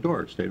County of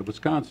Door, state of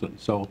Wisconsin.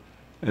 So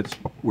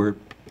we're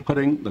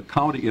putting the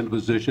county in a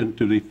position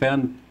to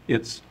defend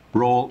its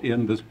role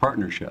in this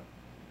partnership.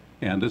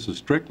 And this is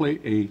strictly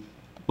a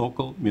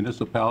local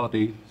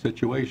municipality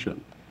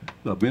situation.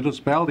 The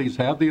municipalities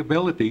have the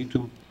ability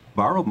to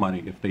borrow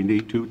money if they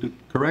need to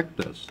correct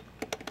this.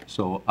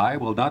 So I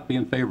will not be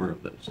in favor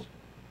of this.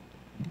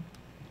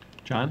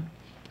 John?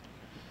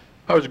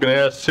 I was going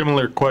to ask a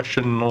similar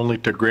question only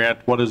to Grant.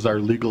 What is our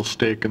legal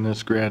stake in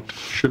this, Grant,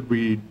 should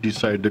we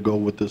decide to go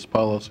with this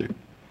policy?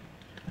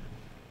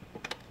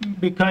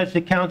 Because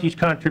the county's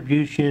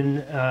contribution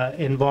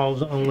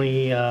involves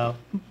only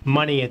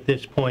money at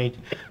this point,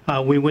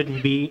 we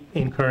wouldn't be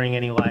incurring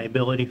any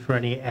liability for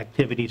any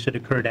activities that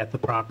occurred at the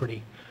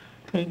property.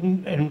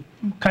 And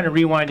kind of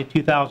rewind to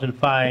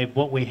 2005,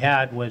 what we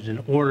had was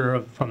an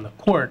order from the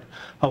court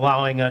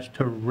allowing us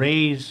to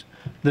raise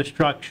the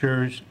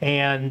structures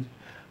and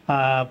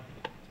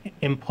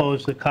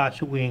impose the costs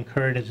that we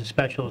incurred as a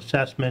special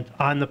assessment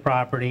on the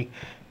property.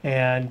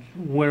 And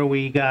where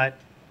we got,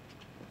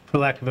 for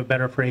lack of a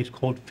better phrase,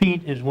 cold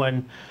feet is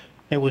when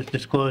it was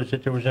disclosed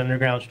that there was an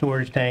underground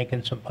storage tank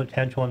and some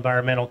potential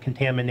environmental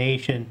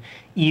contamination,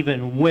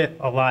 even with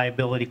a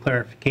liability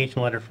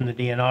clarification letter from the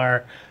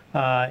DNR.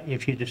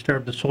 If you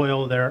disturb the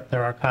soil, there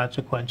are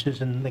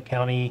consequences, and the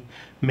county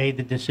made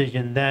the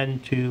decision then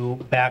to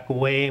back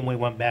away, and we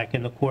went back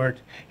into court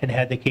and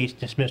had the case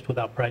dismissed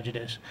without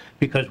prejudice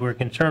because we're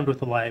concerned with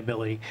the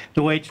liability.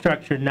 The way it's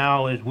structured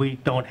now is we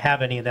don't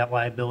have any of that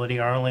liability.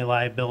 Our only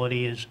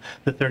liability is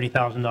the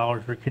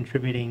 $30,000 we're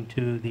contributing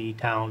to the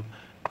town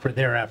for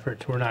their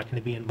efforts. We're not going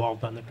to be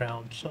involved on the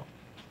ground, so.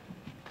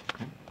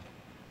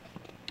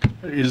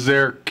 Is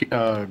there,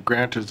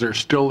 Grant, is there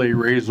still a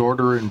raise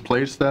order in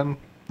place then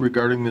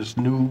regarding this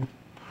new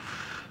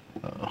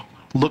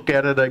look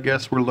at it, I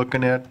guess we're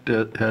looking at?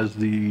 Has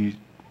the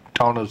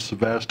Town of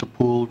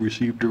Sevastopol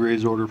received a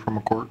raise order from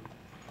a court?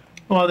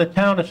 Well, the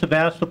Town of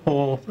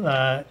Sevastopol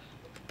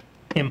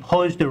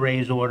imposed a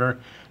raise order.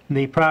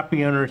 The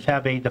property owners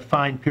have a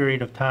defined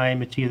period of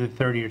time. It's either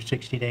 30 or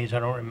 60 days. I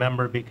don't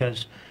remember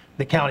because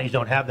the counties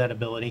don't have that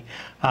ability.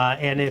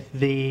 And if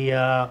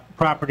the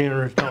property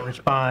owners don't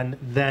respond,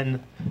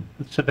 then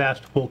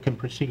Sevastopol can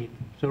proceed.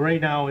 So right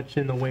now it's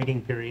in the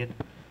waiting period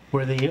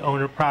where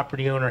the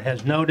property owner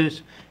has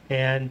notice,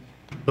 and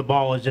the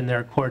ball is in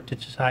their court to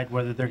decide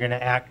whether they're going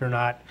to act or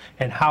not,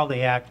 and how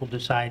they act will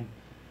decide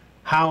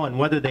how and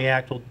whether they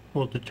act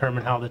will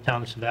determine how the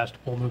Town of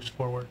Sevastopol moves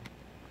forward.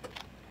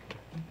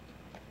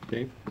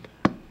 Dave?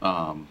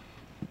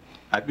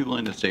 I'd be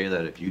willing to say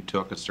that if you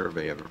took a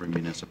survey of every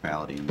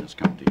municipality in this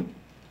county,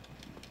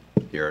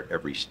 here at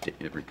every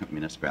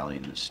municipality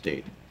in this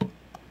state,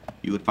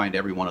 you would find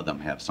every one of them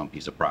have some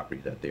piece of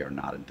property that they are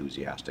not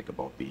enthusiastic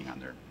about being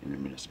on in their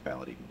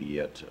municipality, be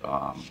it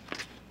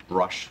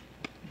brush,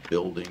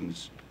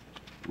 buildings,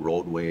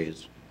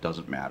 roadways,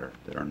 doesn't matter,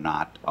 that are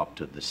not up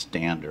to the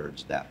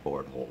standards that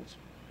board holds.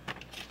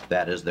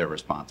 That is their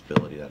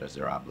responsibility, that is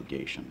their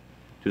obligation.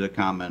 To the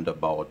comment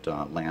about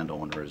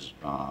landowners,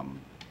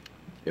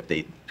 if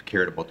they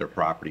cared about their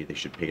property, they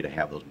should pay to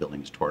have those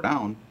buildings tore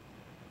down.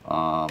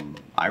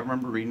 I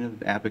remember reading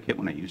an Advocate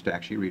when I used to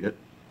actually read it,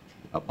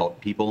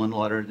 about people in the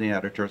letter to the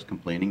editors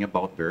complaining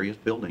about various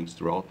buildings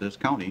throughout this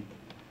county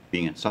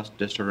being in such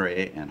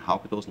disarray, and how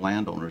could those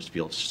landowners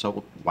feel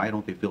why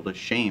don't they feel the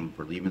shame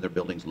for leaving their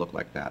buildings look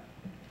like that?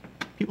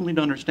 People need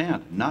to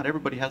understand, not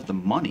everybody has the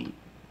money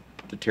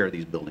to tear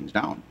these buildings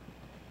down.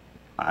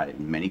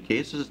 In many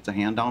cases, it's a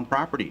hand-down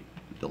property.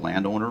 The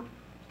landowner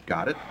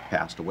got it,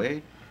 passed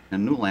away,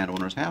 and new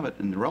landowners have it,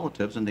 and the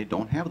relatives, and they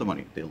don't have the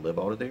money. They live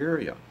out of the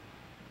area.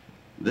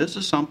 This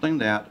is something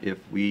that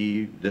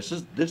this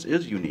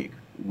is unique.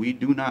 We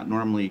do not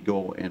normally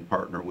go and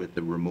partner with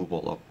the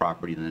removal of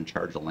property and then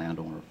charge the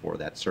landowner for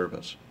that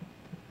service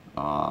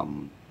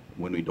when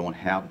we don't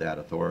have that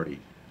authority.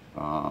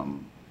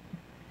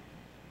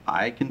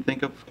 I can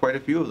think of quite a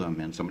few of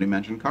them, and somebody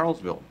mentioned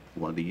Carlsville.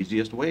 One of the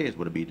easiest ways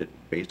would be to,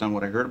 based on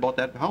what I heard about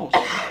that house,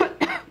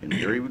 in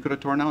theory we could have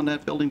torn down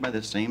that building by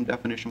the same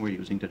definition we're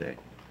using today.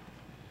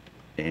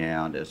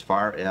 And as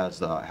far as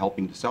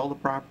helping to sell the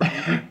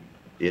property,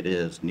 it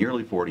is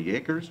nearly 40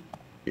 acres.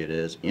 It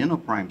is in a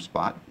prime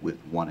spot, with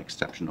one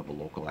exception of a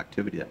local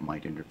activity that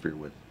might interfere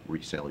with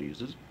resale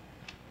uses.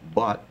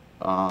 But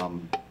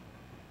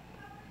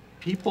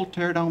people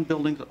tear down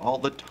buildings all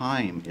the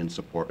time in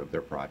support of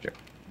their project.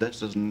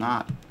 This is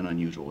not an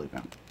unusual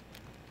event.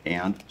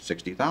 And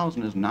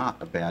 $60,000 is not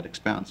a bad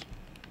expense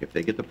if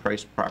they get the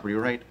price property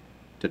right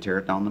to tear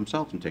it down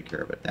themselves and take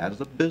care of it. That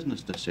is a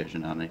business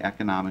decision on the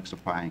economics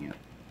of buying it.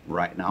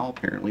 Right now,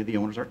 apparently, the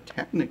owners are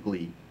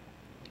technically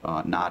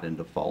not in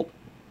default.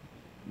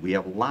 We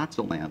have lots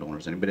of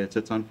landowners. Anybody that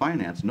sits on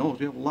finance knows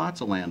we have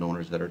lots of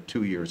landowners that are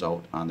 2 years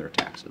out on their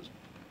taxes.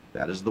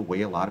 That is the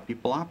way a lot of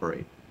people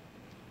operate.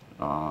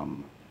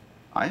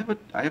 I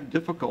have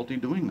difficulty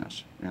doing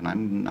this, and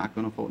I'm not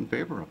going to vote in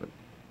favor of it.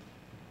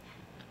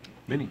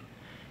 Vinnie?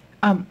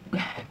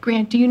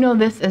 Grant, do you know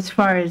this as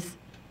far as,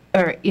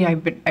 or, yeah,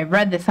 I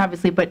read this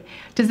obviously, but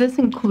does this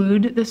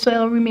include the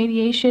soil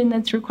remediation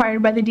that's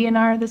required by the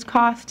DNR, this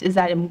cost? Is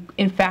that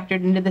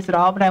factored into this at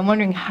all? But I'm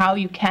wondering how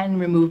you can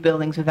remove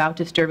buildings without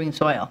disturbing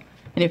soil.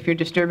 And if you're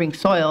disturbing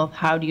soil,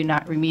 how do you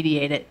not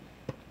remediate it?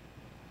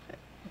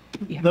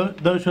 Yeah.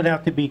 Those would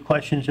have to be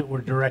questions that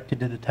were directed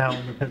to the town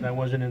because I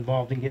wasn't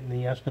involved in getting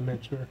the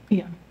estimates or.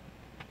 Yeah.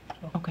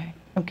 So. Okay.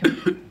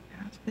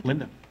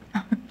 Linda?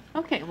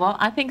 Okay, well,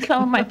 I think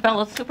some of my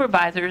fellow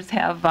supervisors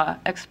have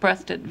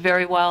expressed it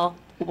very well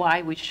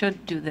why we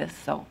should do this,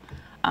 so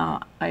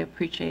I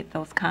appreciate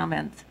those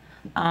comments.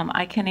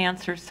 I can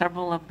answer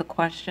several of the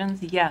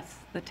questions. Yes,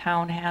 the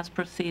town has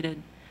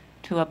proceeded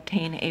to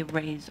obtain a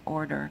raise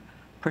order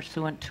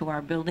pursuant to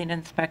our building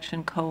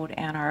inspection code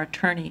and our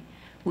attorney.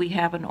 We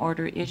have an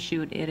order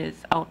issued. It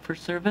is out for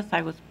service.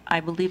 I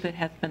believe it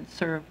has been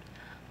served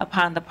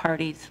upon the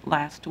parties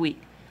last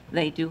week.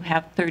 They do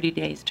have 30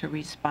 days to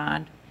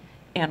respond.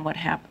 And what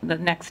happened, the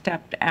next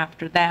step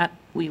after that,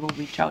 we will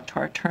reach out to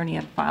our attorney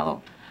and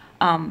follow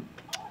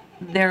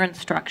their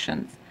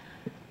instructions.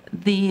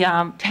 The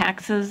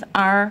taxes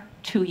are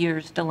 2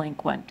 years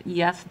delinquent.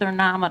 Yes, they're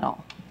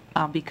nominal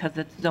because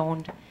it's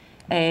zoned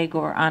ag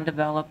or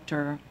undeveloped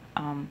or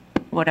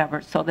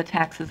whatever. So the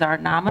taxes are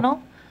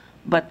nominal,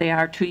 but they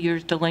are 2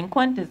 years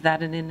delinquent. Is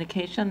that an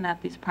indication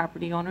that these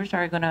property owners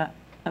are going to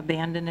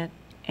abandon it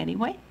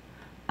anyway?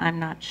 I'm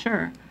not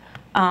sure.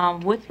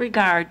 With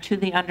regard to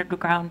the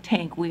underground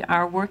tank, we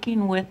are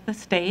working with the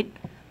state,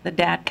 the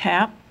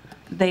DATCAP.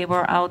 They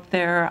were out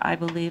there, I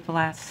believe,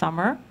 last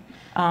summer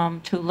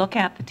to look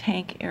at the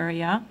tank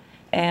area,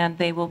 and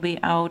they will be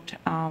out,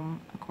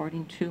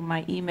 according to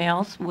my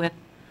emails, with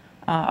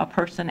a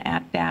person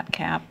at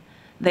DATCAP.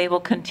 They will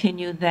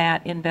continue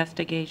that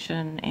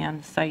investigation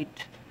and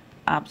site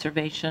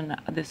observation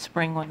this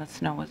spring when the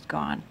snow is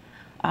gone.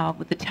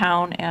 With the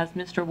town, as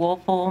Mr.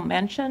 Wolfel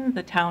mentioned,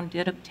 the town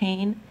did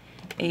obtain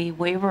a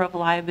waiver of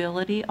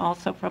liability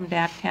also from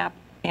DATCAP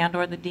and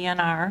or the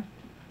DNR.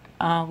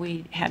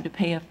 We had to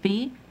pay a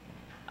fee.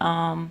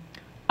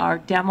 Our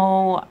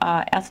demo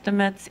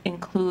estimates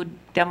include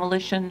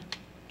demolition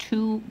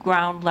to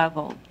ground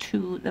level,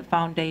 to the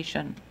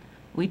foundation.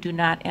 We do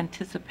not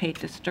anticipate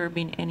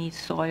disturbing any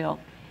soil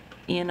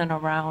in and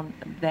around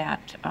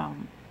that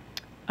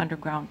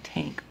underground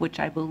tank, which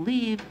I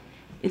believe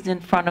is in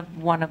front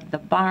of one of the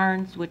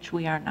barns, which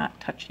we are not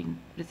touching.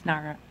 It's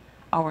not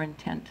our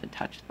intent to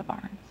touch the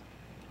barns.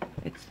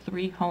 It's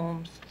 3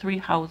 homes, 3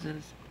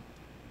 houses,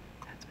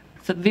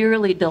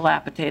 severely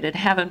dilapidated,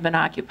 haven't been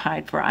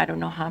occupied for I don't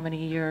know how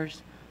many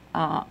years.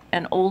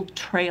 An old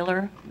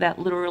trailer that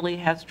literally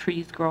has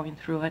trees growing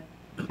through it,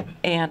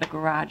 and a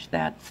garage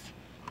that's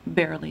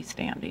barely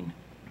standing.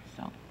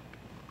 So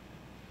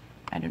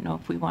I don't know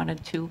if we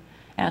wanted to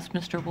ask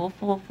Mr.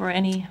 Wolfel for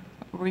any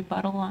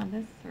rebuttal on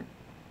this. Or?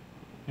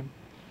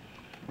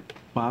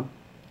 Bob?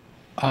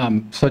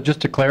 So just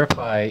to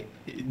clarify,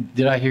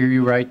 did I hear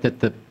you right that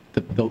the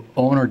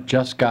owner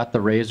just got the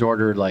raise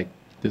order like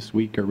this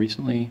week or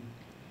recently?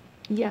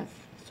 Yes,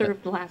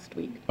 served last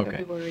week. Okay.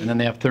 February And then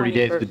they have 30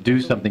 days to 21st,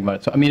 do something about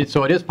it. So I mean,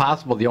 so it is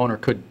possible the owner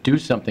could do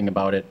something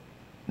about it.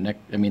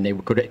 I mean, they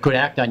could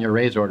act on your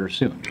raise order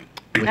soon,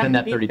 within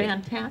that 30 days. That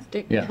would be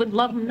fantastic. Yeah. Would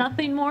love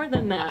nothing more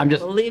than that, I'm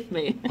just believe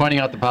me. pointing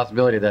out the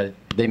possibility that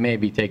they may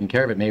be taking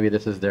care of it. Maybe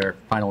this is their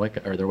final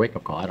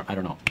wake-up call. I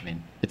don't know. I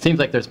mean, it seems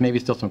like there's maybe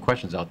still some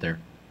questions out there.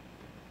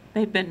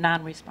 They've been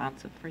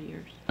non-responsive for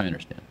years. I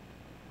understand.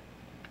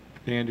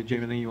 Dan, did you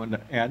have anything you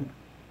wanted to add?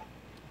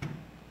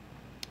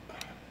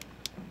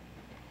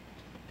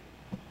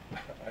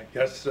 I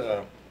guess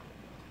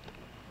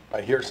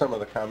I hear some of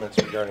the comments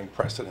regarding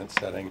precedent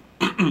setting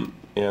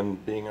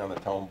and being on the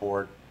town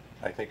board.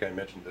 I think I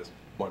mentioned this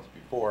once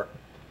before.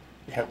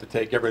 You have to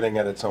take everything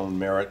at its own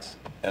merits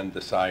and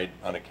decide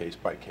on a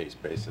case-by-case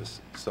basis.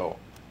 So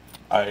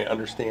I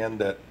understand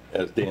that,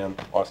 as Dan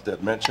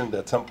Osted mentioned,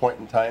 at some point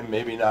in time,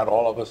 maybe not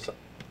all of us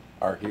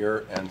are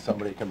here, and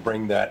somebody can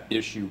bring that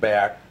issue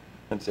back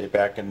and say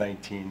back in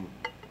 19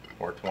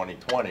 or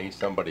 2020,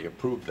 somebody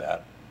approved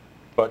that.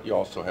 But you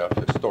also have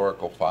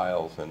historical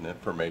files and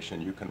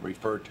information you can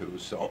refer to.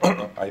 So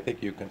I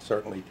think you can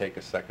certainly take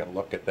a second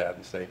look at that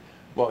and say,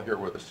 well, here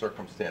were the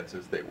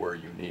circumstances. They were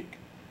unique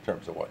in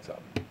terms of what's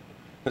up.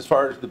 As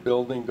far as the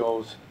building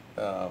goes,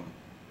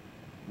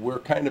 we're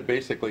kind of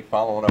basically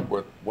following up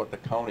with what the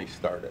county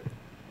started.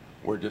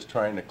 We're just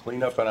trying to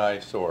clean up an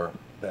eyesore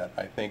that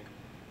I think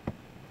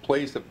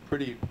plays a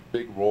pretty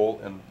big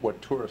role in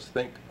what tourists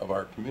think of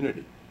our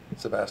community.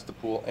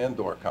 Sevastopol and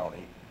Door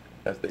County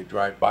as they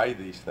drive by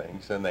these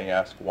things, and they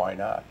ask why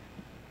not.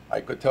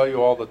 I could tell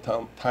you all the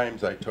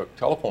times I took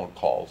telephone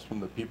calls from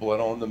the people that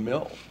own the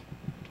mill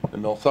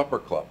supper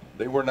club.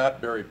 They were not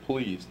very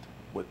pleased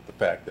with the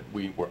fact that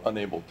we were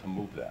unable to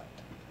move that.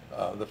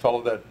 The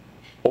fellow that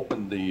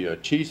opened the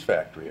cheese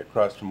factory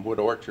across from Wood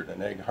Orchard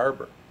in Egg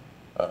Harbor,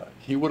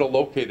 he would have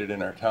located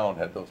in our town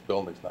had those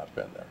buildings not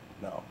been there.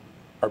 Now,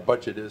 our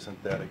budget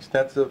isn't that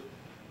extensive.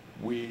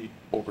 We,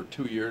 over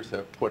 2 years,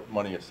 have put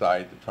money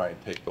aside to try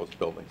and take those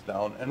buildings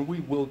down, and we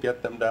will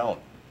get them down,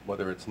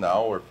 whether it's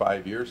now or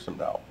 5 years from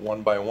now,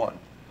 one by one.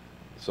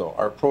 So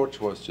our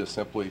approach was just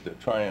simply to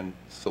try and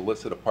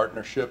solicit a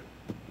partnership.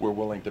 We're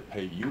willing to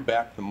pay you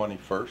back the money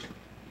first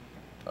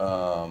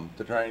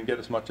to try and get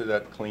as much of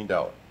that cleaned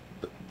out.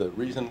 The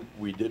reason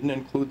we didn't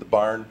include the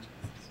barn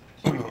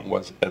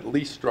was at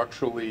least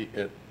structurally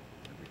it,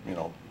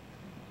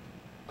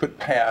 could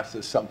pass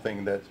as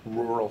something that's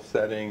rural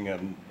setting,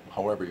 and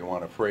however you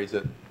want to phrase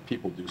it,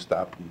 people do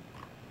stop and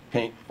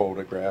paint,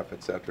 photograph,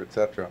 et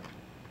cetera,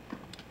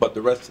 but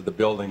the rest of the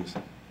buildings,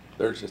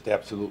 there's just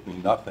absolutely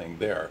nothing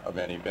there of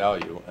any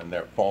value, and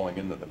they're falling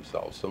into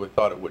themselves. So we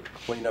thought it would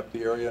clean up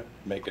the area,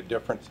 make a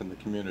difference in the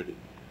community.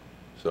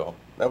 So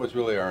that was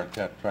really our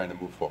intent, trying to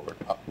move forward.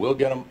 I'll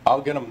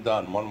get them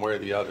done one way or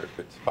the other if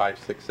it's 5,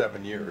 6,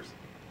 7 years.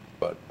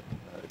 But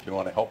if you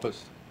want to help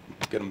us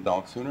get them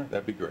down sooner,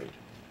 that'd be great.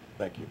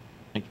 Thank you.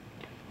 Thank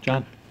you.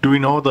 John? Do we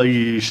know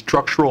the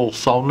structural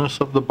soundness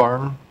of the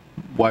barn?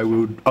 Why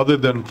we would, other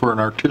than for an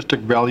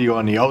artistic value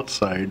on the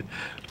outside,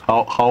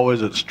 how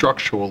is it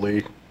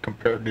structurally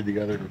compared to the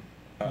other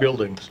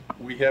buildings?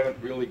 We haven't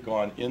really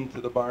gone into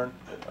the barn.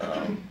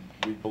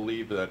 We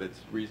believe that it's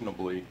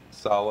reasonably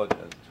solid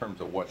in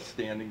terms of what's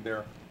standing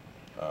there.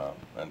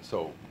 And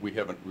so we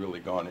haven't really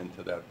gone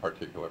into that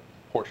particular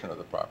portion of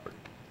the property.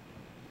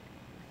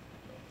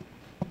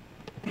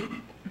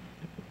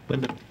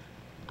 Linda?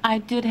 I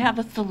did have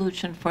a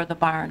solution for the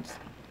barns.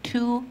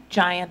 2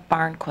 giant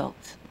barn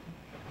quilts.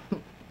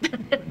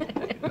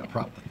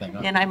 Prop the thing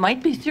up. And I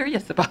might be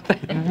serious about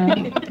that.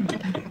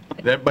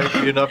 That might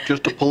be enough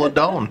just to pull it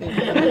down.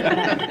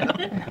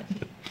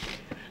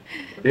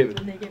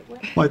 David?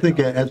 Well, I think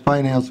as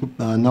finance,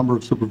 a number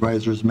of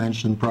supervisors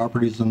mentioned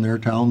properties in their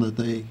town that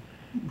they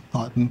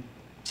thought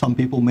some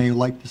people may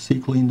like to see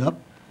cleaned up.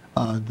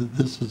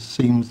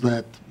 Seems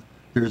that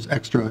there's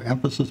extra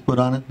emphasis put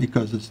on it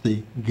because it's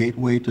the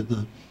gateway to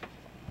the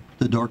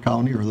Door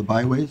County or the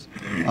byways.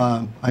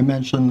 I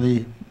mentioned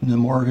the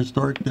more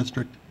historic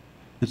district.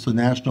 It's a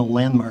national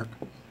landmark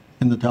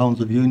in the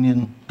towns of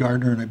Union,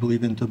 Gardner, and I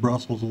believe into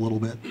Brussels a little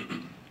bit.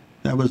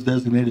 That was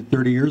designated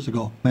 30 years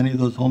ago. Many of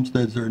those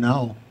homesteads are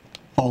now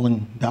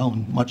falling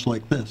down, much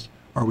like this.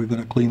 Are we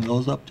going to clean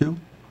those up too?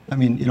 I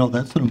mean,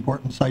 that's an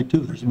important site too.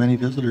 There's many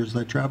visitors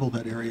that travel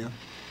that area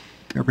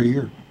every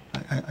year.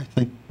 I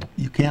think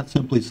you can't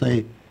simply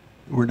say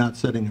we're not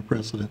setting a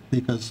precedent,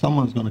 because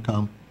someone's going to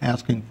come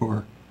asking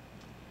for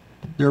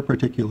their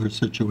particular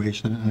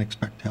situation and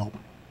expect help.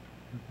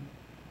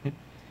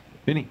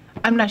 Vinnie?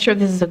 I'm not sure if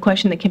this is a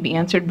question that can be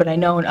answered, but I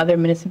know in other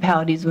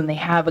municipalities, when they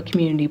have a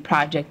community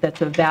project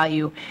that's of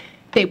value,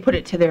 they put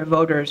it to their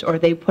voters, or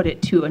they put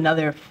it to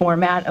another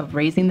format of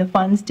raising the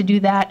funds to do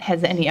that.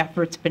 Has any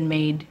efforts been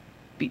made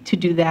to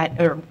do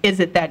that, or is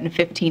it that in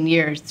 15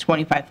 years,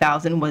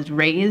 25,000 was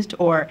raised,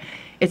 or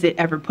is it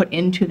ever put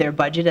into their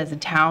budget as a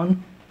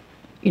town,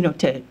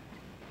 to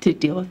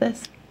deal with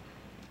this?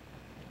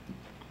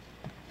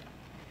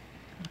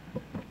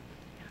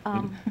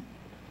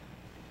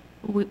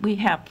 We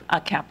have a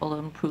capital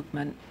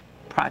improvement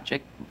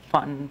project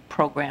fund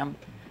program,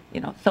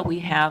 so we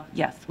have,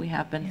 yes, we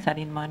have been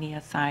setting money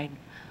aside.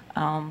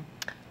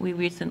 We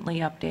recently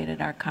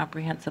updated our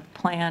comprehensive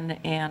plan,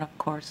 and of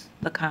course,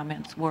 the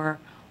comments were,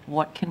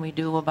 what can we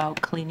do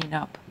about cleaning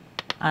up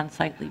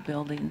unsightly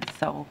buildings?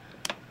 So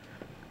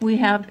we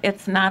have,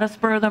 it's not a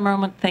spur of the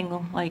moment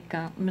thing, like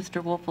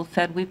Mr. Wolfel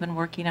said. We've been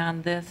working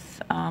on this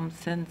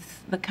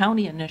since the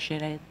county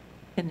initiated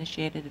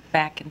it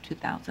back in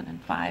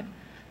 2005.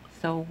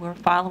 So we're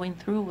following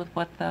through with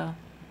what the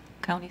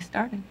county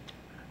started.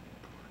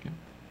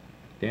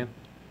 Dan?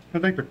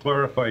 I'd like to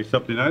clarify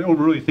something. I don't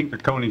really think the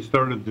county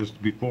started this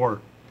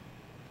before.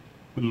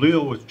 When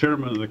Leo was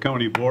chairman of the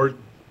county board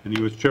and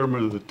he was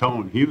chairman of the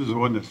town, he was the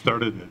one that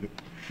started it. It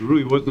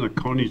really wasn't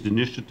the county's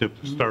initiative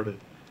to start it.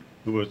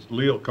 It was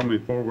Leo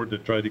coming forward to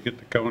try to get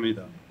the county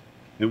done.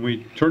 And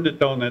we turned it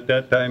down at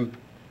that time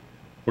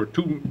for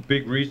 2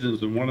 big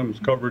reasons, and one of them's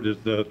covered is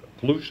the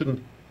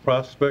pollution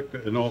prospect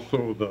and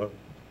also the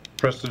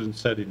precedent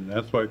setting, and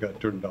that's why it got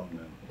turned down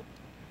then.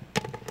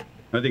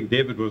 I think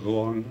David was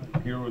along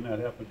here when that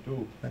happened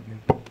too. Thank you.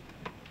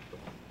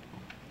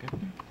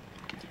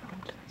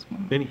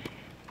 Vinnie?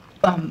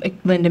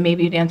 Linda,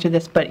 maybe you'd answer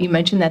this, but you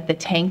mentioned that the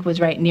tank was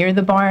right near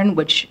the barn,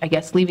 which I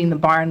guess leaving the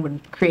barn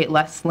would create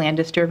less land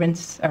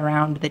disturbance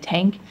around the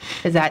tank.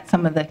 Is that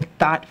some of the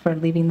thought for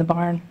leaving the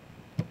barn?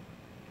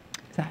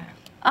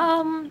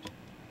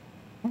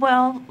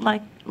 Well,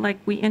 like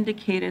we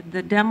indicated,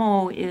 the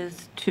demo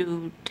is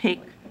to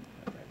take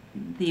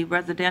the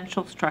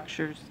residential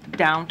structures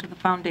down to the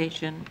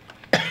foundation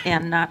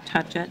and not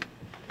touch it.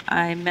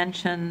 I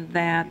mentioned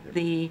that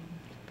the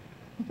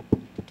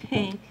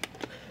tank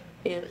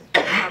is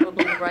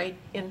probably right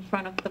in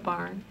front of the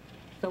barn,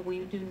 so we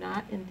do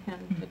not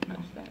intend to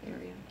touch that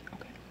area.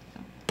 Okay.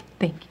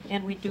 Thank you.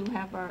 And we do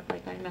have our,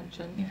 like I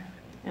mentioned,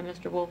 and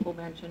Mr. Wolfel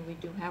mentioned, we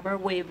do have our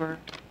waiver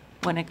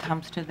when it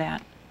comes to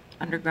that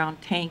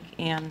underground tank,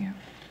 and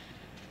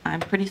I'm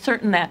pretty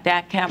certain that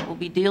DATCAP will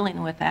be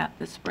dealing with that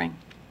this spring.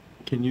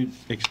 Can you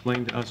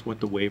explain to us what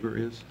the waiver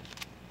is?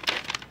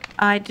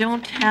 I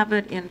don't have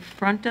it in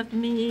front of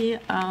me.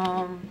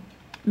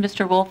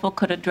 Mr. Wolfel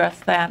could address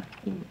that.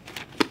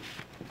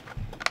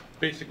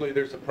 Basically,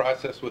 there's a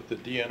process with the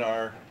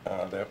DNR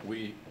that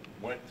we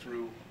went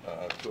through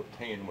to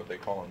obtain what they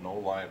call a no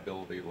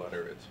liability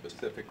letter. It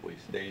specifically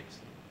states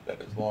that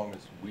as long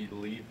as we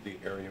leave the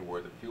area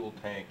where the fuel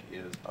tank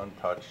is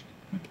untouched,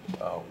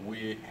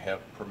 we have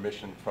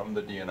permission from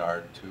the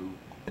DNR to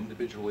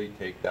individually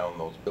take down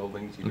those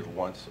buildings either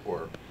once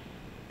or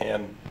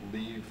and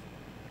leave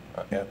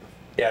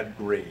at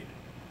grade,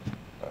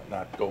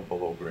 not go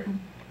below grade.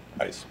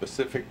 I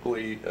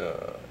specifically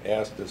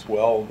asked as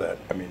well that,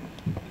 I mean,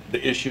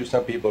 the issue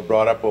some people have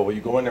brought up, well,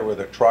 you go in there with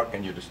a truck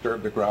and you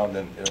disturb the ground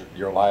and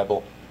you're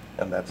liable,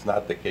 and that's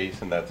not the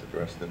case, and that's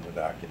addressed in the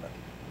document.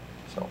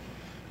 So.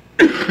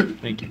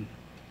 Thank you.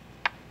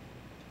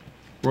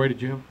 Roy,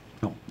 did you have?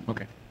 No.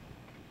 Okay.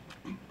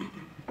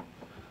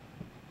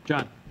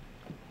 John.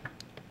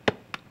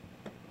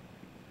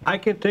 I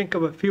can think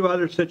of a few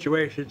other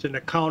situations in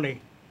the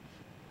county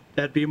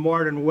that'd be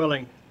more than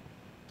willing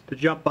to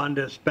jump on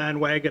this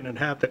bandwagon and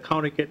have the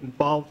county get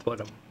involved with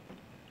them.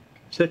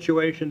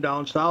 Situation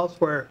down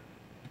south where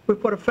we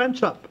put a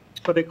fence up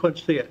so they couldn't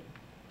see it.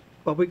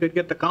 Well, we could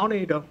get the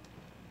county to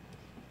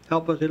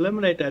help us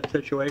eliminate that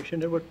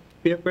situation. It would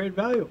be of great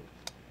value.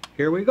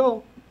 Here we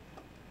go.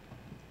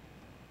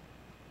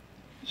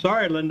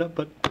 Sorry, Linda,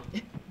 but...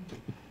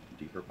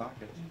 Deeper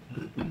pockets.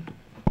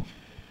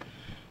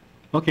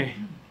 Okay.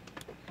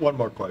 One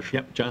more question.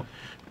 Yep, John.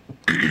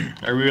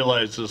 I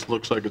realize this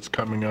looks like it's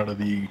coming out of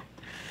the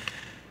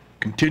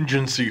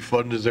contingency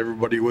fund, as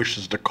everybody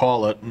wishes to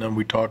call it, and then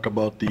we talk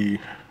about the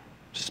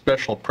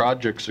special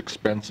projects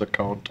expense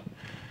account.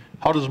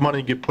 How does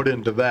money get put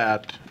into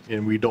that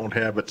and we don't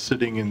have it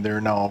sitting in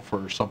there now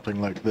for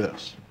something like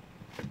this?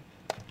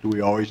 Do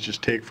we always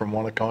just take from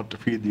one account to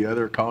feed the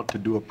other account to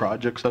do a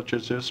project such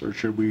as this, or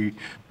should we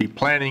be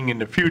planning in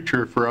the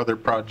future for other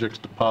projects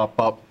to pop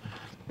up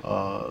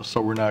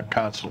so we're not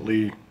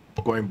constantly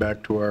going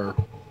back to our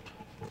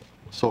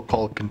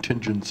so-called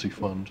contingency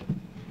fund?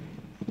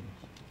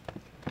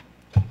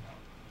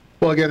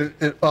 Well, again,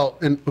 if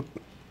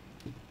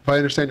I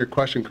understand your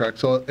question correct,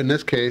 so in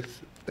this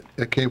case,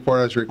 it came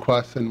forward as a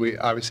request, and we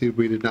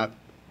did not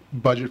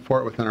budget for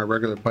it within our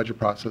regular budget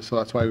process, so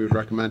that's why we would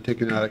recommend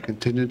taking it out of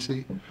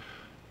contingency.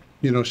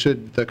 You know,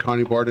 should the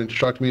county board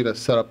instruct me to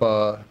set up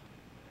a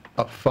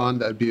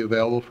fund that would be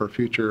available for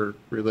future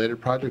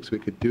related projects, we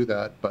could do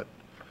that, but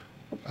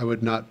I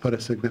would not put a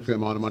significant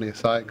amount of money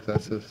aside, because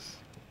that's just,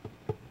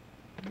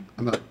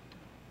 I'm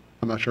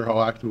not sure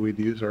how active we'd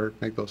use or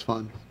make those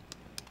funds.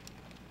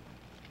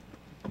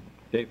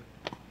 Dave?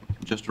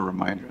 Just a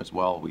reminder as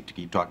well, we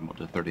keep talking about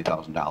the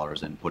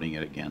 $30,000 and putting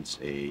it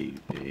against a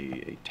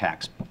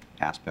tax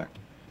aspect.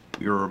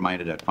 We were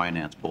reminded at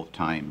finance both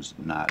times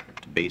not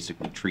to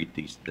basically treat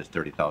this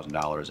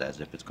 $30,000 as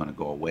if it's going to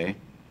go away.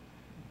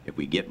 If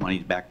we get money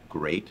back,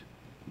 great,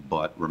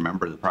 but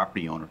remember the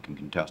property owner can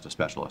contest a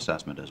special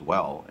assessment as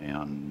well,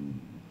 and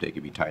they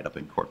could be tied up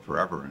in court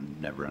forever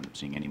and never end up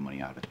seeing any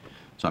money out of it.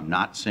 So I'm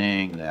not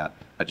saying that,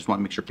 I just want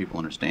to make sure people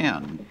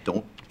understand,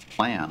 don't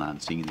plan on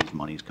seeing these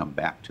monies come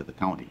back to the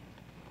county.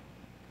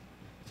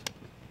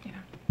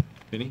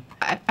 Vinnie?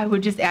 I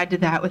would just add to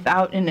that,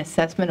 without an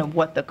assessment of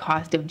what the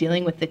cost of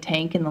dealing with the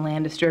tank and the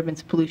land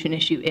disturbance pollution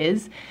issue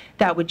is,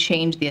 that would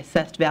change the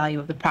assessed value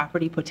of the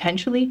property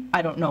potentially.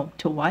 I don't know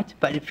to what,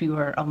 but if you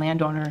were a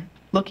landowner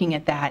looking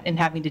at that and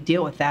having to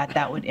deal with that,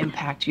 that would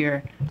impact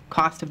your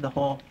cost of the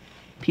whole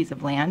piece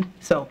of land.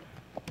 So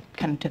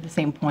kind of to the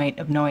same point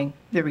of knowing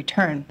the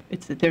return,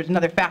 there's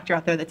another factor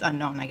out there that's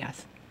unknown, I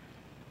guess.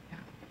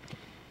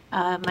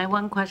 My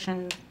one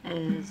question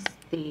is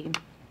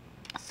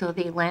so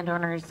the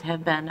landowners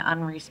have been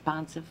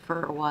unresponsive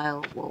for a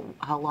while. Well,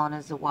 how long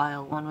is a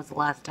while? When was the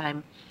last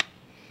time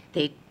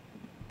they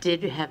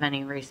did have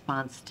any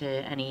response to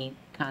any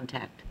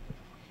contact?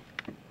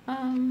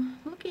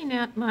 Looking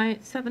at my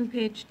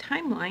 7-page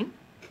timeline.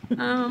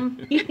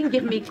 You can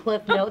give me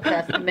Cliff Notes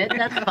estimate,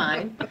 that's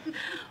fine.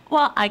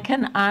 Well, I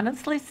can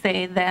honestly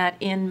say that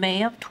in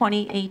May of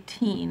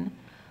 2018,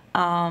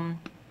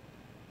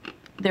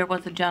 there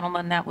was a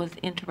gentleman that was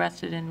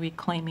interested in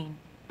reclaiming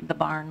the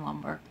barn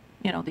lumber,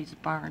 you know, these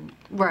barn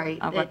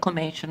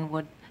reclamation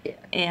wood.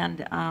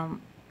 And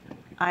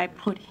I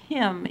put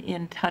him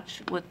in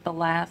touch with the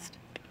last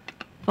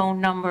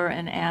phone number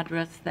and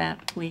address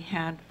that we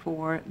had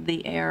for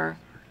the heir,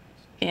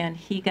 and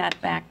he got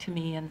back to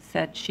me and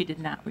said she did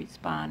not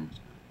respond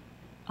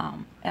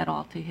at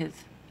all to his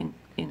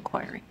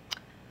inquiry.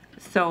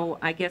 So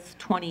I guess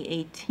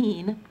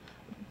 2018,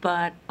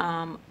 but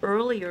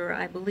earlier,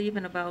 I believe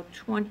in about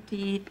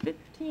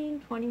 2015,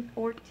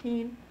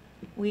 2014,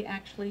 we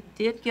actually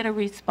did get a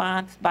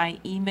response by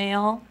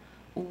email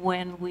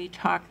when we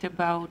talked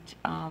about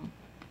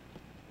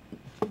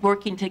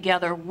working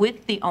together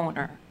with the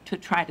owner to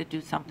try to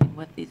do something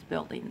with these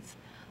buildings.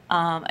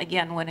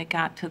 Again, when it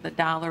got to the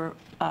dollar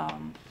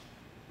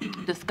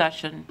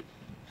discussion,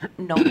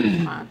 no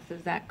response.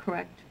 Is that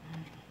correct?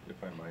 If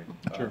I might.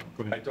 Sure,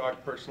 go ahead. I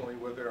talked personally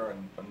with her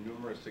on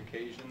numerous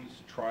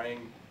occasions,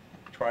 trying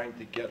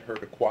to get her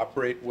to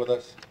cooperate with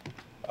us.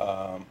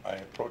 I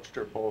approached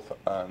her both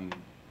on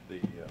the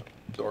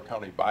Door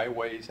County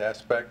byways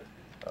aspect.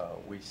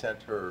 We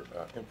sent her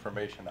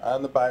information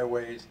on the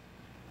byways,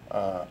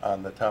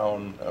 on the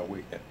town.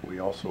 We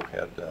also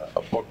had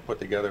a book put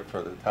together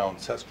for the town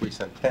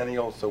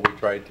sesquicentennial, so we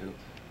tried to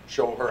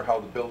show her how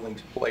the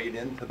buildings played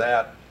into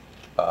that.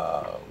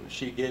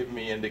 She gave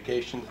me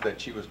indications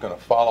that she was going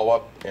to follow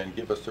up and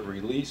give us a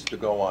release to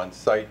go on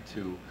site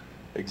to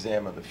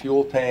examine the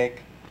fuel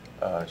tank.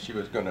 She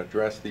was going to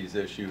address these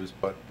issues,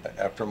 but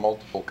after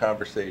multiple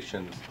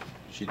conversations,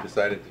 she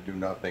decided to do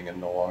nothing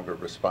and no longer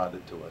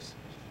responded to us.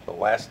 The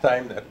last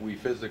time that we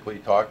physically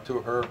talked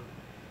to her,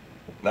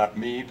 not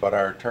me, but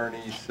our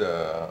attorneys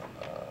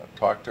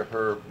talked to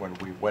her when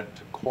we went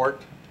to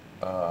court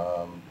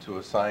to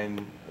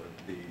assign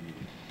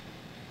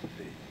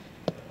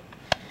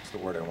what's the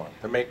word I want,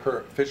 to make her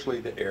officially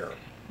the heir.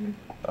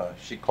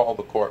 She called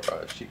the court,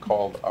 she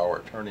called our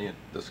attorney and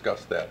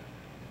discussed that.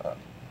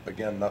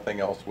 Again, nothing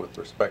else with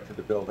respect to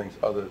the buildings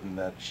other than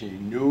that she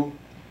knew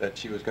that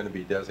she was going to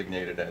be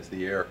designated as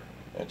the heir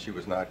and she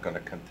was not going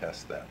to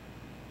contest that.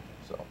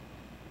 So.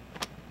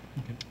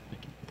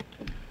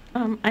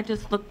 I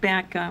just look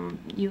back,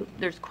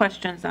 there's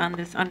questions on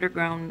this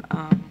underground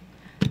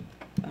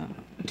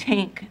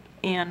tank,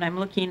 and I'm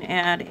looking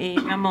at a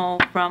memo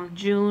from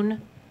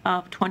June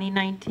of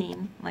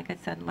 2019, like I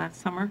said, last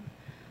summer.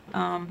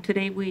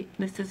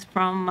 This is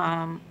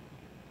from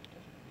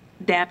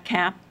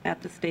DATCAP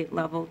at the state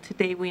level.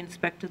 Today we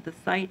inspected the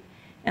site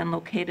and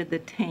located the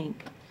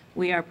tank.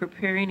 We are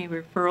preparing a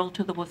referral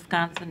to the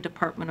Wisconsin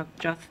Department of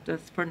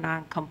Justice for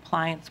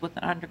non-compliance with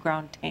an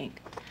underground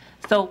tank.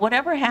 So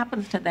whatever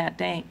happens to that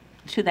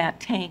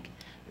tank,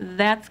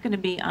 that's going to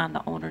be on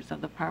the owners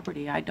of the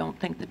property. I don't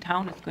think the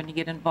town is going to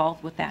get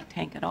involved with that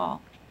tank at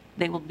all.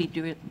 They will be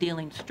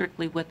dealing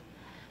strictly with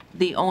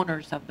the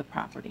owners of the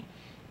property.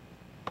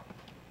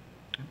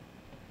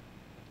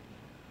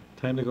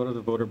 Time to go to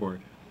the voter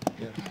board.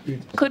 Yeah.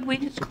 Could we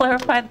just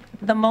clarify,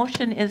 the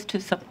motion is to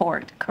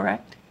support,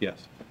 correct?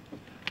 Yes.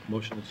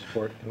 Motion to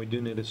support, and we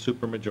do need a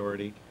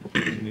supermajority.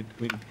 We need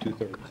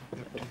 2/3.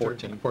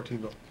 14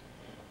 votes.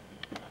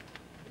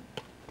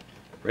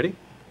 Ready?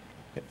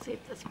 Let's see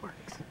if this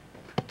works.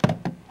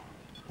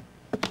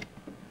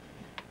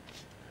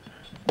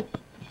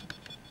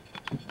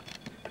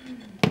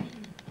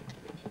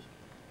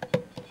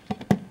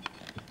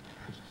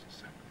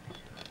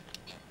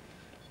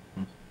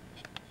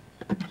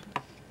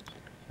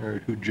 All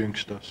right, who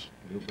jinxed us?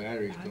 New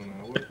batteries don't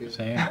know what is.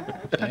 Same.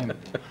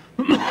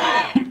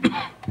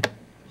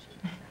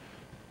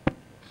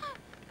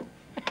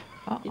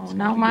 Uh-oh,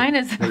 now mine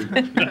is.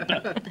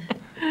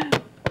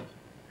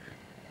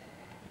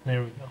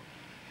 There we go.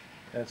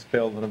 That's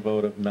failed on a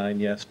vote of 9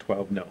 yes,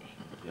 12 no.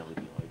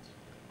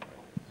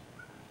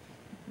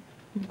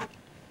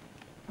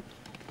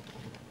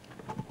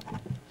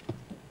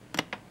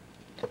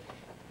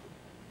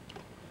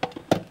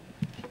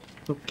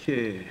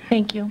 Okay.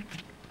 Thank you.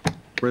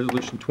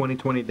 Resolution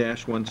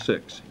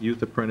 2020-16,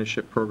 Youth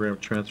Apprenticeship Program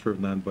Transfer of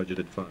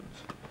Non-Budgeted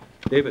Funds.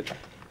 David?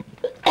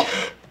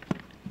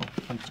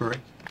 I'm sorry?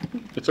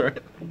 It's all right.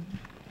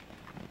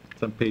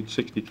 It's on page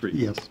 63.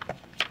 Yes.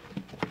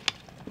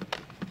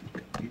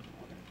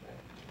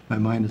 My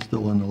mind is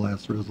still on the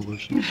last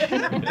resolution.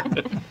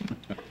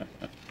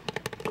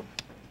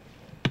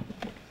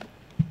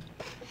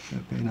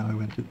 Okay, now I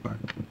went too far.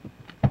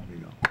 There we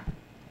go.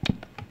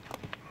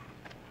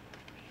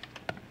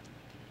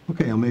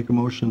 Okay, I'll make a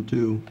motion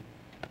to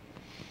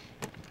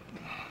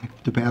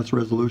pass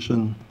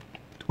resolution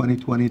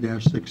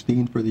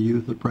 2020-16 for the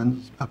Youth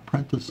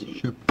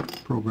Apprenticeship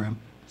Program.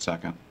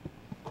 Second.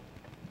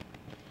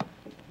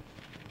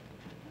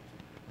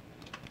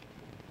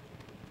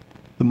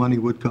 The money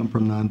would come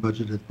from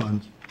non-budgeted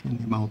funds in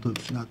the amount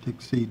of not to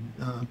exceed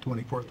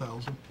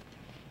 $24,000.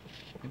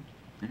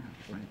 Add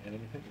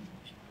anything?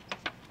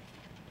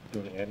 Do you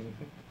want to add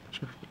anything?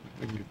 Sure.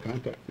 I can get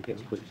contact.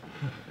 Yes, please.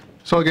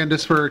 So again,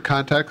 just for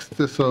context,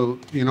 just so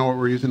you know what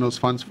we're using those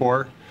funds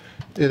for,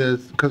 it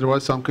is, because there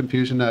was some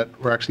confusion that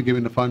we're actually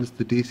giving the funds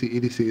to DC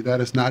EDC.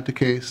 That is not the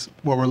case.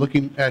 What we're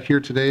looking at here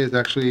today is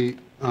actually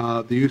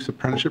the Youth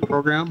Apprenticeship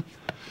Program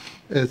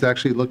is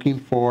actually looking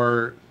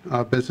for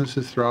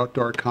businesses throughout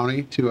Door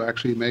County to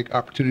actually make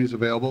opportunities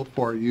available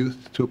for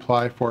youth to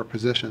apply for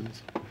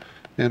positions.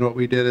 And what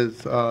we did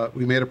is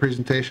we made a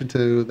presentation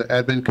to the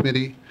admin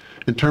committee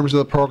in terms of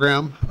the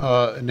program,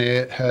 and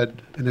they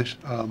had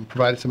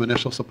provided some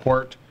initial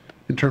support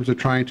in terms of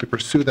trying to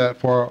pursue that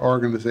for our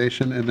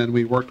organization. And then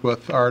we worked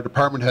with our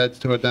department heads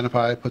to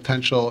identify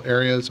potential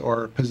areas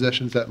or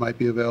positions that might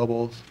be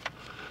available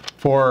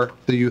for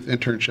the youth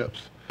internships.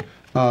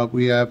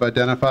 We have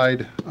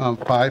identified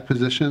 5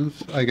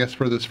 positions, I guess,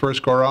 for this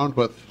first go-around,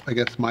 with, I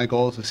guess, my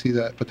goal is to see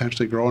that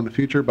potentially grow in the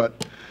future,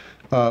 but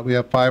we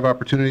have 5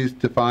 opportunities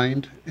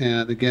defined,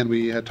 and again,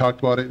 we had talked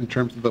about it in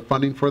terms of the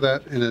funding for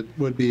that, and it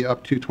would be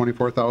up to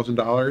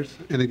 $24,000.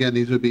 And again,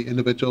 these would be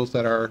individuals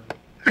that are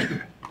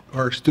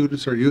or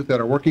students or youth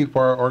that are working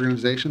for our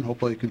organization,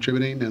 hopefully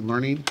contributing and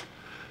learning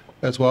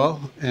as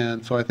well.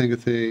 And so I think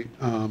it's a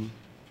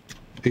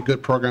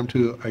good program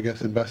to, I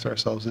guess, invest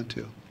ourselves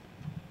into.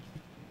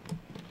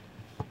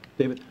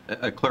 David?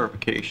 A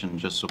clarification,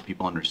 just so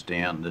people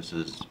understand, this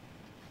is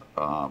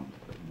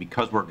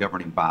because we're a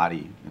governing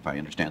body, if I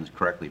understand this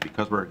correctly,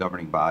 because we're a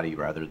governing body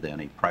rather than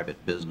a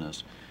private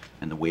business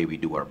and the way we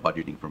do our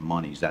budgeting for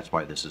monies, that's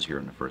why this is here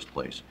in the first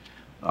place.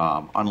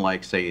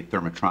 Unlike, say,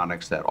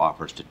 Thermotronics that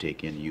offers to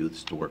take in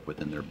youths to work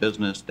within their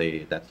business,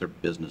 that's their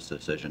business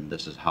decision.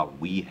 This is how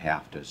we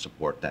have to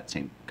support that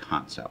same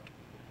concept.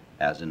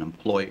 As an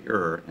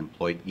employer,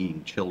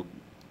 employing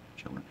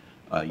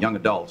young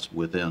adults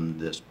within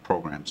this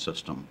program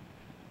system,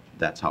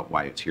 that's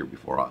why it's here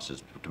before us,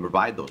 is to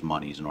provide those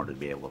monies in order to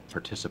be able to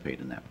participate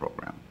in that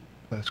program.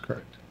 That's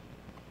correct.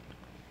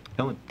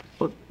 Ellen?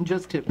 Well,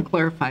 just to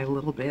clarify a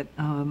little bit,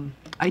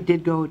 I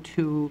did go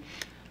to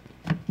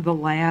the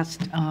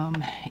last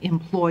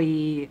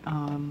employee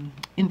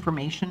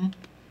information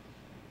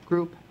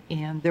group,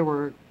 and there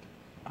were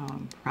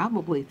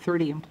probably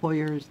 30 to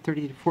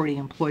 40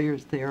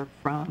 employers there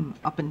from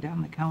up and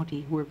down the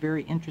county who were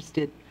very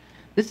interested.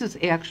 This is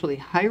actually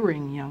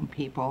hiring young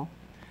people.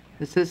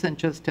 This isn't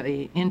just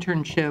an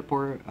internship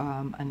or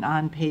an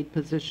unpaid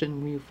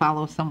position where you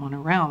follow someone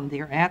around.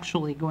 They're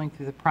actually going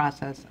through the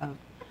process of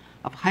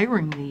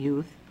hiring the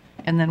youth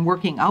and then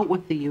working out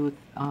with the youth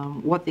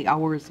what the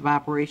hours of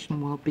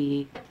operation will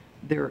be.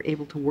 They're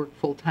able to work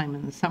full-time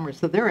in the summer.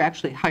 So they're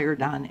actually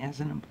hired on as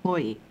an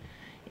employee.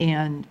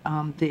 And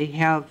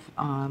they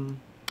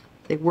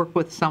work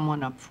with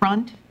someone up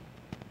front,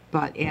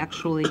 but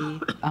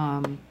actually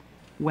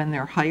when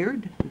they're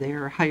hired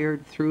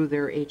through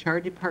their HR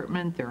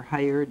department, they're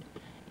hired,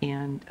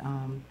 and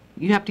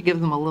you have to give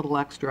them a little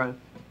extra,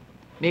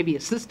 maybe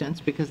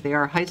assistance, because they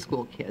are high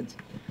school kids.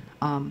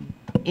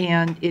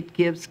 And it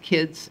gives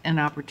kids an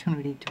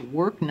opportunity to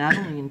work, not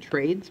only in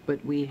trades,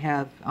 but we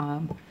have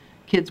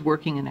kids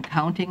working in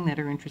accounting that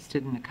are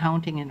interested in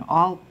accounting in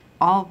all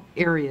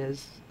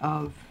areas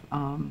of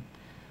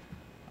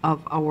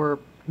our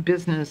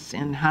business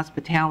and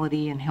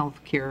hospitality and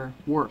healthcare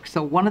work.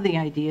 So one of the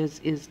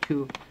ideas is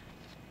to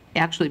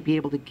actually be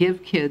able to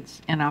give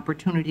kids an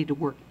opportunity to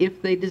work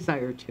if they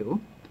desire to.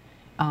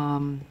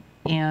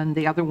 And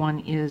the other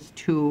one is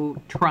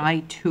to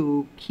try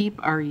to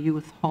keep our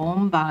youth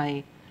home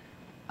by,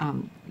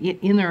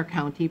 in their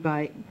county,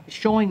 by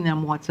showing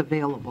them what's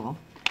available.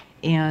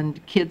 And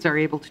kids are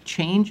able to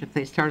change if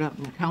they start out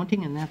in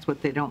accounting and that's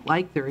what they don't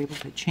like, they're able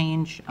to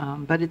change.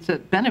 But it's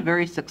been a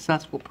very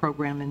successful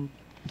program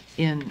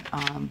in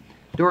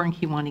Door and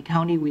Kewaunee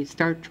County. We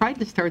tried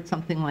to start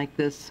something like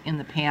this in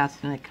the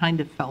past and it kind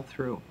of fell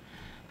through.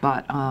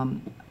 But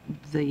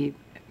the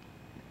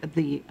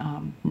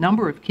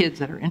number of kids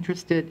that are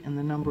interested and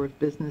the number of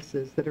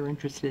businesses that are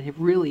interested have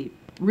really,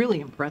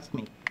 really impressed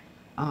me.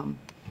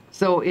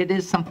 So it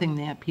is something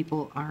that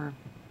people are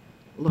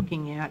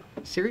looking at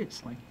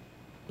seriously.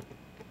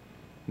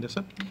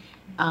 Nissa?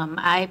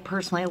 I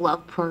personally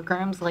love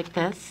programs like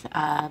this.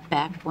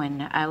 Back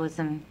when I was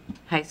in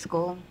high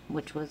school,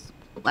 which was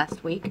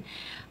last week,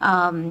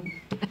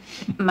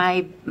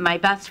 my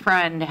best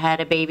friend had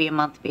a baby a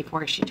month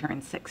before she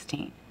turned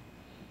 16.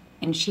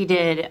 And she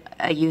did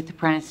a youth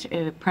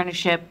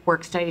apprenticeship,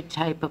 work-study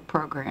type of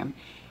program.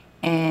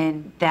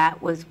 And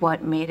that was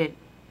what made it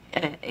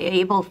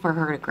able for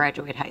her to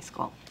graduate high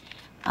school.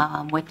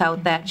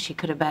 Without that, she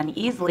could have been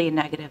easily a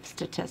negative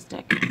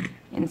statistic.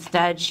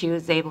 Instead, she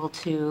was able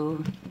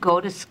to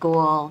go to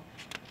school,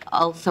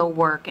 also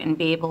work, and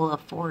be able to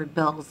afford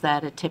bills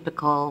that a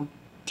typical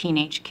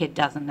teenage kid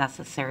doesn't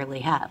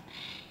necessarily have.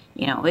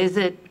 You know, is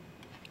it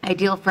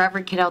ideal for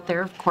every kid out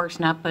there? Of course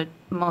not, but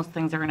most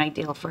things aren't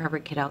ideal for every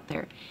kid out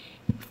there.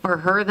 For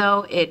her,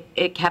 though,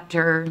 it kept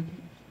her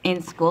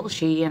in school.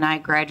 She and I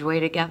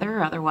graduated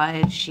together.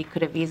 Otherwise, she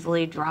could have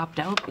easily dropped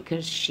out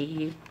because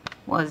she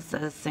was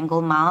a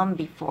single mom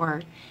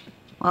before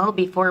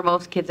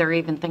most kids are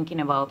even thinking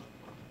about,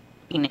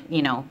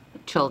 you know,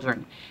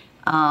 children.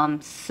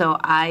 So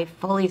I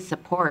fully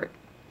support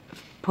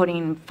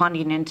putting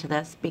funding into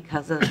this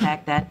because of the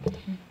fact that,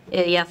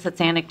 yes, it's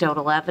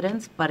anecdotal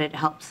evidence, but it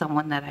helps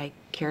someone that I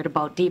cared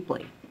about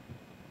deeply.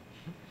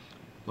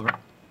 Laura?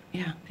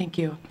 Yeah, thank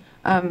you.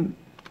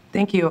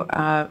 Thank you.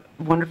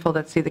 Wonderful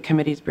to see the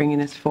committees bringing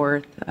this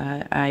forth.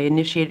 I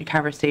initiated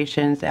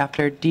conversations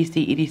after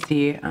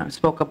EDC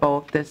spoke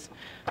about this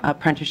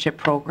apprenticeship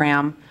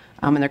program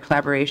and their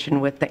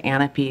collaboration with the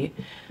ANAPI.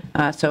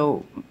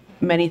 So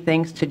many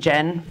thanks to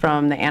Jen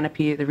from the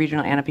ANAPI, the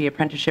Regional ANAPI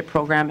Apprenticeship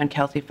Program, and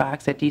Kelsey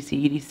Fox at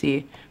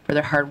DCEDC for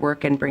their hard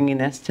work in bringing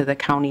this to the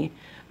county.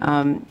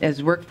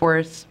 As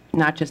workforce,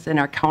 not just in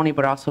our county,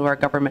 but also our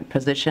government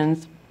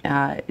positions,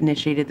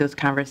 initiated those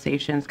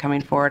conversations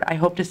coming forward. I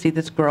hope to see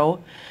this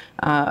grow.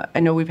 I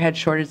know we've had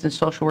shortages in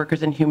social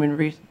workers and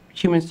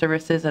human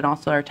services and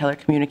also our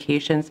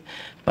telecommunications,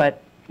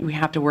 but we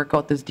have to work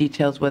out those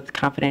details with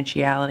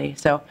confidentiality.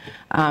 So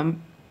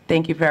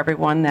thank you for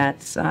everyone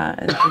that's,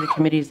 and for the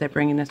committees that are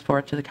bringing this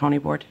forward to the county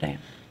board today.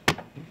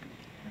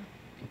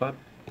 Bob?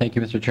 Thank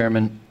you, Mr.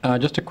 Chairman.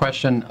 Just a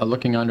question,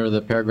 looking under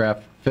the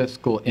paragraph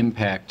fiscal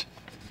impact,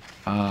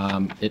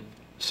 it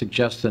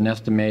suggests an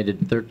estimated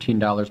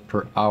 $13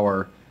 per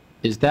hour.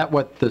 Is that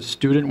what the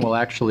student will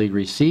actually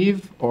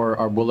receive, or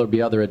will there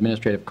be other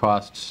administrative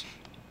costs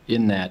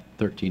in that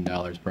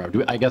 $13 per hour?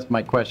 I guess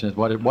my question is,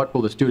 what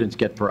will the students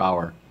get per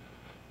hour?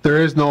 There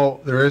is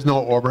no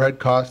overhead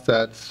cost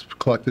that's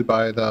collected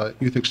by the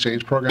youth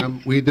exchange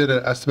program. We did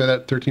an estimate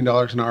at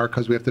 $13 an hour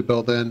because we have to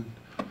build in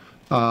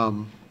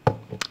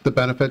the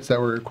benefits that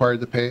we're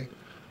required to pay.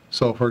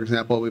 So for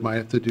example, we might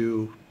have to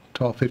do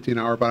 $12.50 an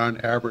hour, but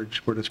on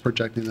average, we're just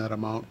projecting that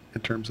amount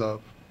in terms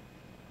of.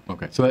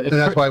 Okay. So and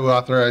that's why we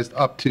authorized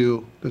up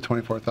to the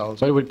 $24,000.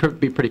 But it would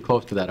be pretty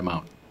close to that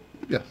amount.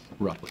 Yes.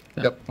 Roughly.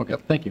 Yeah. Yep. Okay.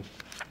 Yep. Thank you.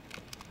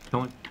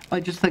 Helen?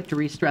 I'd just like to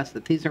re-stress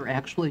that these are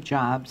actually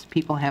jobs.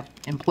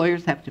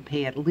 Employers have to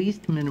pay at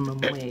least minimum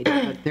wage,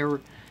 but they're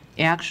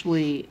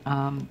actually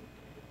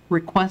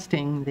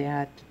requesting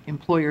that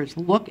employers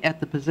look at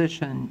the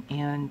position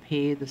and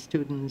pay the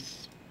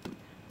students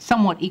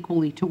somewhat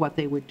equally to what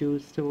they would do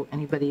to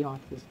anybody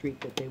off the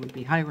street that they would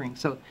be hiring.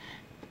 So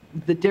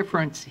the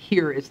difference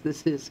here is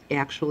this is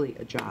actually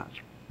a job.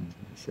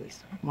 This is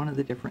one of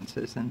the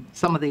differences in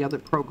some of the other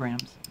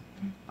programs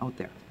out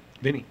there.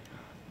 Vinnie?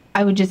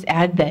 I would just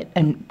add that,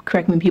 and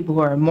correct me people who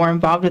are more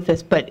involved with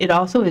this, but it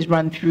also is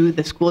run through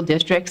the school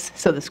districts.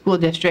 So the school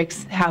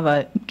districts have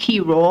a key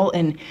role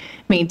in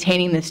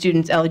maintaining the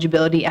student's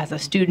eligibility as a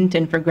student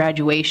and for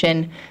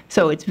graduation.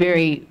 So it's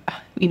very,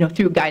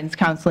 through guidance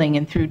counseling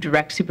and through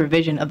direct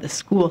supervision of the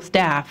school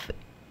staff,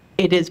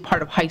 it is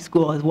part of high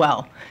school as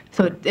well.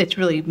 So it's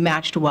really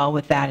matched well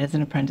with that as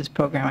an apprentice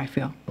program, I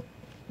feel.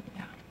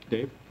 Yeah.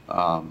 Dave?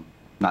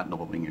 Not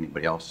knowing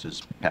anybody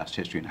else's past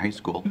history in high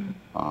school,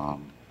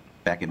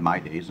 back in my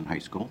days in high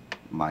school,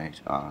 my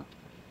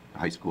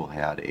high school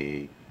had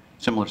a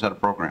similar set of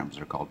programs.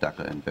 They're called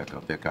DECA and VICA.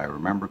 VICA I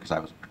remember because I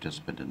was a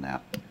participant in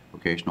that.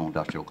 Vocational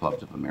Industrial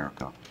Clubs of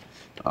America.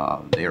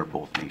 They are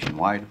both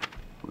nationwide.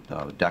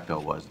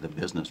 DECA was the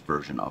business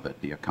version of it,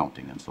 the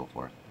accounting and so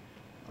forth.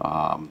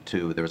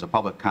 There was a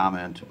public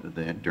comment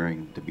that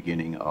during the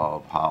beginning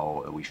of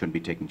how we shouldn't be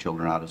taking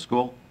children out of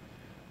school.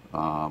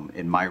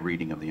 In my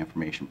reading of the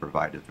information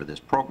provided for this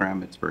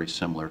program, it's very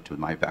similar to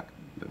my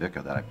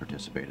VICA that I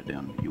participated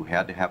in. You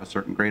had to have a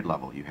certain grade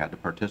level. You had to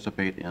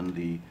participate in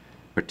the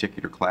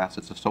particular class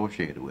that's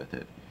associated with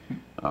it.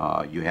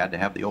 You had to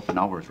have the open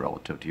hours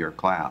relative to your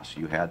class.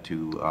 You had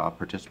to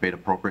participate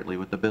appropriately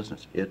with the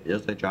business. It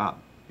is a job.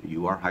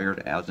 You are hired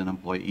as an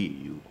employee.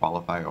 You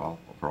qualify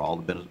for all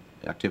the business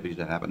activities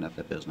that happen at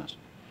the business.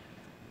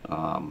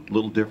 A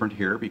little different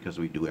here because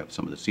we do have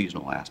some of the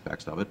seasonal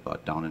aspects of it,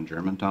 but down in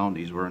Germantown,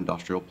 these were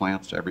industrial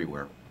plants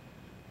everywhere.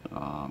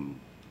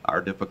 Our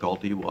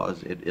difficulty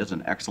was it is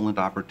an excellent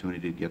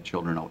opportunity to get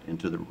children out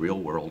into the real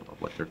world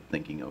of what they're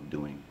thinking of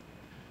doing.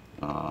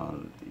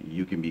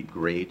 You can be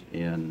great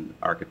in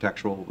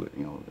architectural,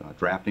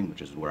 drafting,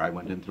 which is where I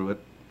went in through it,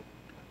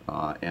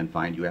 and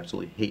find you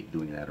absolutely hate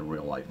doing that in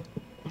real life.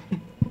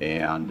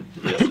 And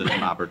this is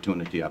an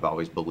opportunity I've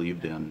always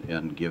believed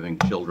in giving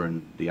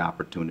children the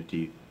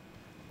opportunity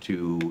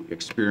to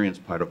experience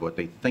part of what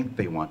they think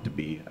they want to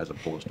be as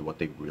opposed to what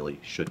they really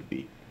should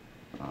be.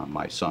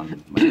 My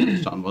son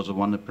was the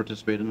one that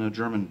participated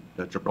in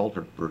the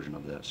Gibraltar version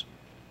of this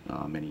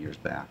many years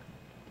back.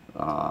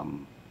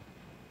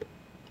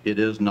 It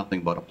is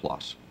nothing but a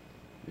plus.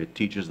 It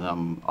teaches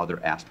them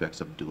other aspects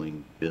of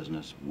doing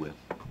business with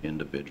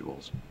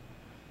individuals.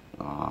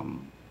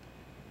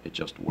 It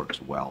just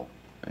works well.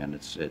 And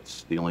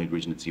it's the only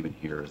reason it's even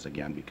here is,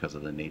 again, because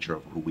of the nature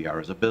of who we are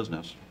as a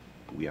business.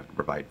 We have to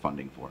provide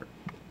funding for it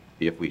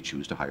if we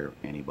choose to hire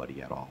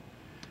anybody at all.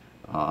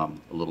 A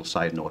little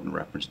side note in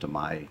reference to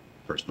my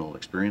personal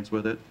experience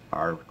with it,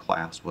 our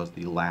class was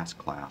the last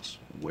class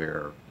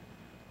where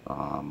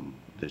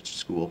the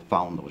school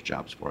found those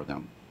jobs for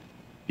them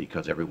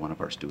because every one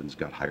of our students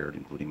got hired,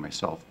 including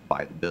myself,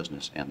 by the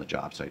business and the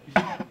job site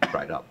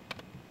dried up.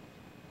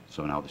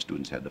 So now the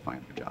students had to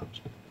find their jobs.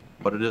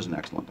 But it is an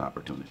excellent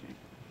opportunity.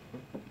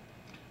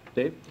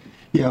 Dave?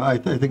 Yeah, I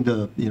think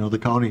the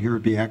county here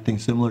would be acting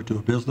similar to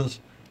a business,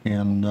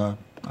 and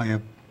I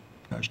have,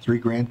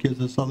 3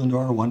 grandkids at Southern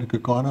Door, 1 at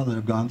Kaukauna that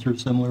have gone through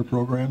similar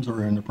programs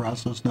or are in the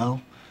process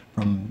now,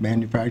 from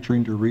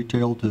manufacturing to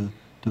retail to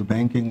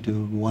banking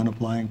to one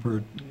applying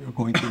for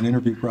going through an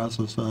interview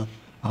process, a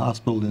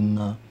hospital in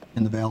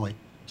the valley.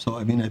 So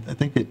I mean, I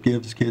think it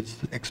gives kids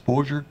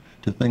exposure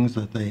to things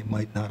that they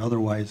might not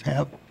otherwise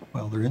have,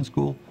 while they're in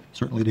school.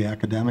 Certainly the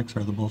academics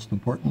are the most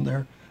important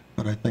there,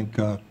 but I think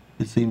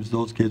it seems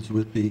those kids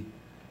with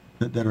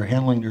that are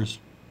handling their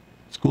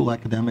school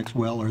academics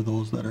well are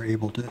those that are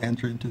able to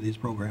enter into these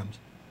programs.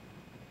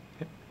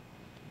 Okay.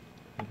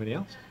 Anybody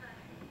else?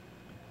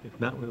 If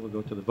not, we will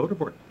go to the voter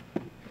board.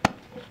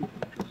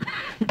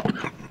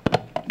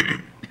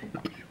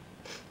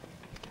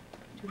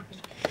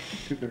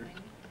 Two-thirds.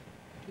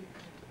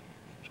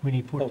 So we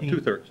need 14.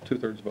 Oh,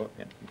 two-thirds vote,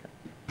 yeah. Okay.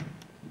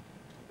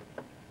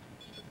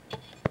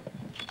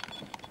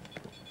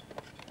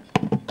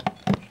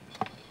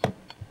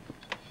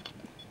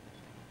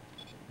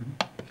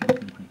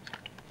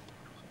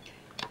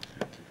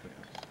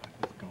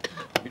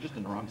 You're just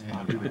in the wrong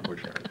spot.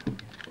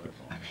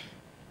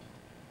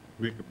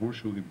 Make a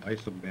motion, we buy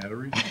some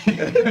batteries?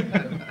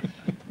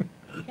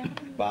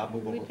 Bob,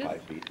 move over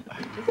 5 feet.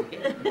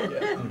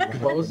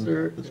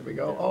 Closer, there we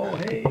go. Oh,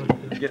 hey.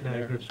 Getting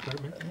there.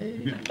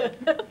 Hey.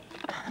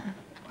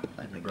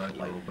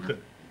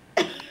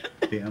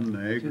 Damn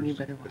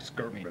Niagara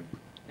Escarpment.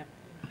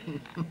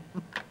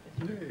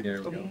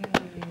 There we go.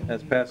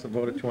 That's passed a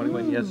vote of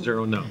 21 yes,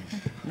 0 no.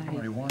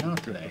 Already worn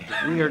out today.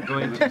 We are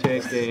going to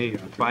take a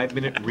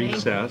 5-minute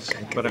recess,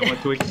 but I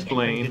want to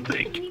explain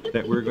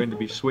that we're going to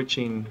be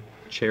switching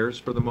chairs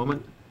for the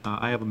moment.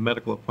 I have a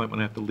medical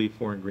appointment I have to leave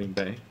for in Green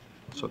Bay,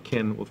 so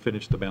Ken will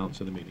finish the balance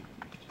of the meeting.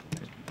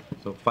 Okay.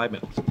 So 5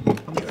 minutes.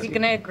 Is he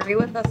going to agree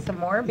with us some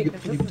more?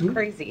 Because this is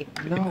crazy.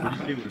 No.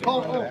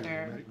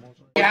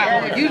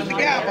 Yeah, use the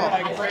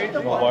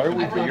gavel. Why are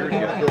we here?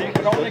 They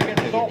can only get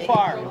so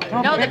far.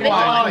 No, the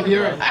Oh,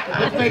 here.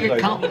 Let's make it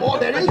count. Oh,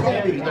 that is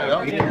heavy.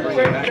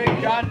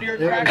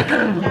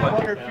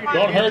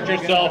 Don't hurt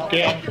yourself,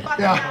 Ken.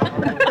 Yeah.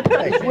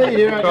 Hey, wait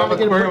here. I gotta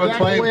get it back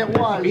the way it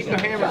was.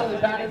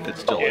 It's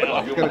still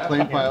Got a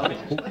claim file. Is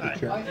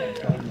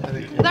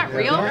that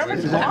real?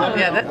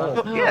 Yeah, that's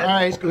All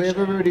right, do we have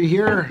everybody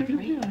here?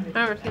 I've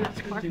never seen this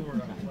before.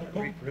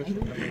 We're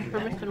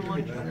missing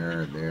one.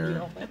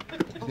 There.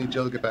 Need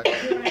Jill to get back.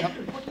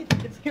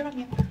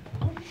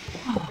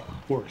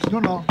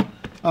 No.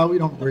 We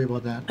don't worry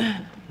about that.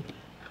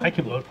 I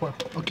can vote for him.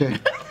 Okay.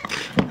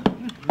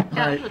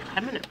 Yeah, it was a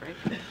 10-minute break.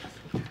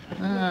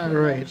 All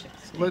right.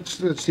 Let's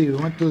see. We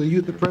went to the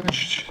youth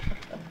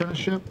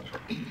apprenticeship.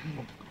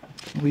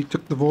 We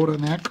took the vote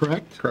on that,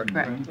 correct? Correct.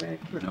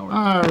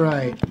 All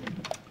right.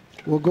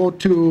 We'll go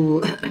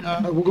to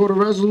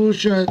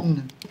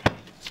resolution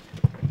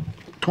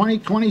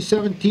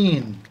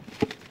 2017.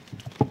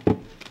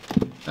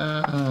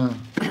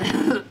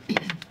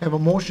 Have a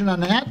motion on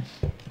that?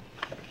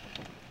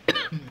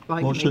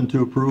 Motion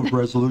to approve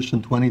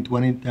resolution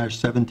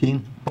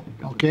 2020-17.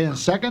 Okay, and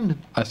second?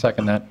 I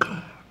second that.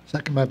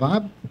 Second by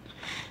Bob.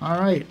 All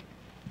right.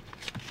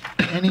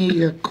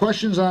 Any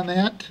questions on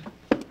that?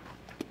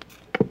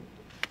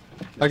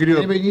 I could do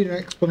Anybody need an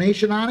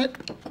explanation on it?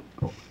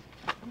 Would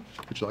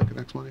you like an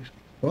explanation?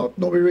 Well,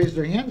 nobody raised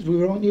their hands. We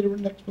don't need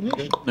an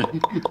explanation.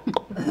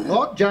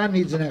 Oh, John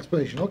needs an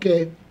explanation.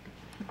 Okay.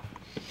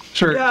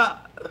 Sure. Yeah,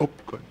 Oh,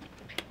 go ahead.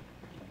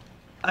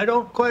 I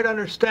don't quite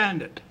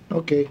understand it.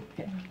 Okay.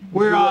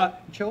 We're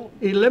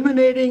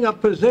eliminating a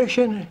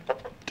position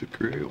To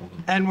create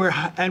one. and we're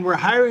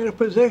hiring a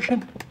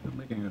position?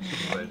 Making a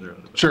supervisor out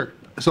of it. Sure.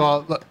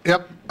 So,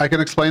 yep, I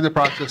can explain the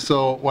process.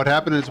 So what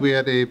happened is we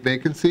had a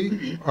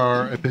vacancy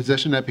or a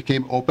position that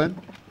became open.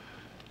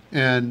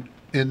 And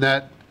in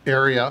that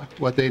area,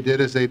 what they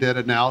did is they did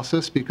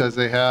analysis because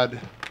they had,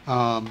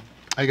 I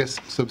guess,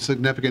 some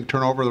significant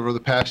turnover over the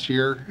past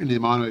year in the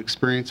amount of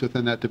experience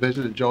within that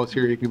division. And Joe's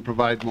here, he can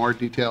provide more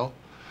detail.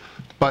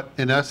 But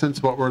in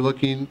essence, what we're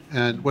looking,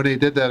 and when they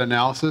did that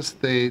analysis,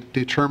 they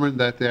determined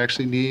that they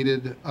actually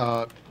needed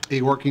a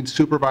working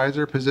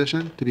supervisor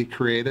position to be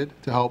created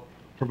to help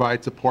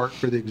provide support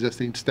for the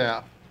existing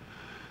staff.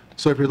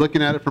 So if you're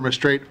looking at it from a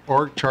straight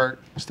org chart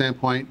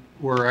standpoint,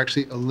 we're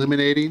actually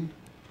eliminating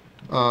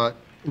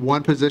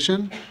one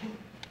position,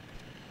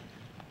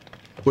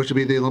 which would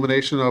be the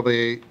elimination of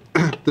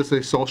this is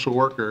a social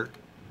worker.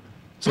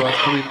 So that's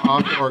coming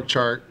off the org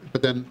chart,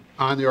 but then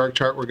on the org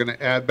chart, we're going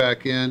to add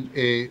back in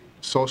a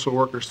social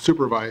worker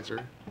supervisor.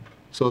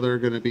 So they're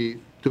going to be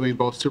doing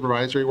both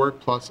supervisory work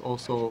plus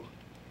also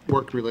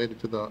work related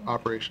to the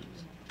operations.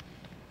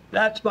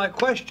 That's my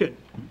question.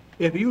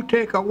 If you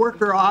take a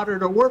worker out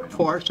of the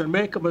workforce and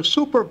make them a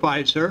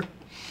supervisor,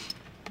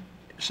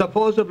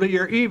 supposedly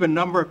you're even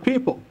number of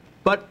people.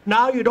 But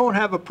now you don't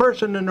have a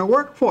person in the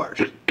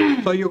workforce.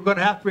 So you're going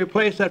to have to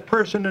replace that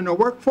person in the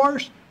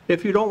workforce.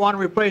 If you don't want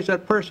to replace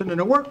that person in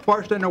the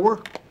workforce, then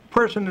the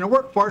person in the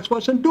workforce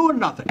wasn't doing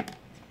nothing.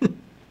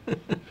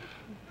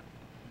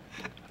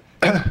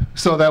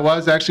 So that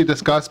was actually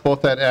discussed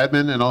both at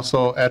admin and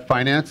also at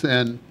finance,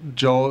 and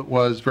Joe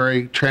was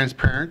very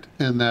transparent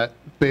in that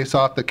based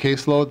off the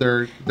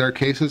caseload, their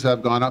cases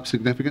have gone up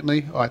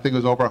significantly. I think it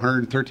was over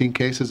 113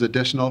 cases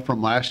additional from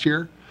last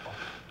year.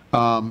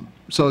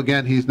 So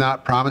again, he's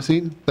not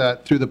promising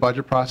that through the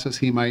budget process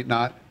he might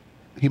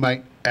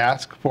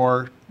ask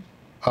for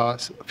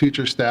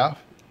future staff.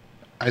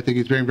 I think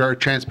he's being very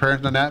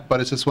transparent on that, but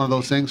it's just one of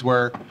those things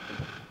where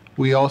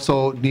We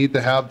also need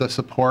to have the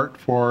support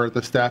for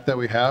the staff that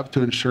we have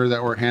to ensure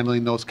that we're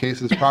handling those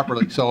cases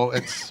properly. So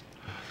it's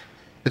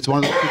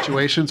one of those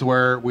situations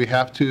where we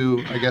have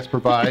to, I guess,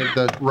 provide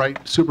the right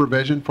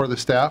supervision for the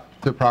staff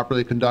to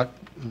properly conduct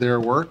their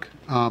work.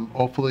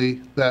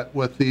 Hopefully that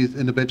with these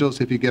individuals,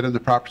 if you get them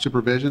the proper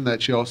supervision,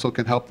 that you also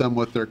can help them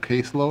with their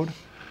caseload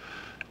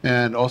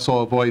and also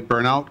avoid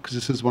burnout, because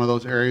this is one of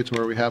those areas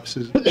where we have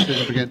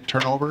significant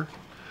turnover.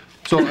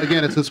 So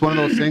again, it's just one of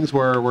those things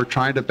where we're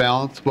trying to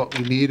balance what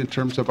we need in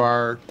terms of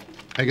our,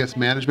 I guess,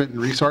 management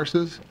and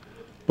resources,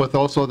 with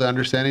also the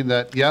understanding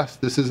that, yes,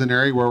 this is an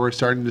area where we're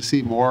starting to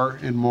see more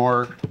and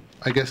more,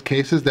 I guess,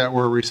 cases that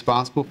we're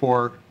responsible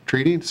for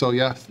treating. So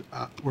yes,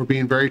 we're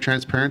being very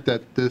transparent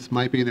that this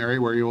might be an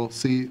area where you will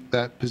see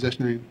that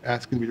position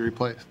asking to be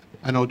replaced.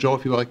 I know, Joe,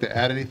 if you would like to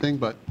add anything,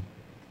 but.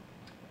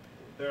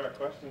 If there are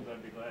questions,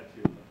 I'd be glad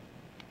to.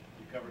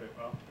 You covered it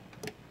well.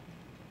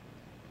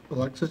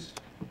 Alexis?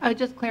 I would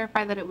just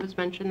clarify that it was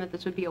mentioned that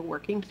this would be a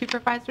working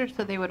supervisor,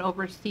 so they would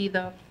oversee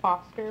the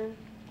foster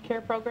care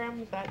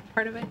program. Is that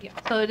part of it? Yeah.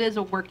 So it is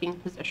a working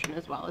position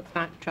as well. It's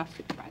not just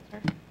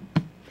supervisor.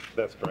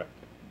 That's correct.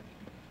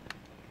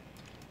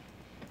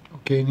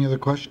 Okay, any other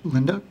question?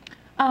 Linda?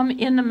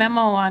 In the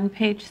memo on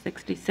page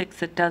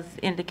 66, it does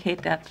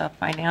indicate that the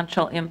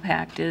financial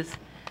impact is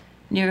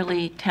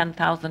nearly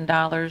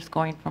 $10,000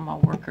 going from a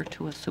worker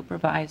to a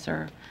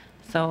supervisor.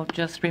 So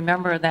just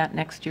remember that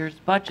next year's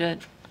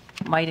budget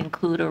might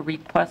include a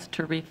request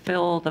to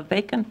refill the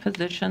vacant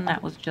position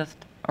that was just,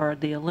 or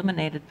the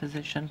eliminated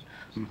position,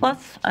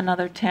 plus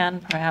another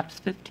 10, perhaps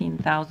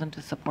 15,000 to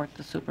support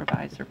the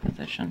supervisor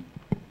position.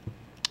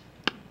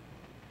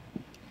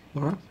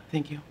 Laura?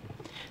 Thank you.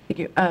 Thank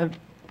you.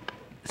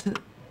 So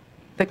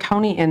the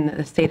county and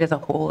the state as a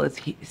whole is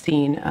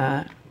seeing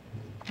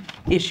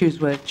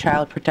issues with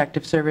child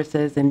protective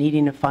services and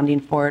needing a funding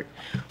for it.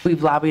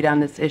 We've lobbied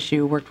on this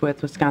issue, worked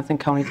with Wisconsin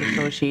Counties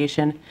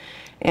Association,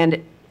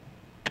 and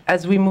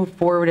as we move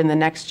forward in the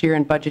next year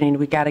in budgeting,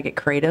 we got to get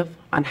creative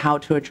on how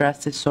to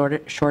address this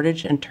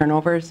shortage and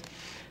turnovers.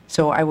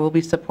 So I will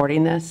be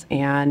supporting this,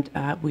 and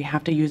we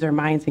have to use our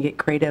minds and get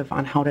creative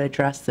on how to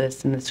address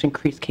this and this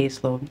increased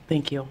caseload.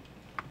 Thank you.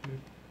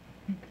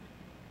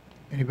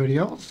 Anybody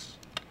else?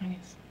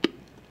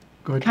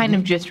 Go ahead. Kind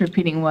of just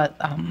repeating what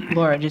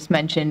Laura just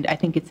mentioned. I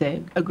think it's a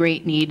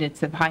great need.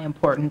 It's of high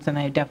importance, and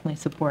I definitely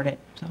support it.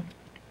 So.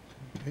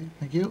 Okay,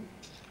 thank you.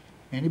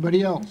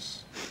 Anybody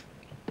else?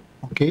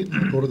 Okay,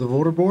 then go to the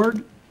voter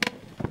board.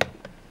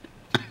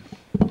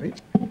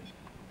 Right.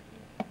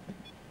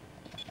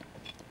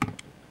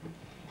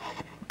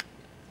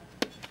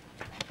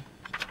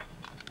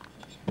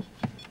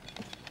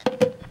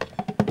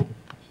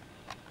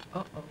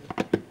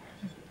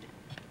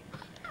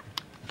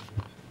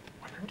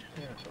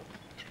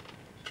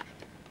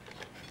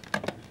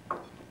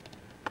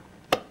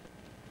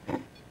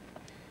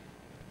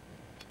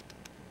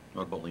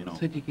 What about Lino?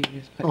 So did you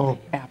just put Oh.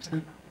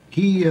 absent?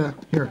 He, here,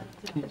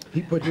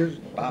 he put his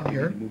on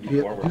here. Do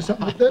you do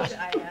something with this?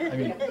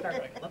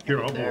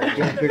 Here, I'll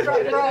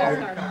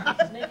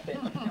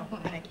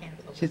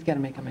She's got to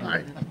make a All right,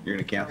 amendment. you're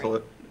going to cancel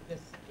it?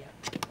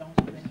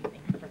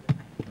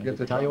 Get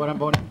to tell you what I'm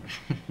voting?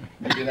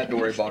 You didn't have to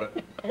worry about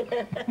it.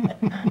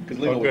 'Cause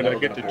Lino Oh, was good, never I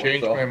get gonna to vote,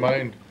 change so. my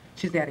mind.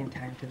 She's adding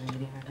time to the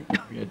meeting, I think.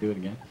 We gotta do it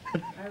again?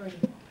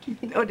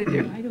 Oh, did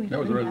you? That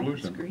was a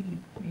resolution.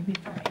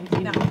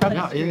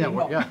 Yeah,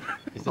 yeah.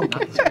 Is it not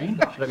the screen?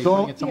 Should I be So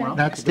putting it somewhere else?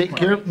 that's taken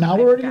care of. Now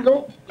we're ready to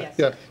go?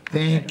 Yes.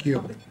 Thank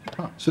you.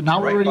 So now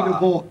we're Right, ready to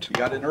Bob. vote. You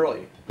got in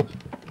early.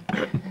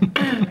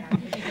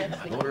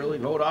 Vote early,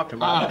 vote often.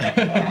 Bob.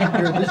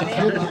 Here, this is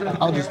his.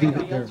 I'll just leave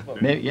it there.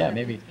 Maybe, yeah,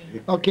 maybe.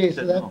 Okay,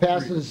 so that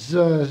passes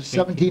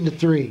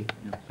 17-3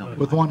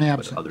 with one But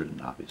absent. other than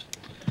obvious.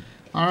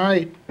 All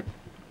right.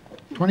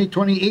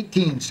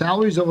 2020-18,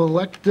 salaries of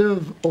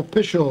elective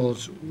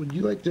officials. Would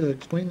you like to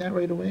explain that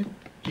right away?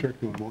 Sure,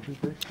 do a motion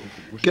first?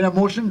 Get a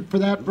motion for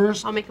that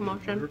first? I'll make a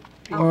motion.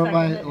 Or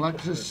by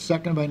Alexis,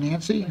 second by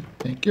Nancy.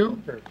 Thank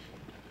you.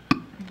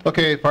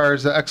 Okay, as far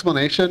as the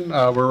explanation,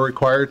 we're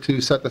required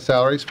to set the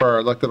salaries for our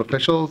elected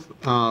officials.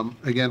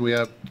 Again, we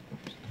have,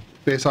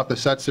 based off the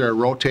sets, they're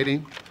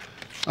rotating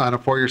on a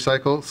 4-year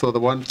cycle. So the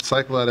one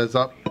cycle that is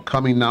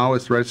upcoming now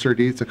is the Register of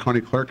Deeds, the county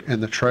clerk,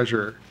 and the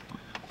treasurer.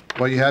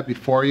 What you have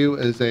before you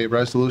is a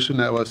resolution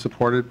that was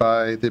supported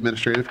by the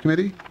administrative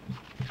committee.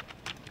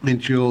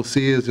 And you'll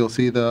see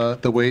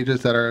the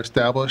wages that are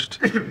established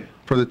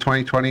for the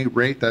 2020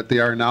 rate that they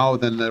are now,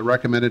 then the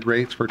recommended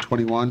rates for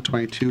 21,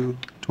 22,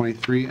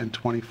 23, and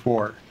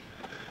 24.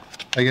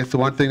 I guess the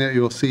one thing that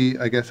you'll see,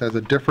 I guess, as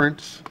a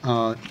difference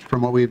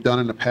from what we've done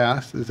in the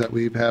past is that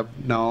we have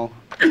now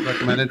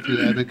recommended through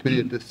the admin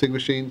committee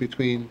distinguishing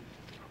between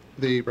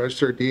the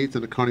Register of Deeds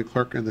and the county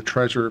clerk and the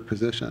treasurer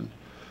position.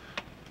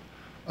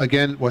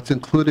 Again, what's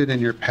included in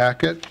your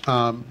packet,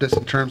 just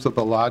in terms of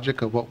the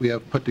logic of what we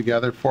have put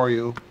together for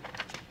you,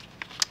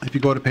 if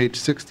you go to page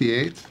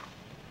 68,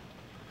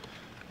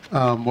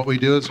 what we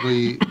do is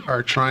we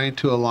are trying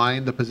to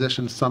align the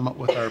positions somewhat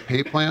with our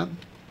pay plan.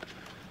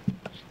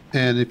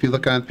 And if you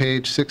look on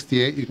page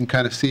 68, you can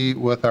kind of see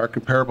with our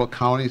comparable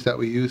counties that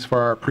we use for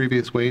our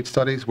previous wage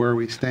studies where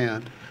we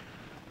stand.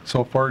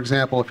 So for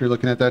example, if you're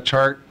looking at that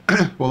chart,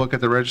 we'll look at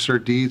the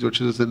registered deeds,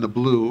 which is in the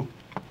blue.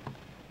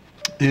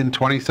 In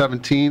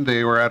 2017,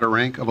 they were at a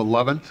rank of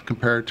 11th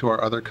compared to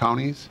our other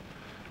counties.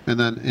 And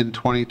then in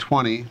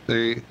 2020,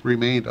 they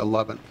remained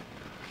 11th.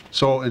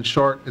 So in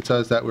short, it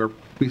says that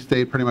we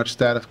stayed pretty much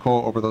status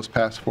quo over those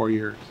past 4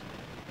 years.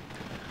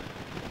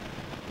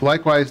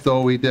 Likewise,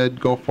 though, we did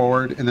go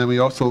forward, and then we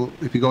also,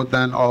 if you go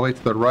then all the way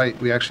to the right,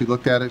 we actually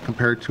looked at it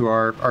compared to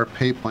our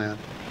pay plan.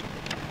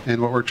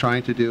 And what we're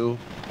trying to do,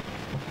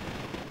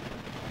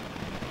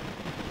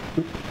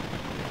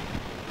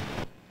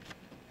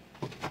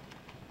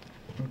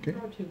 Okay.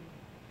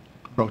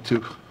 row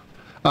two.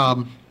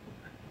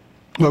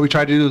 What we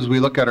try to do is we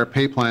look at our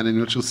pay plan, and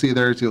what you'll see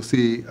there is you'll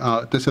see,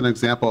 just an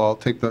example, I'll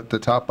take the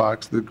top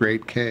box, the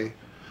grade K.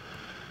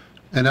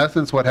 In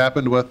essence, what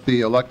happened with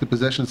the elected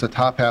positions, the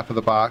top half of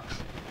the box,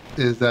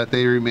 is that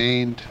they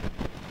remained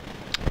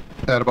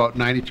at about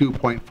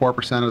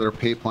 92.4% of their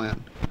pay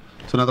plan.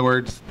 So in other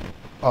words,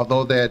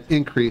 although they had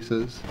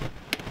increases,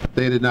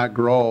 they did not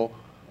grow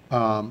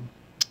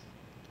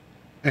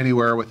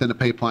anywhere within the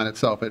pay plan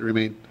itself. It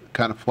remained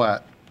kind of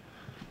flat.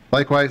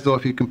 Likewise, though,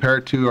 if you compare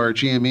it to our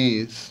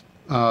GMEs,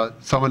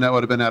 someone that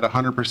would have been at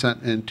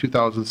 100% in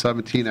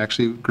 2017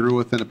 actually grew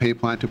within a pay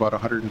plan to about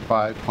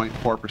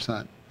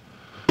 105.4%.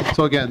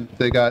 So again,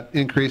 they got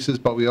increases,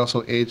 but we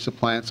also aged the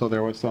plant, so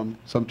there was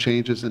some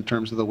changes in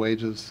terms of the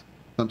wages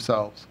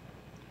themselves.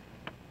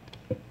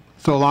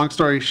 So long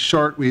story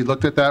short, we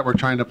looked at that. We're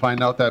trying to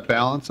find out that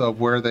balance of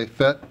where they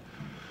fit.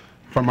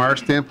 From our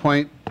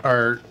standpoint,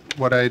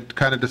 what I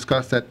kind of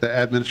discussed at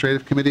the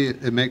administrative committee,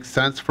 it makes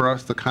sense for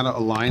us to kind of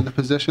align the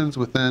positions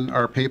within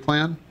our pay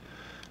plan.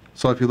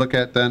 So if you look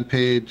at then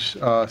page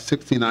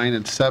 69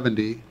 and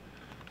 70,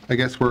 I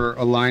guess we're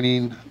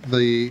aligning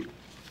the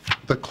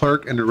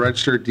clerk and the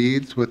registered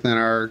deeds within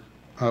our,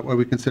 what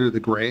we consider the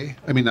gray,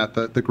 not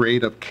the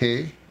grade of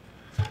K.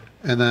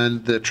 And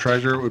then the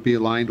treasurer would be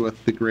aligned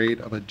with the grade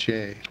of a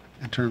J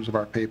in terms of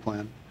our pay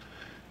plan.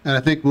 And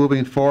I think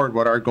moving forward,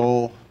 what our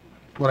goal,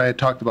 what I had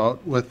talked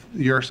about with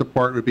your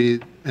support would be,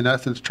 in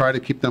essence, try to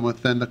keep them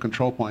within the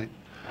control point.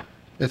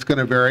 It's going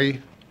to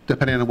vary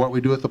depending on what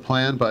we do with the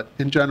plan, but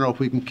in general, if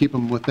we can keep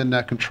them within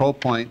that control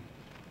point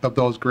of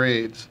those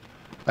grades,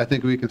 I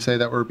think we can say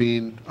that we're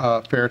being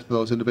fair to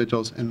those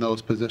individuals in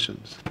those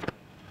positions.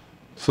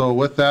 So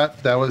with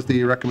that, that was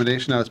the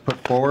recommendation that was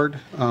put forward.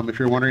 If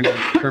you're wondering in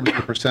terms of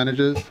the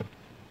percentages,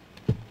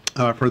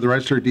 for the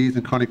registered deeds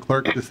and county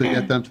clerk, just to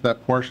get them to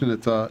that portion,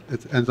 it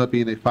ends up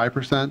being a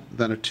 5%,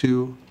 then a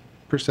 2%,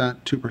 2%,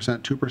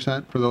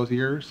 2% for those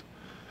years.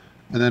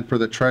 And then for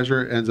the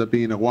treasurer, it ends up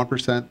being a 1%,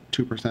 2%,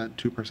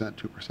 2%,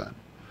 2%.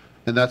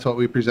 And that's what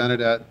we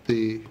presented at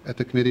the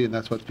committee, and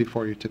that's what's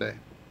before you today.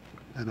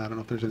 And I don't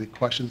know if there's any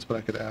questions, but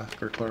I could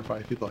ask or clarify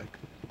if you'd like.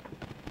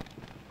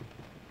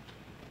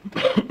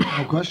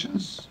 No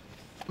questions?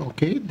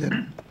 Okay,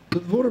 then to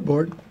the voter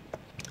board.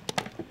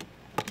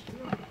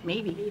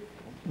 Maybe.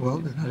 Well,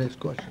 then I'd ask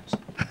questions.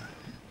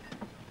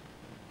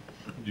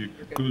 Do you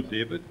include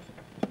David?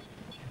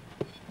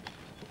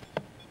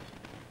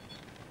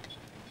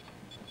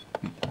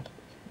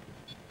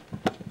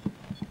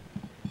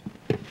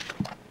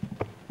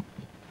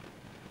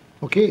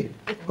 Okay.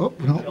 Oh,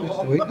 no,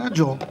 just waiting on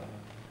Joel.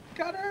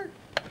 Got her.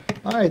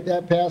 All right,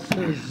 that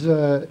passes,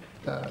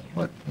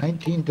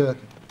 19 to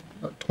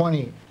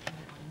 20.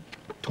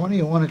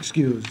 21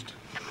 excused.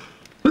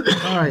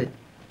 All right.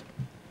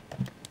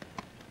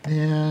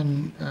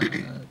 And,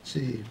 let's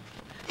see.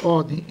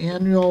 Oh, the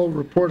annual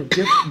report of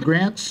gifts,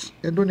 grants,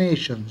 and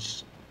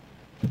donations.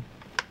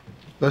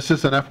 That's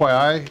just an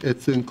FYI.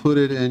 It's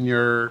included in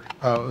your,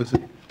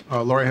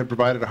 Lori had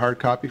provided a hard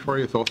copy for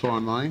you. It's also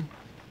online.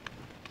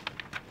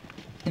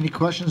 Any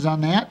questions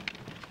on that?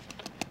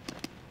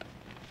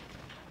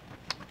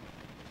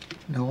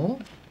 No?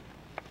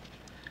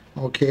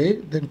 Okay,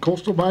 then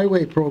Coastal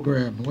Byway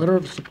Program, letter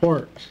of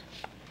support.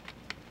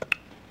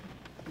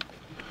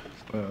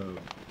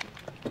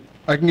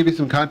 I can give you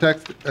some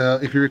context.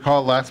 If you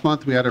recall, last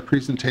month we had a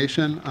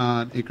presentation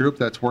on a group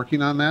that's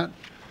working on that.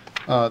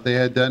 They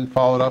had then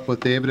followed up with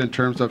David in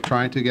terms of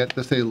trying to get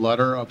this a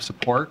letter of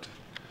support.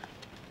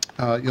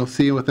 You'll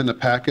see within the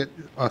packet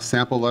a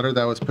sample letter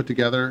that was put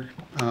together.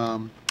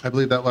 I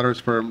believe that letter is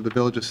from the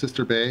Village of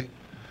Sister Bay.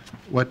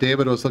 What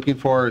David was looking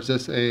for is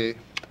just a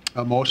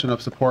motion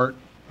of support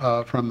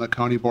from the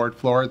county board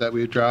floor that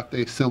we would draft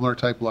a similar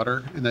type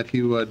letter and that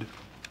he would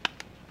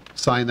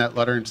sign that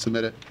letter and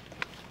submit it.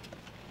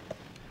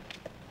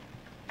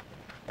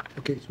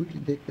 Okay, so we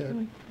can take that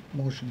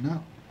motion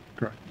now.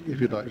 Correct,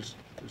 if you'd like.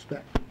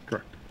 Respect.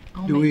 Correct.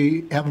 Do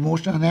we have a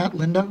motion on that,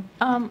 Linda?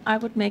 I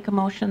would make a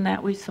motion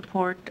that we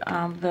support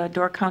the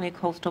Door County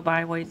Coastal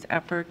Byways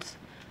efforts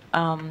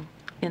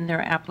in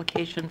their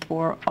application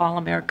for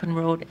All-American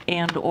Road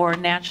and/or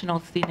National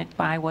Scenic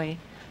Byway.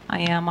 I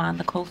am on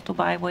the Coastal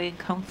Byway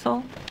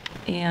Council,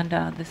 and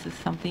this is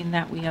something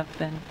that we have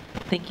been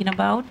thinking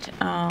about,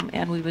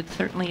 and we would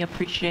certainly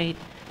appreciate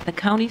the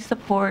county's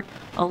support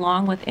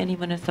along with any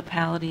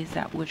municipalities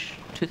that wish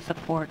to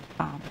support,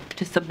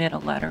 to submit a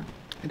letter.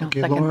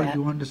 Okay, second Laura, that.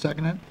 you wanted to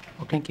second it?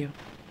 Thank you.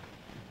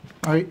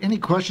 All right, any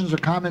questions or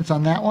comments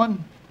on that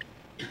one?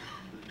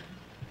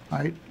 All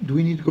right, do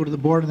we need to go to the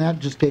board on that?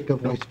 Just take a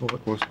voice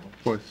vote.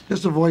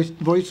 Just a voice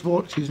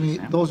vote, excuse me.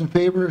 Those in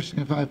favor,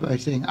 signify by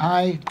saying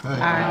aye.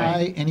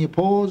 Aye. Any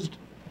opposed?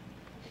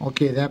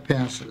 Okay, that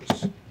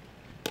passes.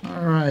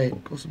 All right,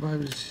 coastal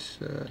survivors.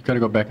 Got to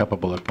go back up a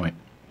bullet point.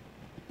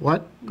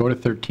 What? Go to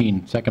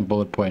 13, second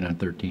bullet point on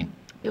 13.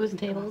 It was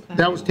tabled?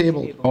 That was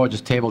tabled. Oh,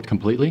 just tabled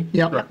completely?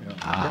 Yep.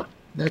 Ah,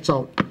 That's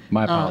out.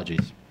 my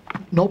apologies.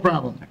 No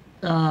problem.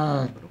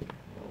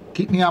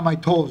 Keep me on my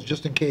toes,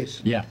 just in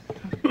case. Yeah.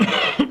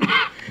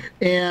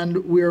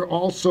 And we're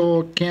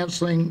also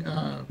canceling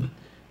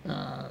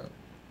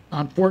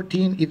on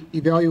 14,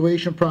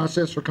 evaluation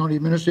process for county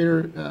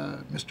administrator.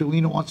 Mr.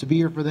 Lena wants to be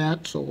here for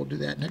that, so we'll do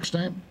that next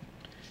time.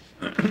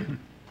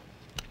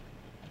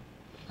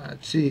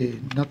 Let's see,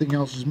 nothing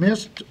else is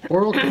missed.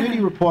 Oral committee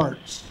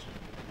reports.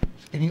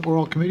 Any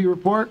oral committee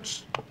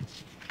reports?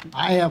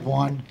 I have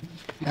one.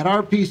 At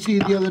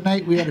RPC the other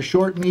night, we had a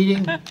short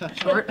meeting.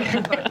 Short.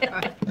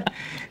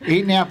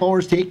 8.5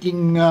 hours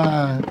taking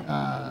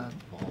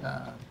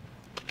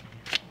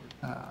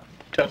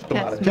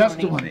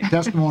testimony.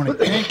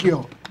 Thank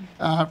you.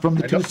 From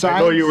the two sides. I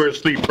know you were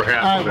asleep for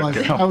half of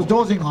it. I was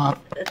dozing off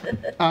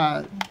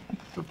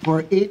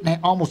for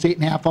almost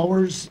 8.5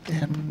 hours,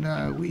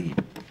 and we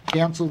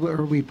canceled,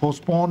 or we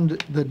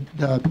postponed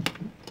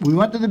we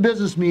went to the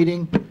business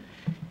meeting,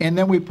 and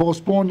then we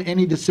postponed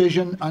any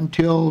decision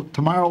until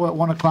tomorrow at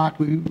 1 o'clock.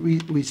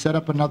 We set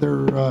up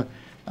another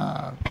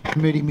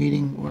committee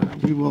meeting where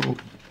we will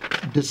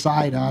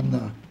decide on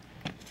the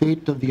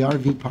fate of the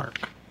RV park.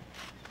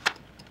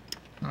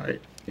 All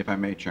right. If I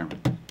may, Chairman.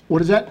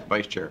 What is that?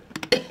 Vice Chair,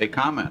 a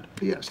comment.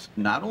 Yes.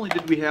 Not only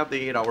did we have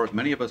the 8 hours,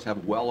 many of us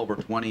have well over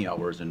 20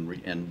 hours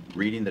in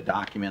reading the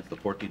documents, the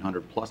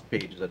 1,400 plus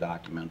pages of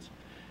documents.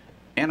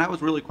 And I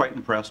was really quite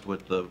impressed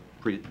with the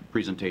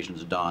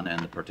presentations done and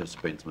the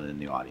participants within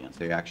the audience.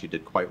 They actually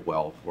did quite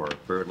well for a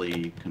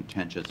fairly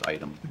contentious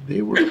item.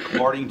 They were,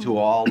 according to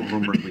all the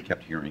rumors we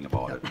kept hearing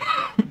about it.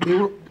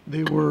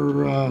 They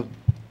were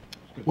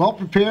well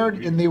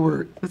prepared, and they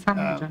were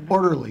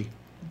orderly.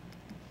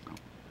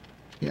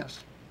 Yes.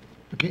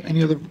 Okay.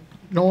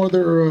 No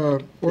other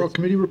oral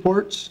committee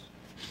reports?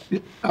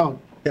 Oh.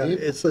 Yeah,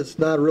 it's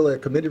not really a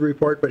committee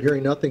report, but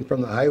hearing nothing from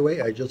the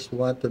highway, I just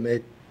want to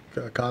make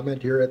a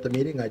comment here at the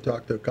meeting. I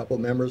talked to a couple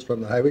members from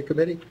the highway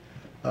committee.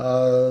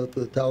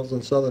 The towns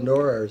in Southern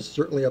Door are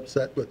certainly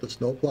upset with the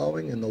snow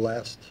plowing in the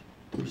last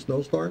 2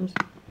 snowstorms,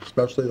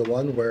 especially the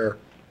one where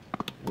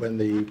when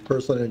the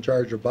person in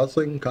charge of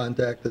busing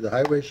contacted the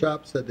highway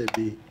shop, said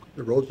the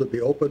roads would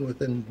be open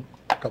within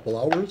a couple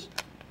hours.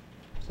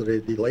 So they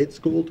delayed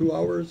school 2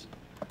 hours.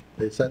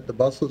 They sent the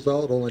buses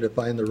out only to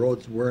find the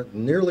roads weren't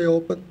nearly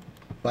open.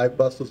 5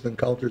 buses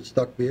encountered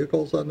stuck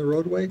vehicles on the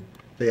roadway.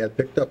 They had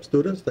picked up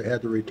students. They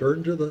had to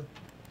return to the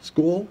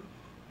school.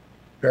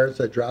 Parents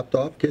had dropped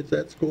off kids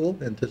at school,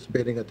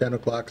 anticipating a 10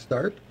 o'clock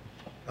start.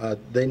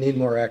 They need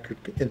more accurate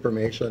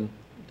information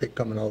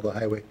coming out of the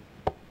highway.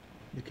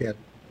 You can't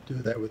do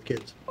that with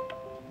kids.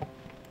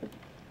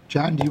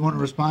 John, do you want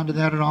to respond to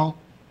that at all?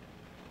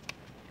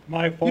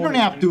 My phone You don't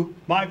have to.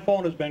 My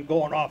phone has been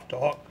going off the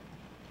hook,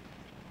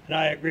 and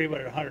I agree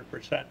with it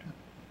 100%.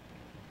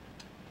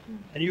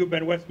 And you've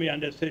been with me on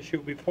this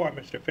issue before,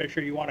 Mr.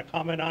 Fisher. You want to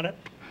comment on it?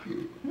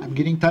 I'm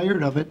getting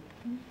tired of it.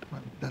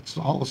 That's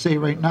all I'll say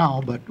right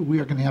now, but we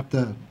are going to have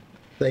to.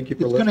 Thank you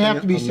for It's listening. going to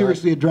have to be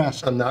seriously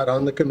addressed. I'm not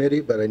on the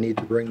committee, but I need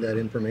to bring that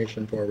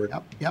information forward.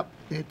 Yep.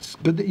 It's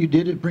good that you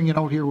did it. Bring it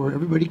out here where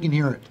everybody can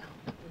hear it.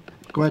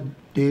 Go ahead,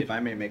 Dave. If I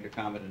may make a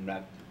comment in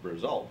that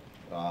result,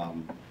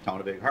 Town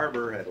of Big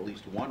Harbor had at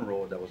least one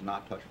road that was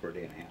not touched for a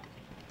day and a half.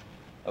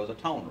 That was a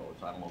town road,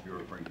 so I don't know if you're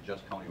referring to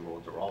just county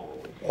roads or all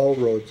roads. All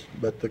roads,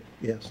 but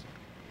yes.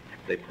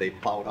 They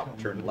plowed up,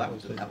 turned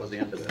left, and that was the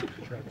end of it.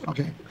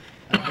 Okay.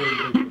 That's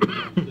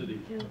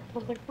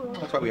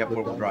why we have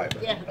four-wheel drive.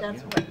 Yeah,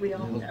 that's what we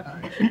all know.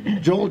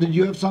 Joel, did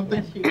you have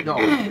something? No.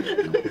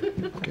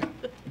 Okay.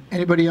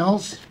 Anybody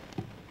else?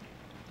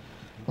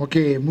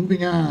 Okay,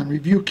 moving on.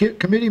 Review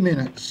committee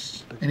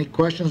minutes. Any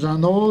questions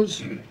on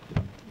those?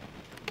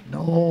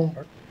 No.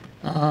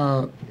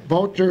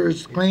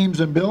 Vouchers, claims,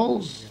 and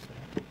bills?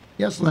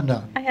 Yes,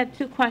 Linda? I had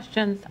 2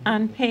 questions.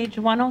 On page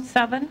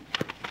 107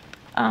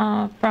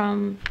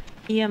 from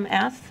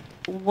EMS,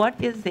 what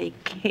is a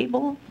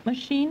cable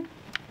machine?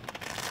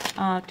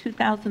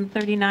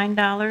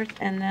 $2,039.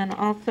 And then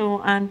also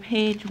on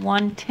page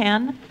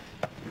 110,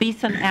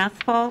 Beeson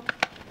Asphalt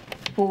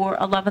for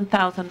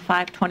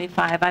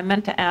 $11,525. I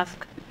meant to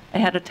ask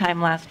ahead of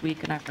time last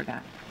week and I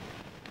forgot.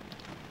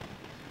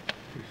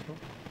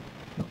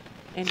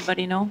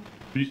 Anybody know?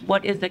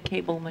 What is a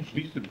cable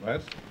machine? Beeson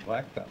West,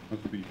 Blacktop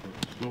must be for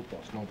snow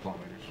plowing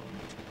or something.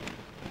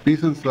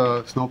 Beeson's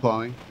snow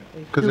plowing.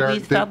 Do we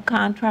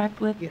subcontract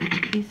with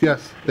Beeson?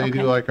 Yes, they do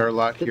Okay. like our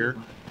lot here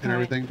and Right.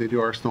 everything. They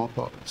do our snow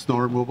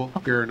removal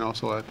here and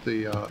also at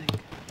the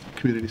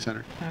community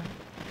center.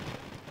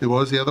 And what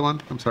was the other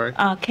one? I'm sorry.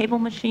 Cable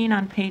machine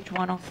on page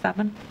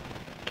 107.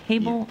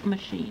 Cable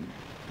machine,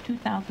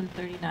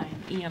 2039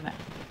 EMS.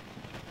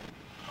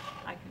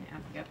 I can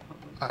ask that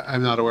public.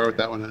 I'm not aware what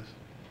that one is.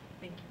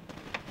 Thank you.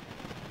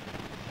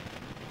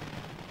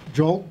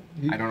 Joel?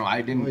 I don't know,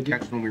 I didn't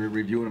catch when we were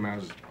reviewing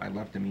them, I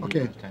left the meeting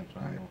Okay. last time, so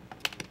I don't know.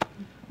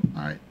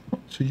 All right,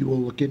 so you will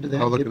look into that?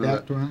 I'll look get into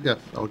back that. to him? Yes,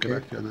 I'll get Okay.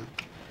 back to you on that.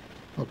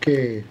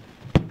 Okay.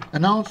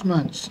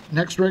 Announcements.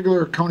 Next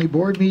regular county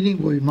board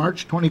meeting will be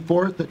March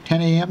 24th at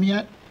 10 a.m.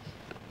 yet?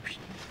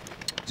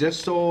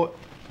 Just so,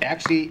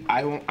 actually,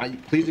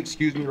 please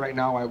excuse me right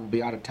now, I will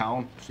be out of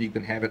town, so you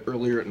can have it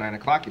earlier at 9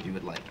 o'clock if you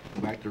would like.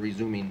 Go back to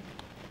resuming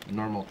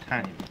normal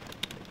time.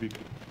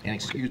 And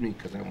excuse me,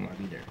 because I will not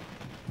be there.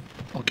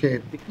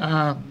 Okay.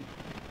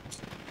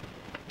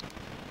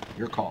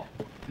 Your call.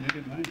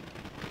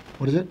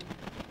 What is it?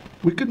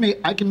 We could make,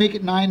 I can make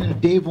it 9, and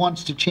if Dave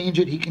wants to change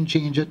it, he can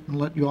change it and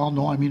let you all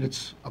know. I mean,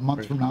 it's a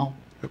month from now.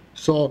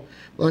 So,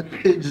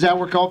 does that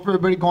work out for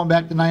everybody going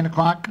back to 9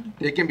 o'clock?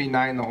 It can be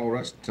 9 the whole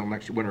rest till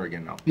next winter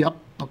again now. Yep.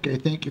 Okay,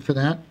 thank you for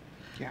that.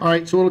 All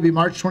right, so it'll be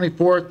March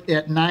 24th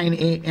at 9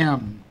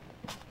 a.m.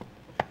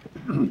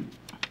 All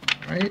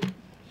right.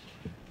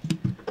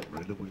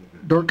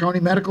 Door County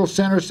Medical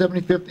Center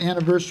 75th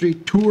Anniversary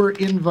Tour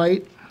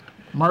Invite,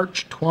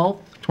 March 12th,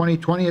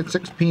 2020 at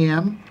 6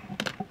 p.m.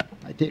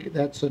 I take it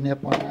that's an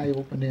FYI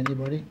open to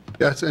anybody?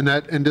 Yes,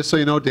 and just so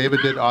you know,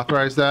 David did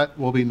authorize that.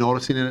 We'll be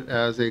noticing it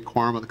as a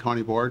quorum of the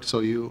county board, so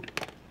you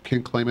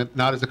can claim it,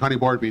 not as a county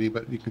board meeting,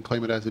 but you can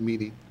claim it as a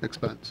meeting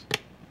expense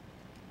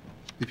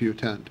if you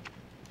attend.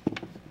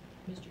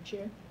 Mr.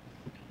 Chair,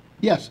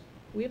 Yes.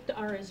 we have to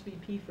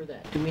RSVP for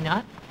that. Do we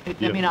not? I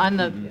Yeah. mean, on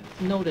the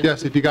notice.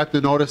 Yes, if you got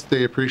the notice,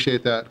 they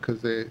appreciate that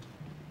because they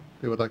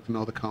would like to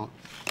know the count.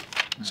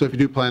 So if you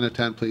do plan to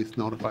attend, please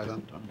notify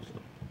them.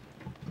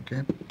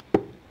 Okay.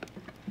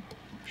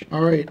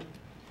 All right.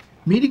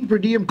 Meeting per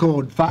diem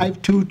code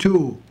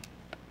 522.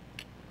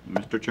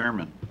 Mr.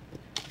 Chairman,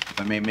 if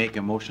I may make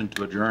a motion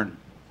to adjourn.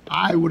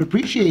 I would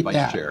appreciate that.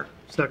 Vice Chair.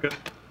 Second.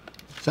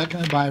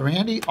 Seconded by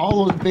Randy.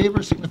 All those in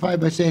favor signify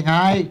by saying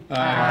aye.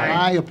 Aye.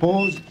 Aye,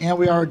 opposed, and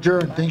we are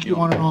adjourned. Thank you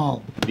one and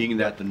all. Being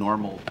that the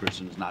normal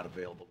person is not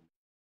available.